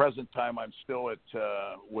 at the present time, I'm still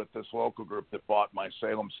with this local group that bought my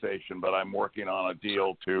Salem station, but I'm working on a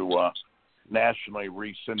deal to nationally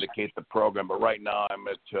re-syndicate the program. But right now, I'm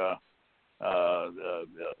at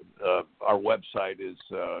our website is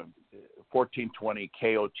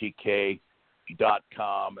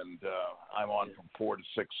 1420kotk.com, and I'm on from 4 to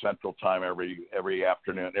 6 Central Time every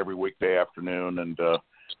afternoon, every weekday afternoon, and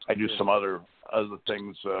I do some other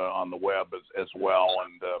things on the web as well,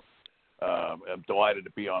 and I'm delighted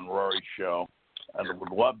to be on Rory's show, and I'd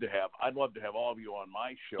love to have all of you on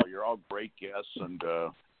my show. You're all great guests, and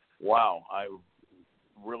wow, I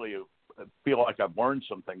really feel like I've learned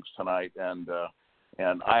some things tonight, and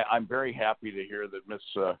I'm very happy to hear that Miss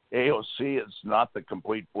AOC is not the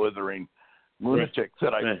complete blithering lunatic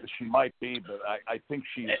that she might be, but I think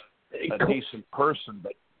she's a decent person,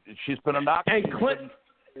 but she's been indoctrinated.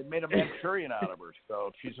 They made a Manchurian out of her,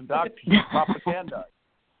 so she's indoctrinated, propaganda.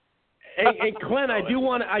 Hey, Clint, I do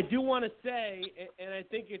want to say, and I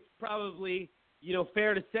think it's probably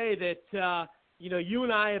fair to say that you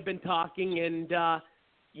and I have been talking, and at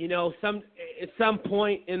some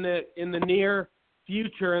point in the near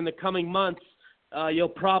future, in the coming months, you'll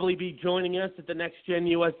probably be joining us at the Next Gen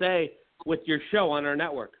USA with your show on our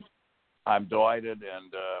network. I'm delighted,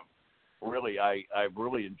 and really, I've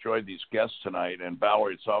really enjoyed these guests tonight. And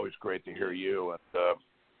Valerie, it's always great to hear you. And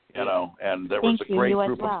and there was a great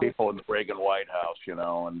group of people in the Reagan White House,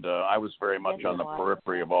 and I was very much on the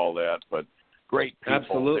periphery of all that, but great people.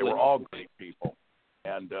 Absolutely. They were all great people,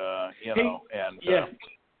 and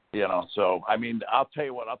so I mean, I'll tell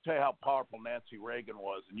you how powerful Nancy Reagan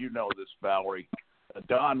was, and you know this, Valerie.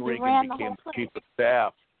 Don Reagan became the chief of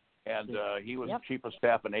staff, and he was chief of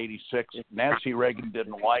staff in '86. Nancy Reagan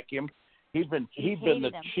didn't like him. He'd been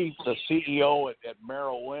the CEO at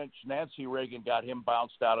Merrill Lynch. Nancy Reagan got him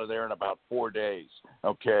bounced out of there in about 4 days.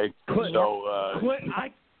 Okay, Clint, so Clint,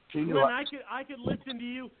 I could listen to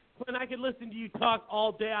you. Clint, I could listen to you talk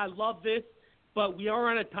all day. I love this, but we are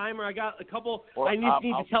on a timer. I got a couple. Well, I just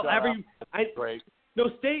need to tell Great. No,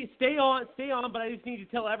 stay on. But I just need to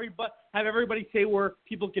tell have everybody say where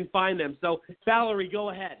people can find them. So, Valerie,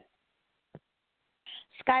 go ahead.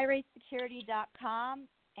 SkyRaceSecurity.com.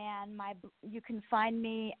 And you can find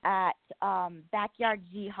me at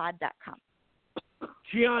backyardjihad.com.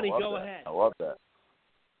 Gianni, go ahead. I love that.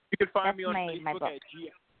 You can find me on Facebook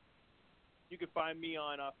You can find me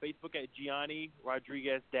on Facebook at Gianni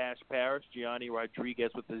Rodriguez-Paris, Gianni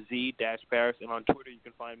Rodriguez with the Z -Paris, and on Twitter you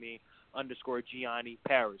can find me _Gianni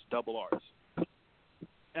Paris, double R's.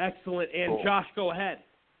 Excellent. And cool. Josh, go ahead.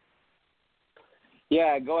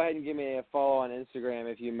 Yeah, go ahead and give me a follow on Instagram,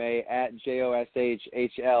 if you may, at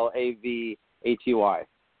JOSHHLAVATY.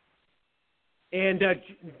 And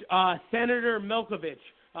Senator Milkovich,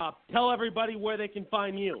 tell everybody where they can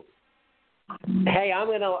find you. Hey, I'm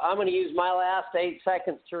gonna use my last 8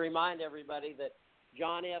 seconds to remind everybody that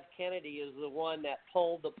John F. Kennedy is the one that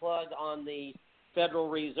pulled the plug on the Federal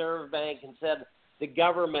Reserve Bank and said the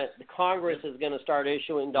Congress is going to start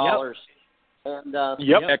issuing dollars. Yep. And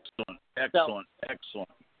Excellent.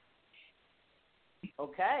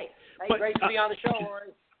 Okay. Hey, But, great to be on the show,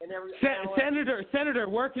 Rory. And Senator,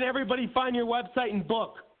 where can everybody find your website and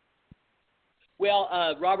book? Well,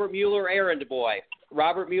 Robert Mueller Errand Boy.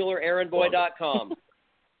 RobertMuellerErrandBoy.com.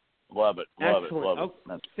 Love it. Excellent.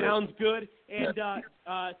 Sounds good. And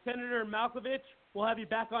Senator Malkovich, we'll have you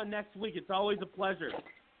back on next week. It's always a pleasure.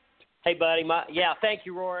 Hey, buddy. Thank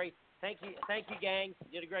you, Rory. Thank you, gang.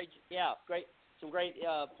 You did a great. Some great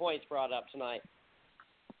points brought up tonight.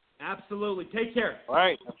 Absolutely. Take care. All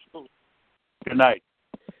right. Absolutely. Good night.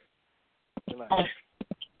 Good night.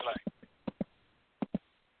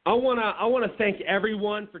 I wanna thank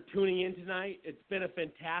everyone for tuning in tonight. It's been a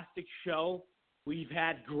fantastic show. We've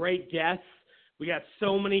had great guests. We got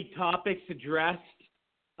so many topics addressed.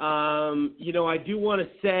 I do want to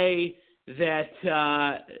say that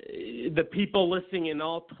the people listening in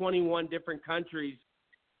all 21 different countries,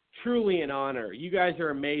 truly an honor. You guys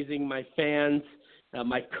are amazing, my fans,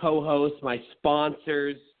 my co-hosts, my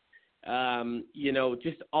sponsors,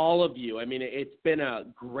 just all of you. I mean, it's been a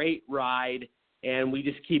great ride, and we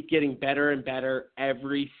just keep getting better and better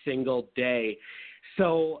every single day.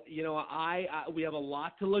 So, we have a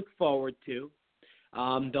lot to look forward to.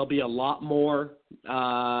 There'll be a lot more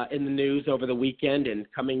in the news over the weekend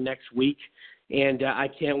and coming next week, and I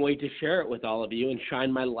can't wait to share it with all of you and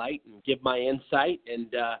shine my light and give my insight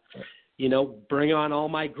and, bring on all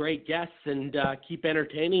my great guests and keep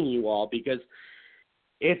entertaining you all, because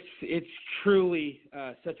it's truly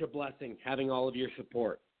such a blessing having all of your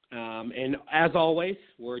support. And as always,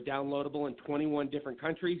 we're downloadable in 21 different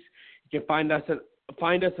countries. You can find us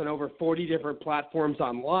on over 40 different platforms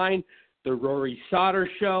online. The Rory Sauter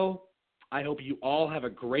Show. I hope you all have a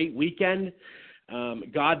great weekend.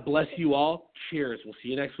 God bless you all. Cheers. We'll see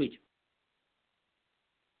you next week.